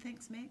indeed.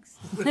 Thanks, Max.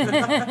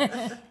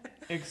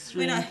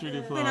 Extreme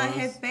 3D flowers. When I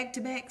have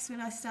back-to-backs,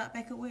 when I start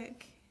back at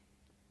work.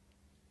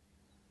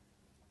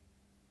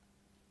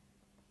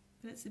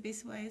 But it's the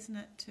best way, isn't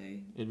it,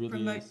 to It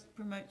really is.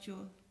 promote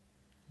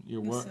Your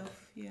work.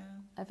 yourself. Yeah.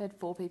 I've had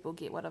 4 people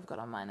get what I've got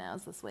on my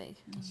nails this week.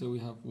 So we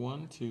have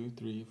 1, 2,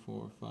 3,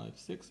 4, 5,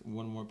 6.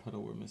 One more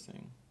petal we're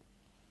missing.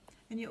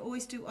 And you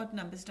always do odd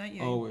numbers, don't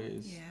you?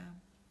 Always. Yeah.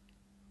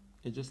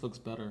 It just looks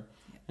better.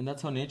 Yeah. And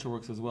that's how nature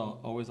works as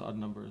well. Always odd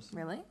numbers.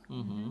 Really?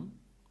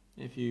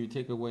 If you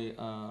take away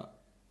a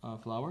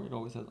flower, it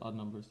always has odd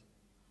numbers.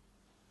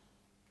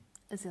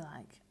 Is there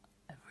like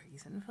a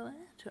reason for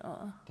that?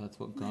 Or That's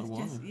what God It's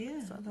wanted. just, yeah.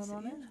 That's what God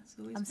wanted? It's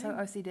always I'm so been.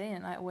 OCD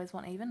and I always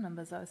want even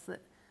numbers, so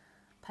it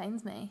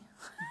pains me.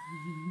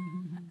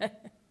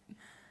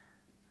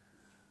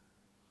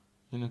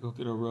 I'm gonna go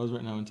get a rose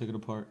right now and take it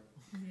apart.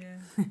 Yeah.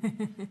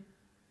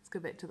 Let's go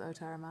back to the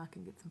Otara Mark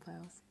and get some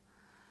flowers.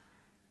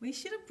 We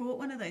should have brought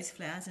one of those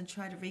flowers and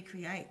tried to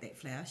recreate that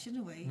flower,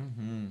 shouldn't we?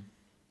 Mm-hmm.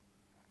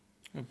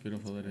 How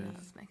beautiful it is.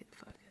 Let's make it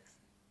focus.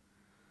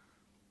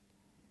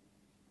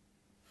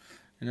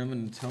 And I'm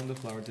going to tone the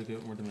flower to give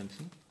it more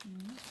dimension.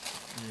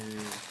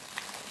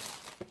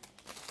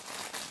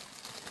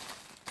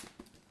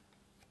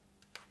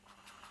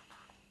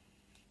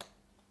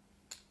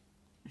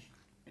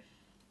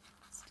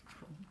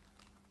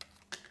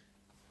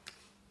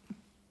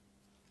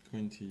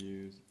 Going to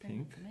use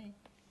pink.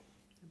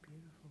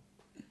 Beautiful.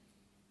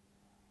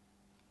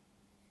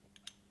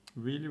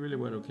 Really, really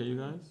wet, okay, you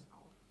guys?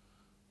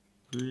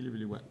 Really,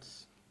 really wet.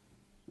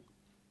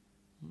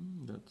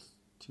 That's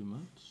too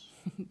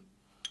much.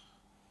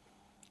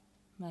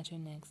 My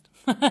turn next.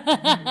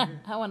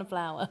 I want a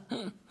flower.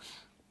 And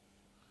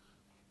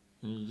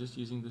you're just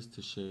using this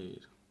to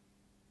shade.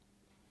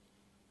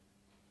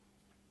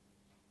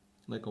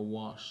 Like a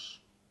wash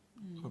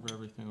over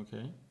everything,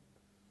 okay?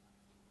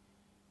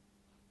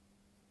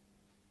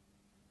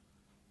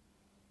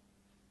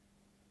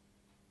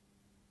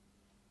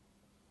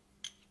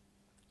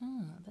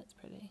 Oh, that's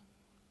pretty.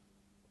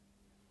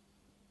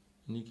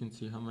 And you can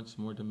see how much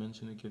more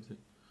dimension it gives it.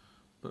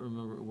 But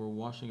remember, we're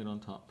washing it on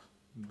top.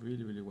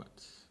 Really, really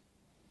wet.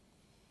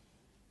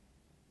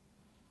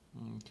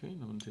 Okay,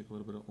 now I'm going to take a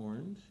little bit of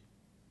orange.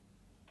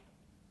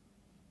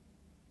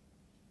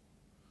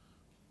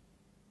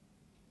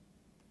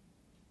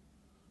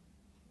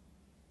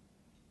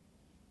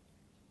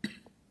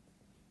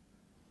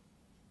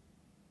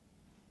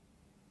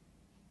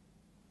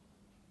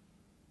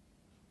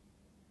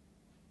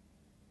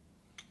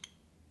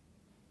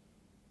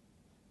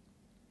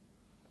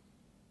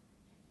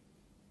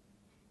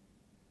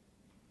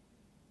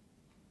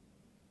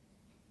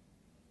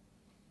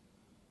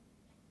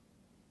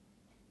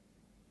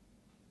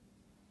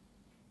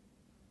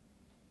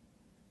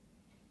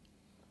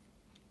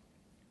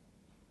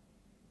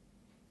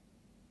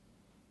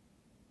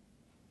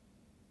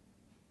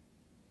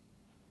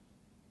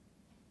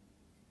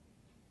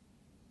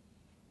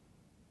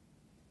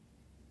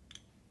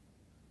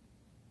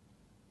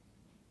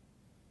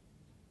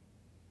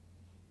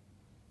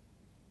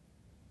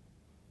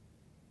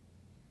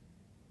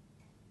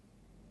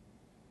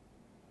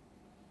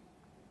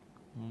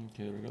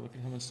 Okay, there we go. Look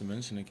at how much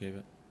dimension it gave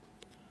it.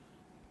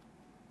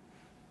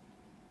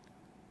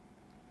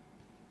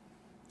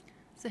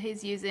 So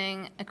he's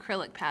using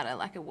acrylic powder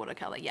like a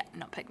watercolor. Yeah,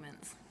 not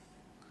pigments.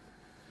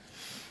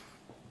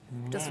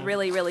 Just Yeah.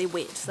 really, really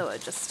wet, so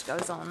it just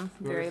goes on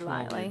very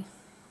lightly.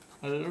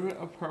 A little bit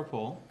of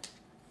purple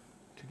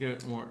to give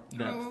it more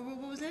depth.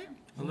 What was that?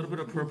 A little bit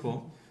of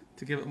purple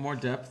to give it more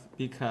depth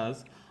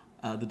because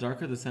the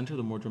darker the center,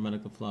 the more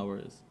dramatic the flower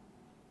is.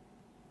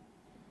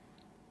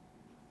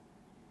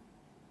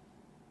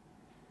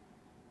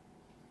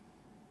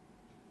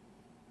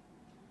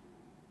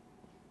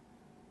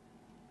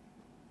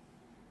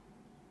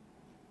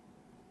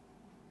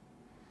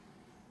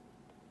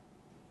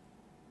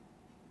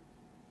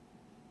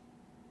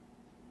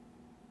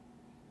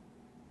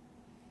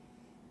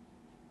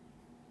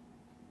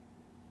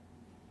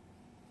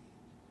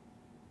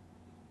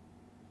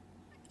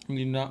 You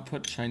do not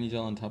put shiny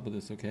gel on top of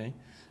this, okay?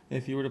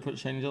 If you were to put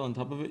shiny gel on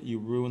top of it, you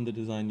ruin the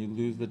design, you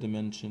lose the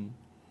dimension.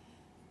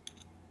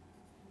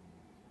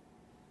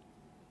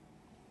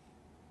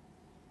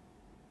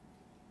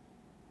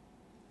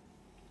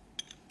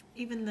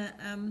 Even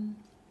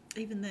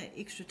the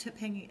extra tip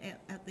hanging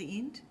out the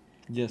end.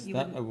 Yes, You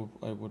that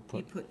wouldn't- I would You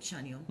put. put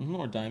shiny on.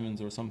 Or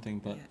diamonds or something,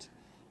 but Yeah.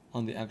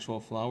 on the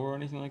actual flower or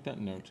anything like that,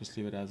 no, just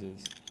leave it as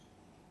is.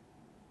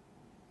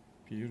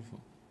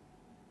 Beautiful.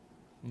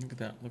 Look at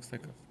that, looks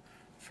like a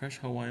fresh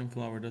Hawaiian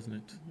flower, doesn't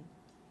it?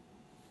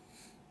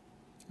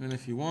 And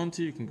if you want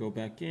to, you can go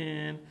back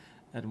in,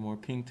 add more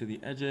pink to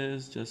the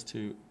edges just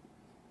to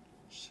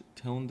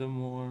tone them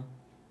more.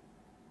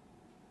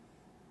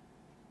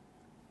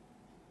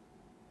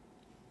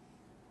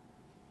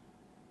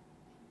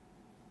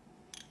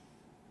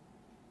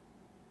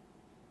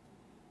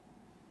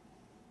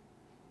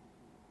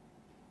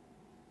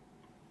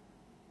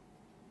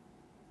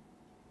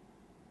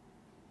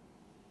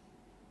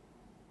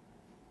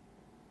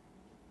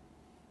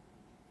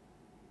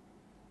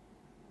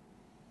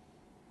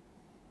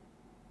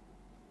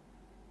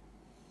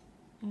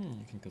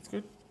 I think that's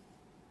good.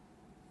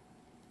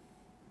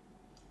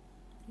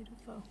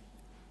 Beautiful.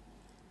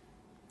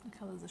 The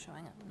colours are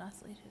showing up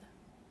nicely too.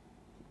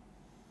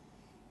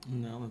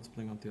 Now let's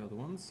bling out the other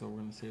ones. So we're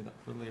going to save that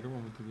for later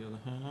when we do the other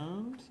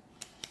hand.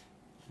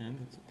 And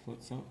let's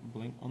put some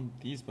bling on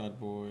these bad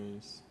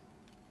boys.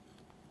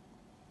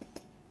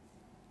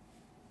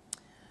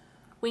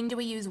 When do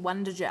we use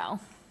Wonder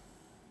Gel?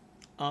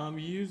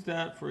 Use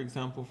that, for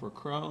example, for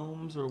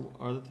chromes or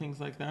other things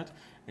like that.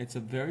 It's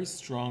a very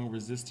strong,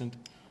 resistant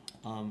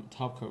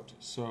top coat.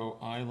 So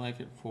I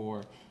like it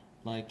for,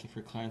 like, if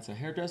your client's a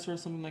hairdresser or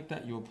something like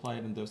that, you apply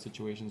it in those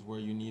situations where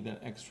you need that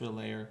extra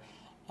layer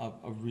of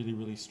a really,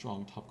 really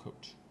strong top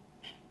coat.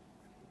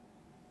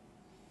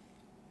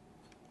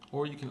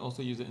 Or you can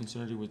also use it in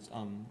synergy with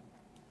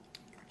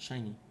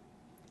shiny.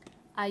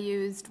 I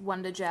used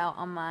Wonder Gel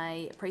on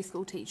my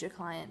preschool teacher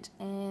client,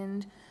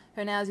 and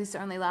her nails used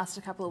to only last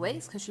a couple of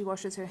weeks because she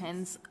washes her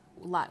hands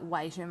like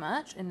way too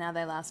much, and now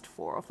they last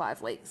 4 or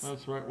 5 weeks.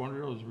 That's right.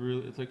 Wonder Gel is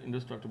really, it's like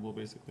indestructible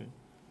basically.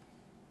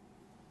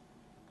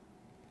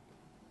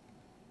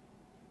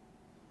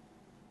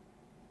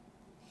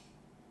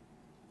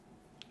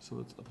 So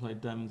let's apply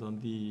diamonds on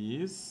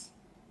these.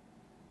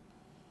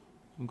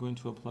 I'm going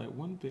to apply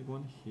one big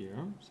one here.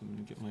 So I'm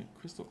going to get my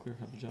crystal clear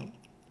happy gel.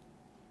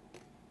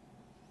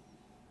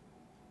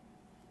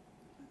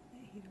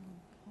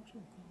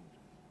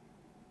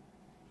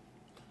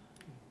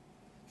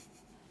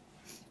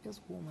 It feels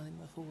warmer than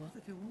before. Does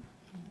it feel warm?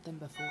 Than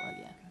before,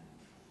 yeah.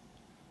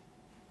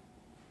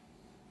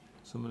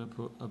 So I'm going to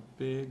put a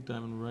big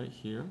diamond right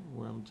here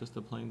where I'm just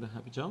applying the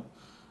happy gel.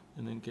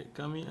 And then get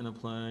gummy and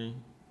apply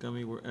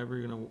gummy wherever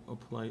you're going to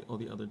apply all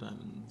the other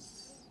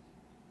diamonds.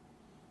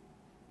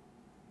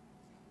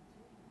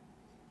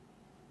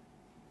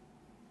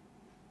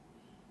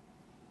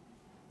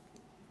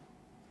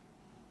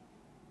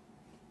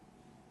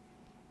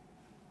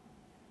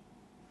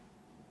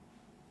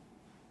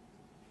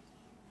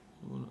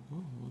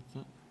 Oh, what's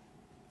that?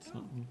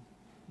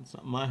 It's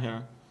not my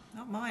hair.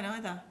 Not mine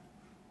either.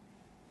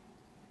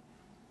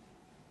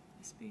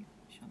 Must be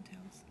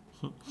Chantel's.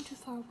 You're too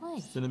far away.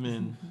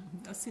 Cinnamon.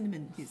 Oh,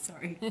 cinnamon. Yeah,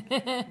 sorry.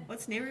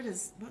 What's near it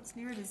is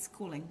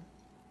calling.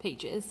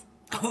 Peaches.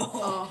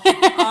 Oh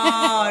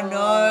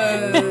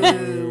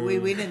no, we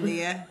went in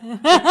there.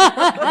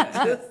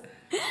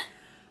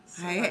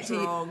 I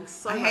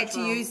had to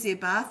use their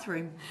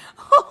bathroom.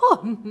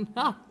 Oh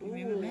no! You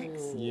remember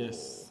Max?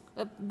 Yes.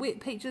 Wet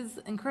peaches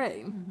and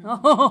cream. Mm-hmm.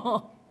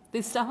 Oh,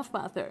 their staff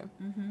bathroom.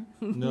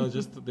 Mm-hmm. No,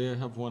 just they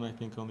have one, I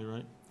think, only,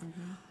 right?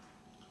 Mm-hmm.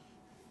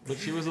 But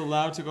she was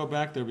allowed to go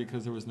back there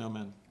because there was no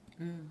men.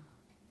 Mm.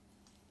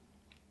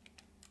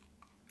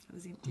 It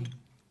was empty. It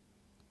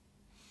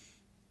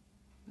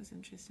was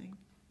interesting.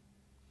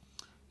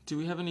 Do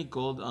we have any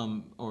gold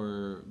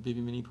or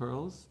baby mini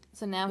pearls?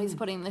 So now he's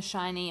putting the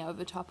shiny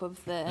over top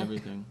of the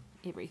Everything.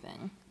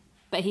 everything.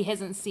 But he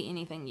hasn't set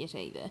anything yet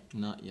either.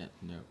 Not yet,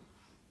 no.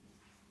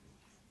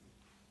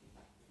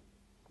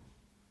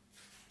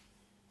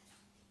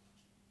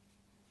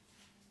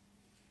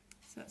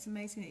 So it's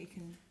amazing that you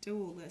can do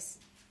all this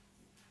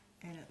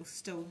and it will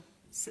still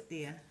sit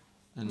there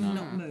And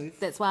not move.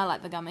 That's why I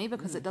like the gummy,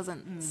 because it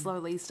doesn't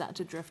slowly start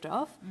to drift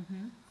off.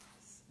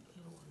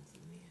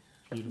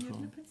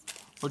 beautiful.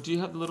 Or do you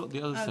have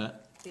the other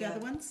set? The other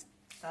ones?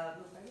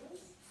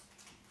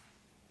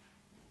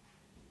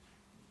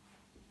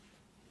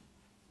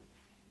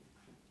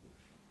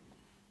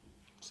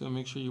 So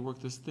make sure you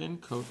work this thin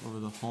coat over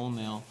the whole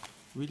nail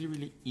really,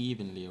 really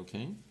evenly,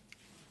 okay?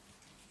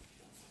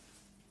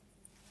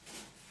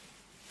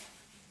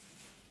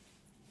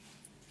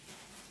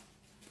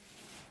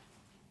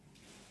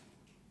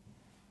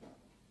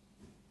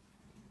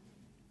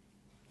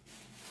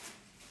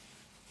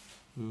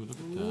 Ooh, look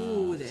at that.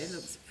 Ooh, that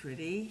looks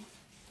pretty.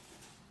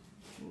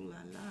 Ooh la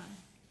la.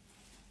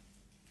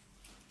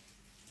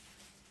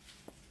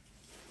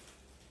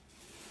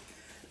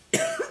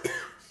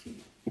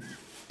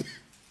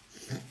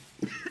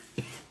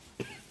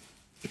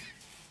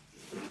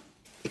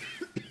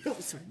 Oh,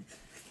 sorry.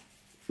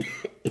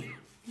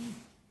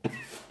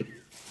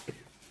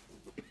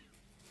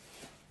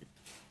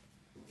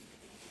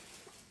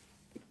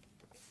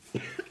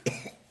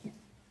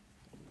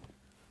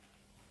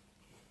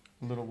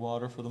 A little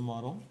water for the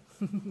model.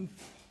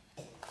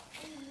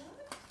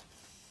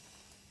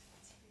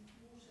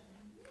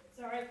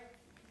 Sorry.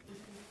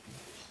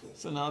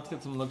 So now let's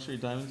get some luxury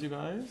diamonds, you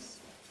guys.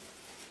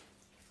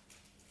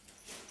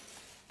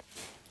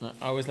 I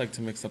always like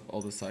to mix up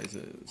all the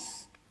sizes.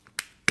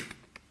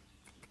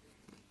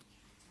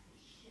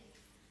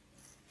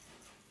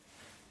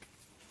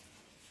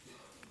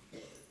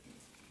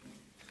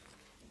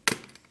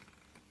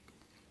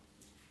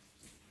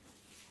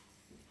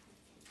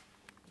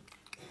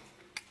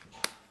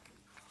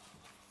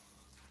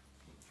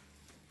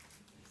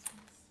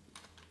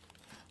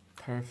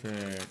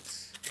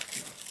 Perfect.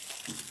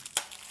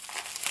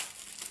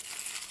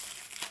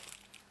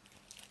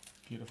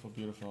 Beautiful,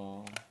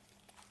 beautiful.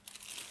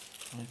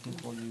 I think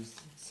we'll use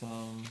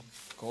some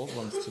gold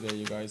ones today,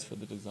 you guys, for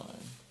the design.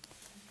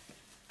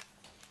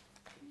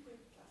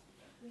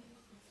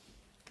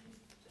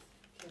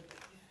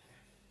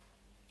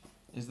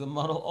 Is the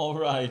model all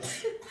right?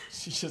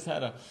 She just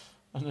had a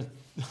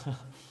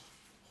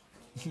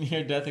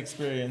near-death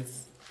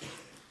experience.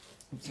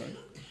 I'm sorry.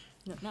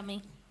 No, not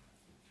me.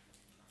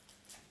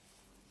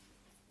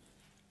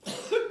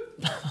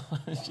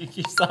 She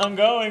keeps on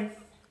going.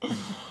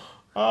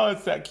 Oh,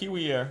 it's that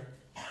kiwi ear.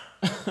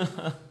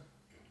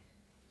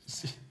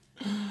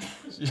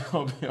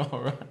 She'll be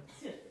all right.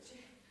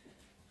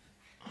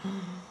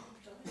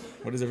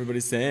 What is everybody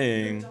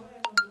saying?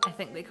 I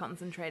think they're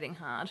concentrating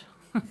hard.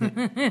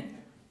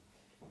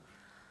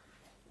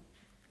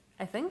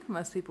 I think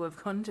most people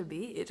have gone to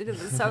bed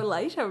because it's so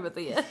late over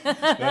there.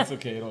 That's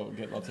okay. It'll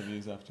get lots of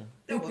views after.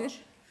 They'll watch.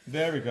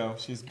 There we go.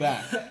 She's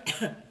back.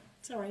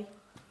 Sorry.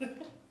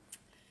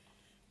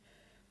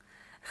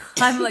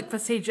 I'm like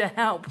procedure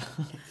help.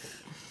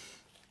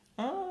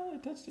 Oh, I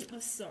touched it. Oh,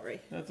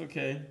 sorry. That's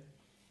okay.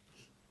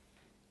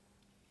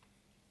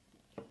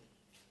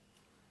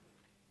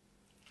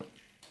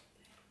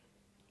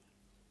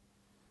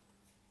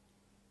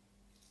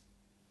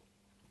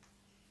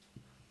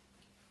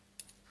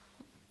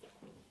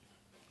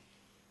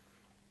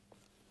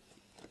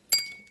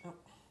 Oh.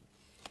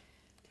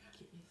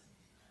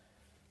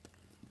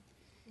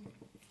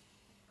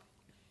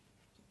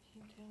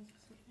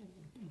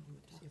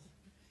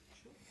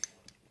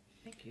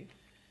 Thank you.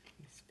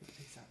 Let's pick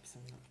these up so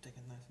I'm not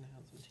digging those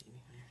nails into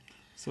anything.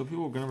 So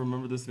people are going to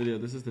remember this video.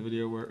 This is the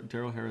video where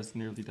Daryl Harris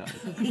nearly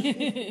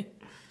died.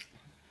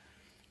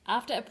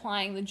 After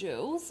applying the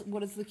jewels,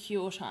 what is the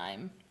cure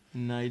time?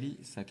 90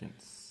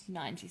 seconds.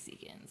 90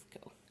 seconds.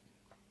 Cool.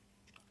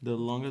 The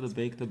longer the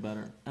bake, the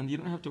better. And you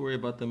don't have to worry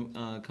about them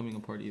coming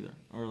apart either.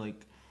 Or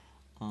like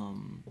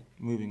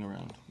moving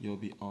around. You'll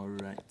be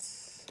alright.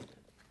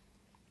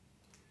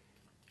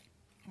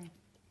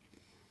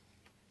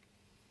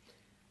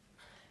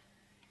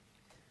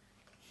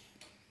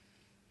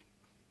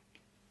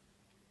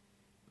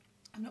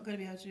 I'm not going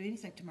to be able to do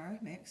anything tomorrow,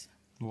 Max,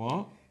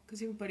 What?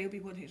 because everybody will be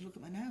wanting to look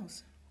at my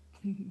nails.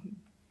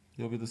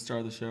 You'll be the star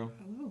of the show.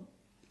 I will.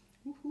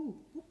 Woohoo.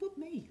 Whoop, whoop,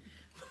 me.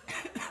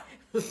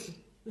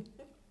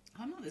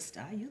 I'm not the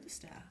star, you're the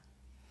star.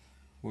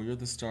 Well, you're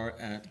the star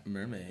at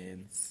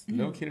Mermaids.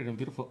 Located in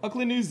beautiful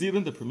Auckland, New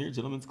Zealand, the premier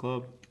gentleman's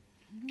club.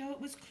 No, it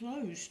was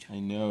closed. I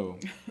know.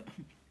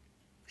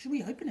 Should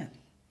we open it?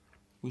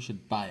 We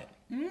should buy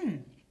it.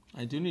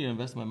 I do need to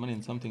invest my money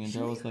in something. And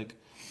Daryl was like,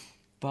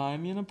 buy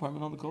me an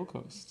apartment on the Gold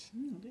Coast.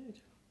 I did.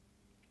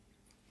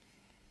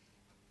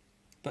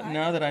 But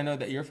now that I know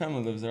that your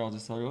family lives there, I'll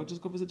just tell you, oh,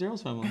 just go visit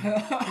Daryl's family.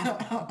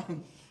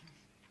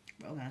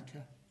 Well,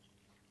 answer.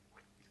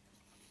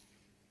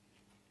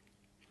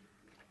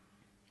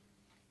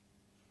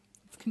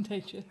 It's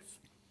contagious.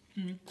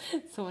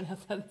 Someone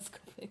else had this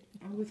coffee.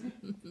 Oh, was it?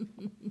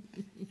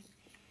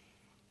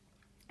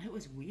 It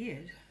was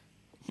weird.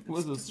 It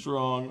was a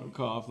strong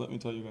cough, let me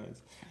tell you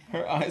guys.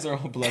 Her eyes are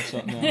all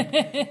bloodshot now.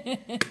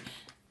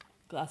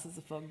 Glasses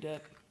are fogged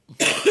up.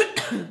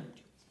 Oh,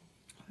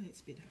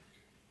 it's better.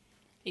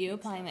 Are you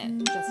applying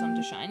that just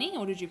onto shiny,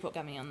 or did you put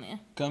gummy on there?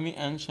 Gummy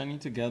and shiny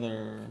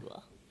together.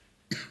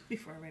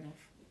 Before I ran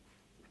off.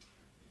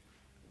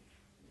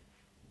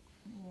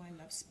 Oh, I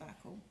love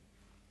sparkle.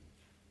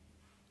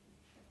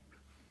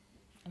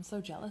 I'm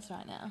so jealous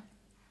right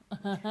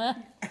now.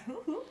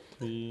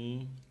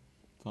 3,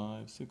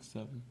 5, 6,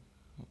 7.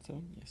 Not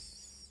 7?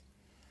 Yes.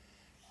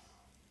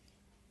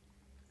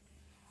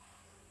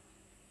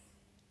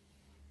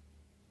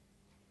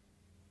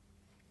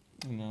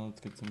 And now let's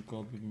get some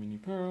gold with mini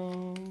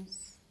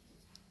pearls.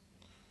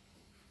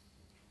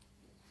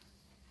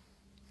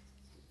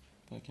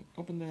 If I can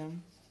open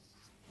them.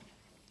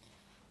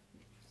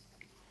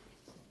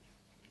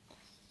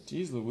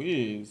 Jeez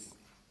Louise.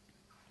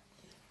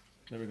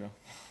 There we go.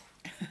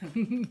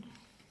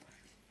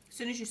 As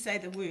soon as you say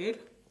the word,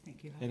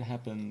 thank you. It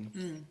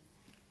happened.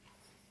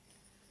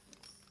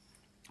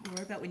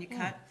 What about when you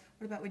can't?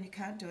 What about when you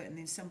can't do it and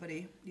then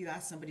you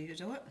ask somebody to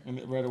do it, And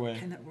it right away.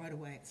 and that right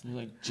away it's You're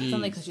like, It's only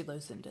geez. because you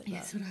loosened it. yeah,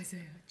 that's what I say.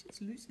 I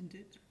just loosened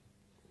it.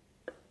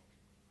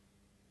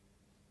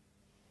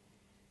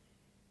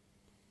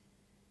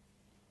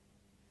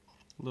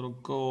 Little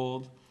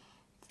gold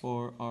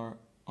for our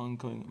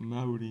ongoing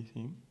Maori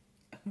theme.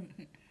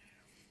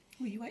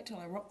 Well, you wait till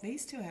I rock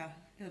these to our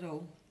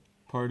little.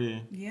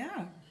 Party.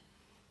 Yeah.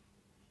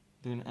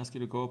 They're gonna ask you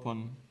to go up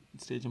on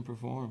stage and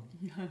perform.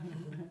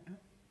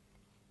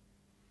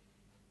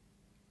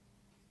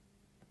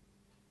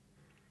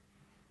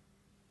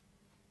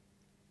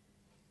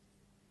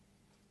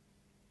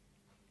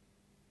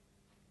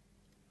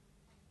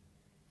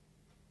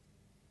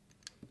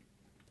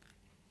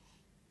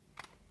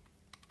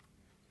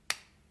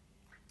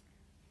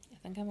 I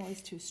think I'm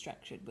always too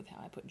structured with how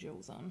I put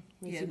jewels on.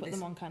 Whereas Yeah, you put this-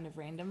 them on kind of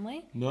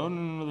randomly. No,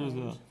 there's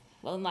a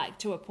Well, like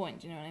to a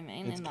point, do you know what I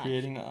mean? It's and like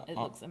creating it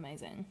looks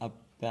amazing. a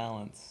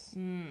balance.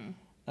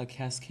 A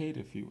cascade,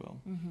 if you will.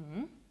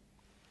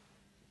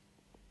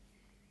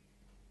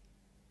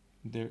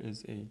 There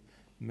is a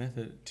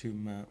method to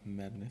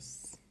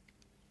madness.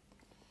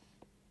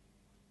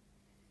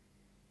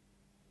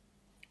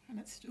 And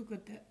it's still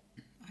good that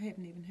I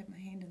haven't even had my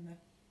hand in the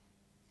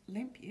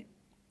lamp yet.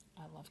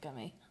 I love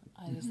gummy.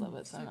 I just love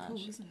it so much.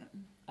 Cool, isn't it?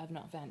 I've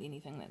not found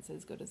anything that's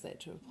as good as that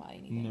to apply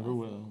anything Never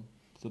with. will.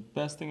 It's the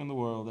best thing in the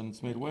world, and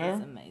it's made It's where?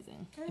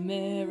 amazing.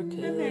 America.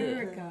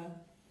 America.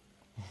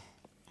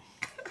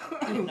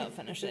 I did not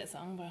finish that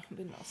song, but I've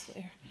been no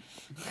swear.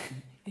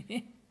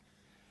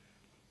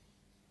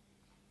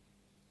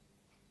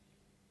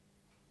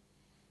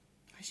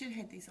 I should have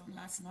had these on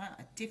last night.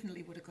 I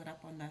definitely would have got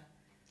up on the.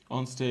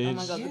 On stage. Oh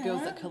my god, the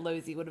girls Yeah. at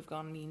Kaloozy would have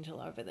gone mental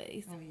over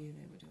these. Oh yeah,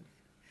 they would have.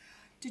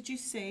 Did you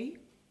see?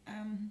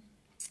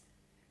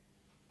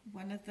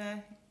 One of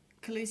the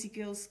Khaleesi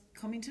girls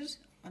commented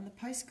on the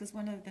post because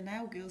one of the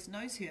nail girls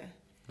knows her.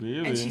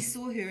 Really? And she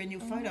saw her in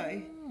your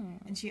photo,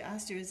 and she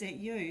asked her, "Is that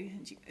you?"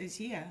 And she goes,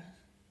 "Yeah."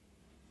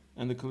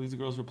 And the Khaleesi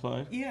girls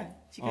replied? Yeah.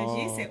 She goes,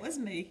 "Yes, Oh. that was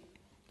me."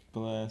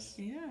 Bless.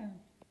 Yeah.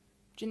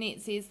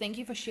 Jeanette says, thank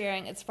you for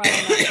sharing. It's Friday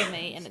night for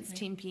me and it's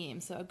 10 p.m,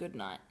 so a good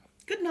night.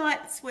 Good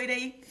night,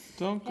 sweetie.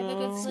 Don't Have a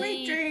go. good Sweet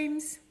sleep.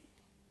 dreams.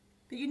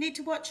 But you need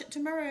to watch it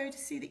tomorrow to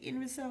see the end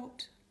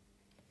result.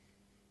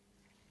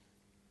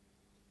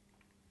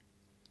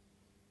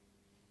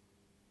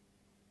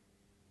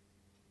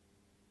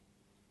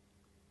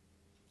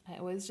 I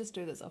always just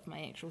do this off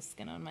my actual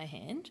skin on my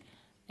hand,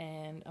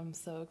 and I'm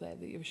so glad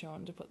that you've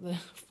shown to put the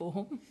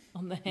form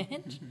on the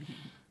hand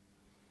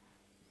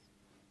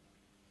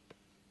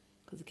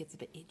because it gets a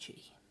bit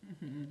itchy.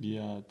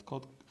 Yeah, it's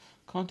called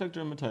contact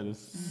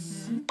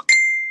dermatitis.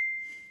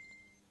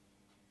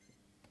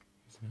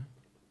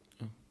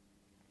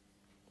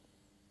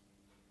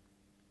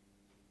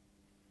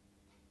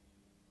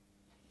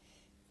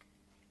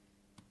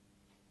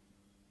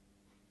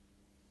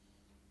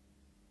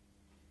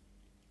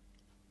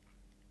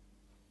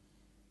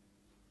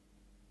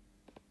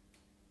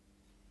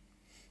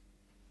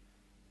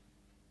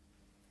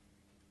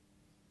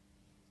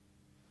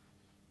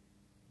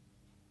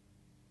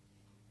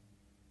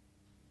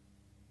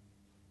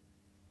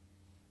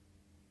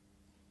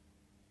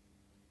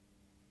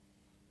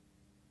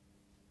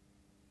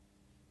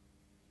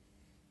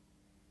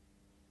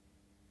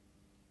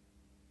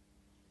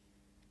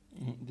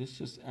 This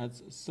just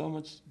adds so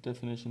much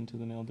definition to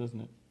the nail,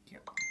 doesn't it?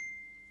 Yep.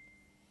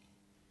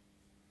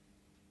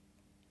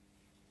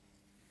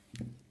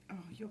 Oh,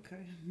 Yoko.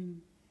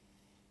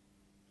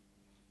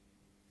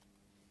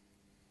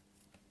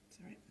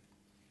 Sorry.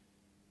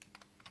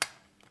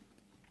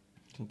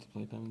 Just to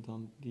play them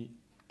on the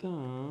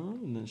thumb,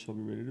 and then she'll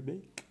be ready to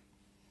bake.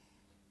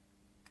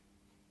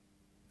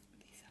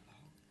 These are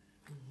long.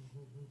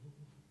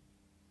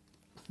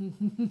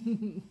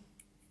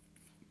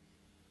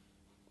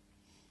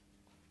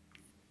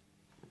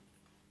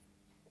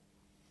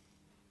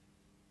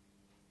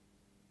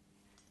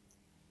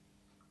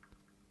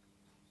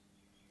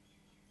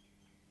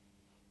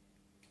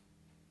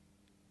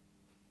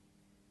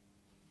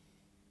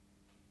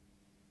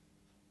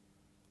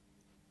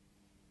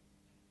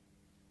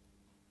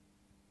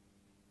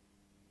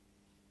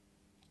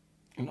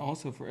 And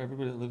also for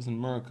everybody that lives in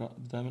America,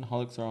 Diamond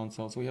Holics are on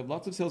sale. So we have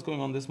lots of sales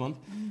going on this month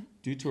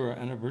due to our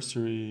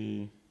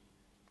anniversary.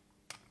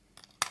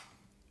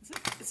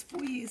 It's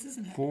 4 years,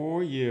 isn't it?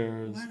 4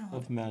 years Wow.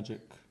 of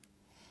magic.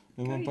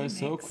 It Go went by you,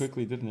 so Max.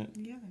 quickly, didn't it?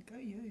 Yeah, go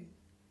you.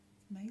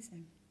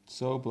 Amazing.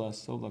 So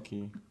blessed, so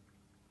lucky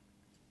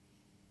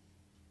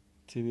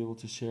to be able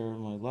to share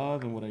my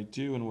love and what I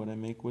do and what I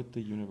make with the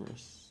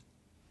universe.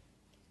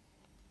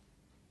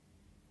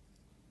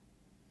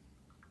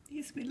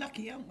 Yes, we're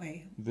lucky, aren't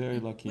we? Very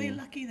lucky. We're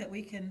lucky that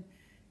we can,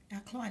 our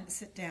clients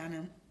sit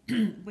down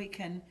and we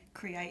can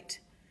create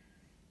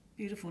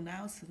beautiful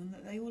nails for them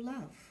that they all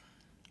love.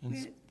 And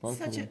We're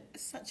sparkly.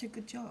 such a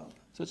good job.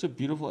 Such a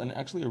beautiful and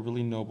actually a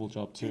really noble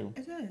job too.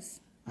 It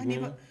is.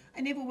 Very-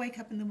 I never wake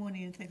up in the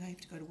morning and think I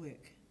have to go to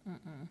work.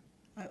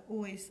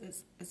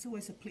 It's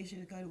always a pleasure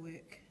to go to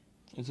work.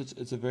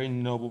 It's a very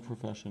noble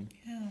profession.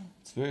 Yeah.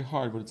 It's very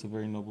hard, but it's a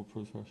very noble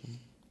profession.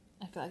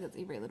 I feel like it's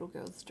every little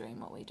girl's dream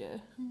what we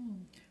do.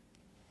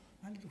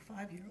 My little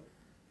 5-year-old,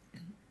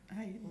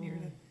 hey,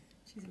 Merida,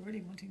 she's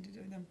already wanting to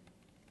do them.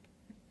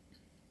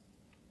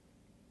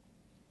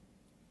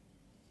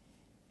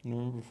 And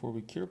remember, before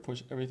we cure,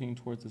 push everything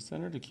towards the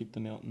center to keep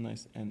the nail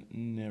nice and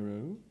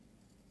narrow.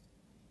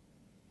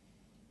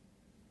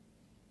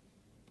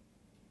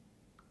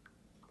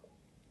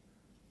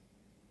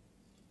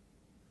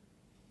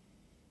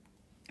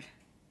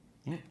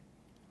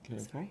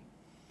 Careful. Sorry.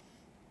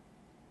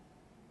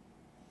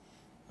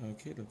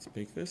 Okay, let's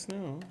bake this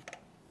now.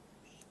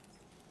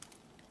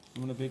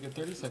 I'm gonna bake it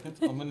 30 seconds.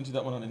 I'm gonna do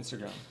that one on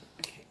Instagram.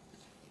 Okay.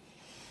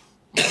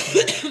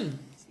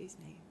 Excuse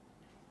me.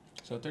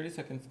 So 30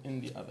 seconds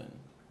in the oven.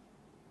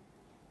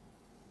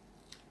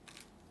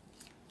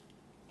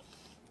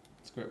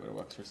 It's a great way to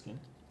wax your skin.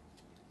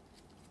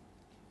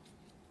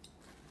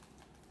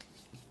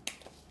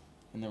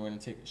 And then we're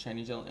gonna take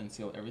shiny gel and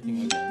seal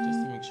everything again,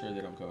 just to make sure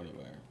they don't go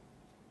anywhere.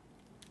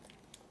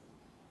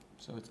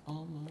 So it's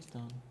almost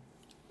done.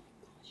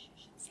 Gosh, you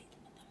should see them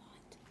in the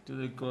light. Do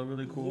they glow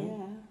really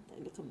cool? Yeah,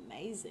 they look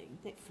amazing.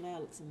 That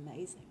flower looks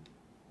amazing.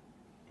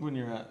 When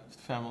you're at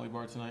family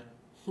bar tonight.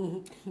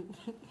 I'll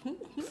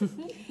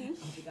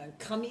be going,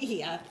 come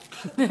here.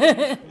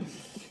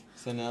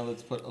 So now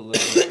let's put a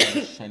little bit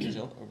of shiny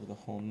gel over the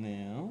whole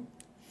nail.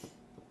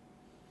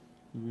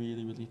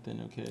 Really, really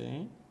thin,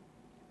 okay?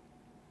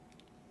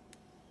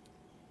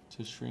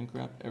 To shrink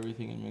wrap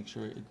everything and make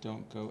sure it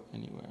don't go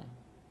anywhere.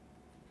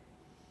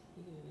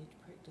 You're going to need to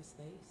practice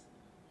these.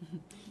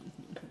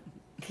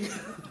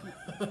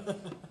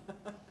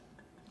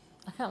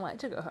 I can't wait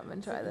to go home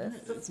and try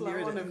this. That's what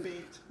I want to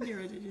beat.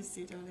 Merida just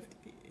said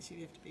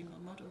she'd have to be my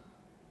model.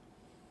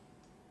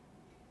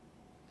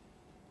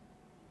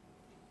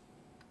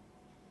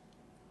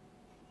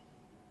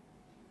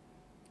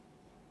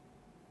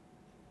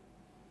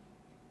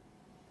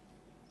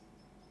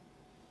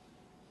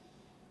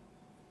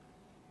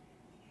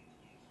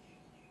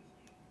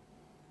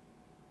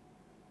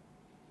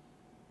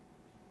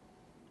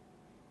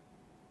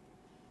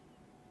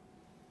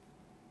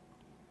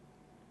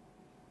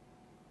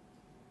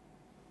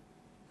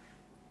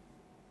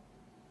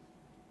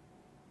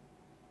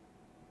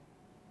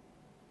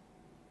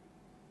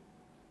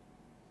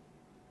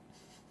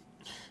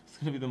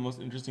 gonna be the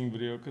most interesting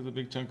video because a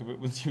big chunk of it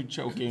was you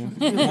choking,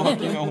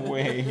 walking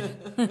away.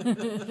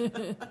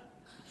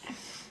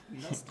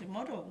 We lost a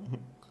model.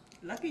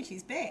 Lucky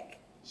she's back.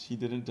 She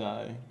didn't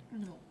die.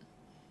 No.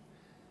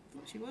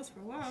 Thought she was for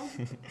a while.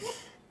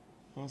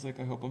 I was like,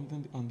 I hope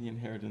I'm on the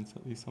inheritance,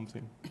 at least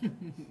something.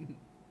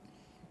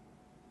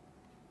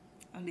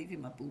 I'll leave you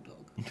my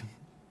bulldog.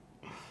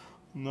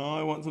 No,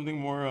 I want something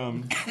more,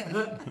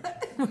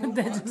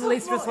 That's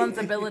least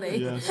responsibility.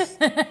 yes.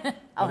 I'll I have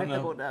don't the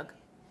know. bulldog.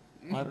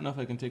 I don't know if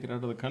I can take it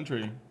out of the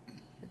country.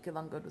 It'd get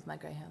along good with my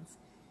greyhounds.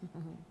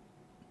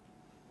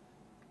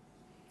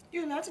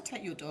 You're allowed to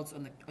take your dogs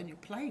on your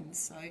planes,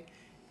 so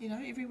you know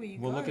everywhere you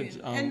Well, go. look at,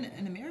 and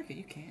in America,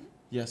 you can.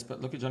 Yes,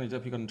 but look at Johnny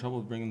Depp. He got in trouble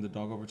with bringing the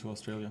dog over to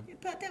Australia. Yeah,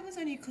 but that was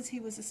only because he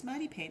was a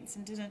smarty pants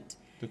and didn't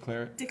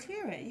Declare it.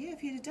 declare it. Yeah, if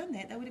he'd have done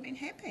that, they would have been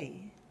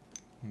happy.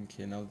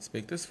 Okay, now let's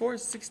bake this for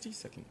 60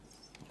 seconds.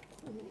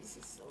 Oh, this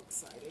is so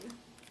exciting.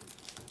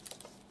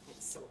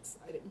 It's so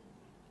exciting.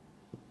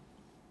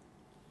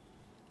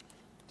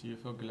 Do you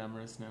feel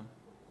glamorous now?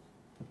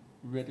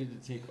 Ready to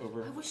take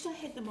over? I wished I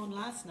had them on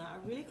last night. I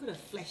really could have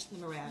flashed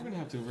them We're around. gonna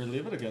have to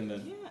relive it again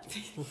then. Yeah.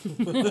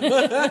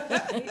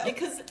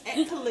 Because at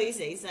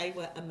Paloozies, they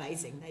were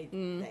amazing.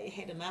 They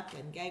had him up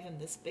and gave him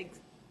this big...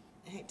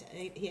 He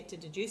had to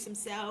introduce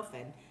himself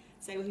and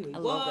say who he I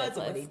love that was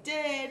and what he place.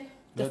 did.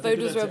 The They food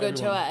do was that real to good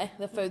too, everyone. eh?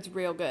 The food's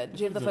real good. Did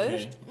you have the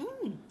It's food?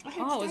 okay. I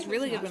had Oh, it was steak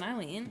really last good when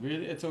night. I went.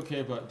 Really, it's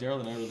okay, but Daryl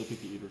and I are the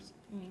picky eaters.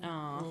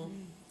 Oh.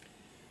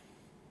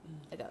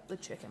 I got the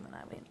chicken when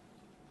I went.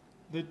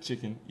 The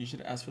chicken. You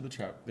should ask for the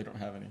trout. They don't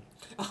have any.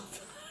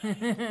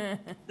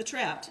 The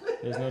trout.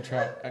 There's no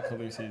trout at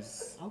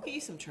Calusi's. I'll get you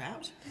some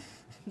trout.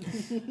 No,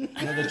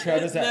 the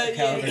trout is at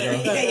Calendar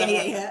Girl.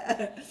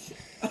 Yeah.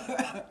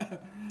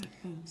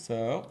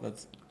 So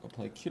let's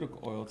apply cuticle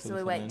oil to So the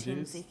we wait 10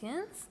 phalanges.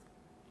 seconds.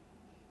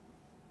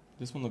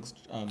 This one looks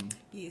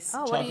Yes.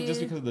 Oh, what choppy do you... just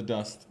because of the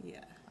dust.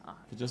 Yeah.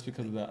 But just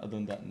because of that, other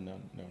than that, no.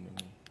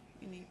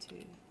 You need to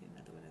get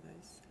another one of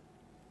those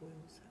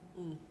oils.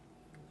 Mm.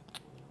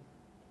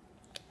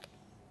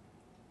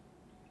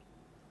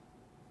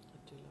 I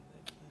do love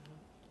it.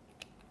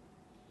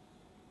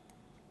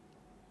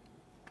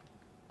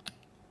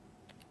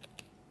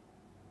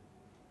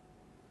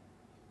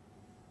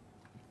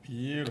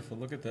 Beautiful.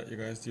 Look at that, you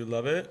guys. Do you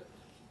love it?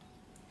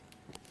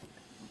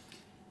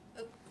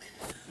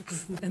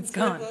 It's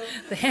gone.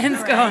 The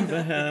hand's gone.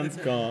 The hand's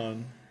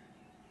gone.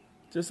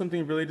 Just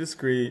something really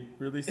discreet,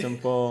 really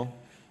simple,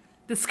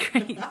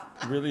 Discreet.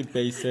 really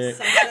basic.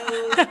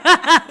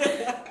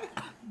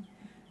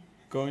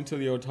 Going to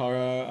the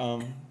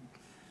Otara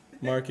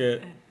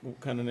market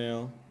kind of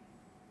nail.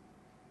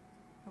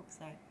 Hope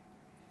so.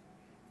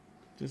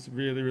 Just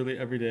really, really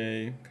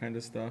everyday kind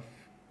of stuff.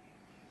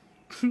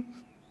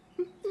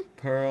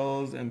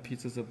 Pearls and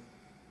pieces of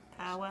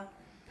Power.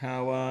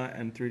 power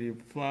and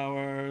 3D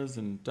flowers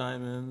and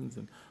diamonds.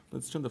 And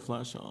let's turn the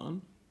flash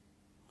on.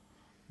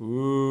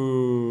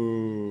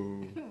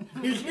 Ooh.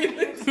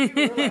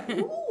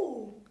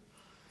 Ooh.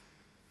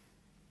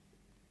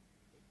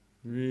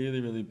 Really,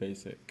 really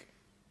basic.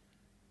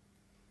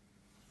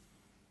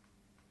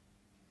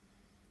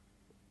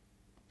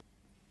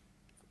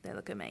 They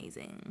look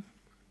amazing.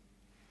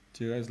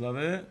 Do you guys love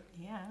it?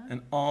 Yeah.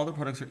 And all the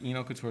products are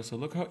Eno Couture, so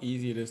look how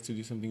easy it is to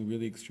do something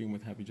really extreme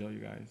with Happy Gel, you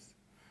guys.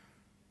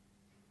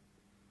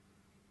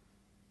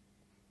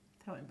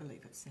 I won't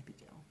believe it's Happy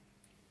Gel.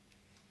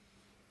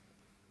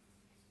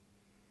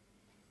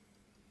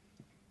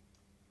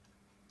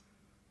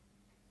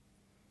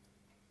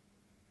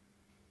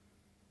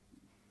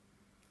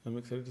 I'm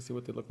excited to see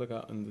what they look like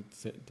out in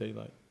the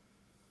daylight.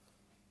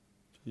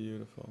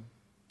 Beautiful.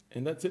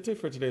 And that's it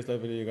for today's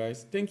live video,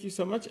 guys. Thank you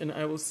so much, and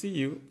I will see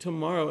you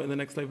tomorrow in the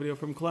next live video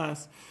from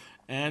class.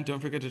 And don't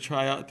forget to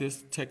try out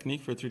this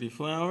technique for 3D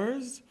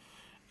flowers,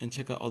 and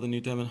check out all the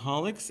new Diamond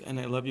Holics. And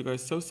I love you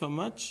guys so, so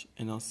much,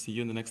 and I'll see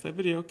you in the next live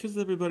video. Kisses,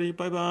 everybody.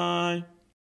 Bye-bye.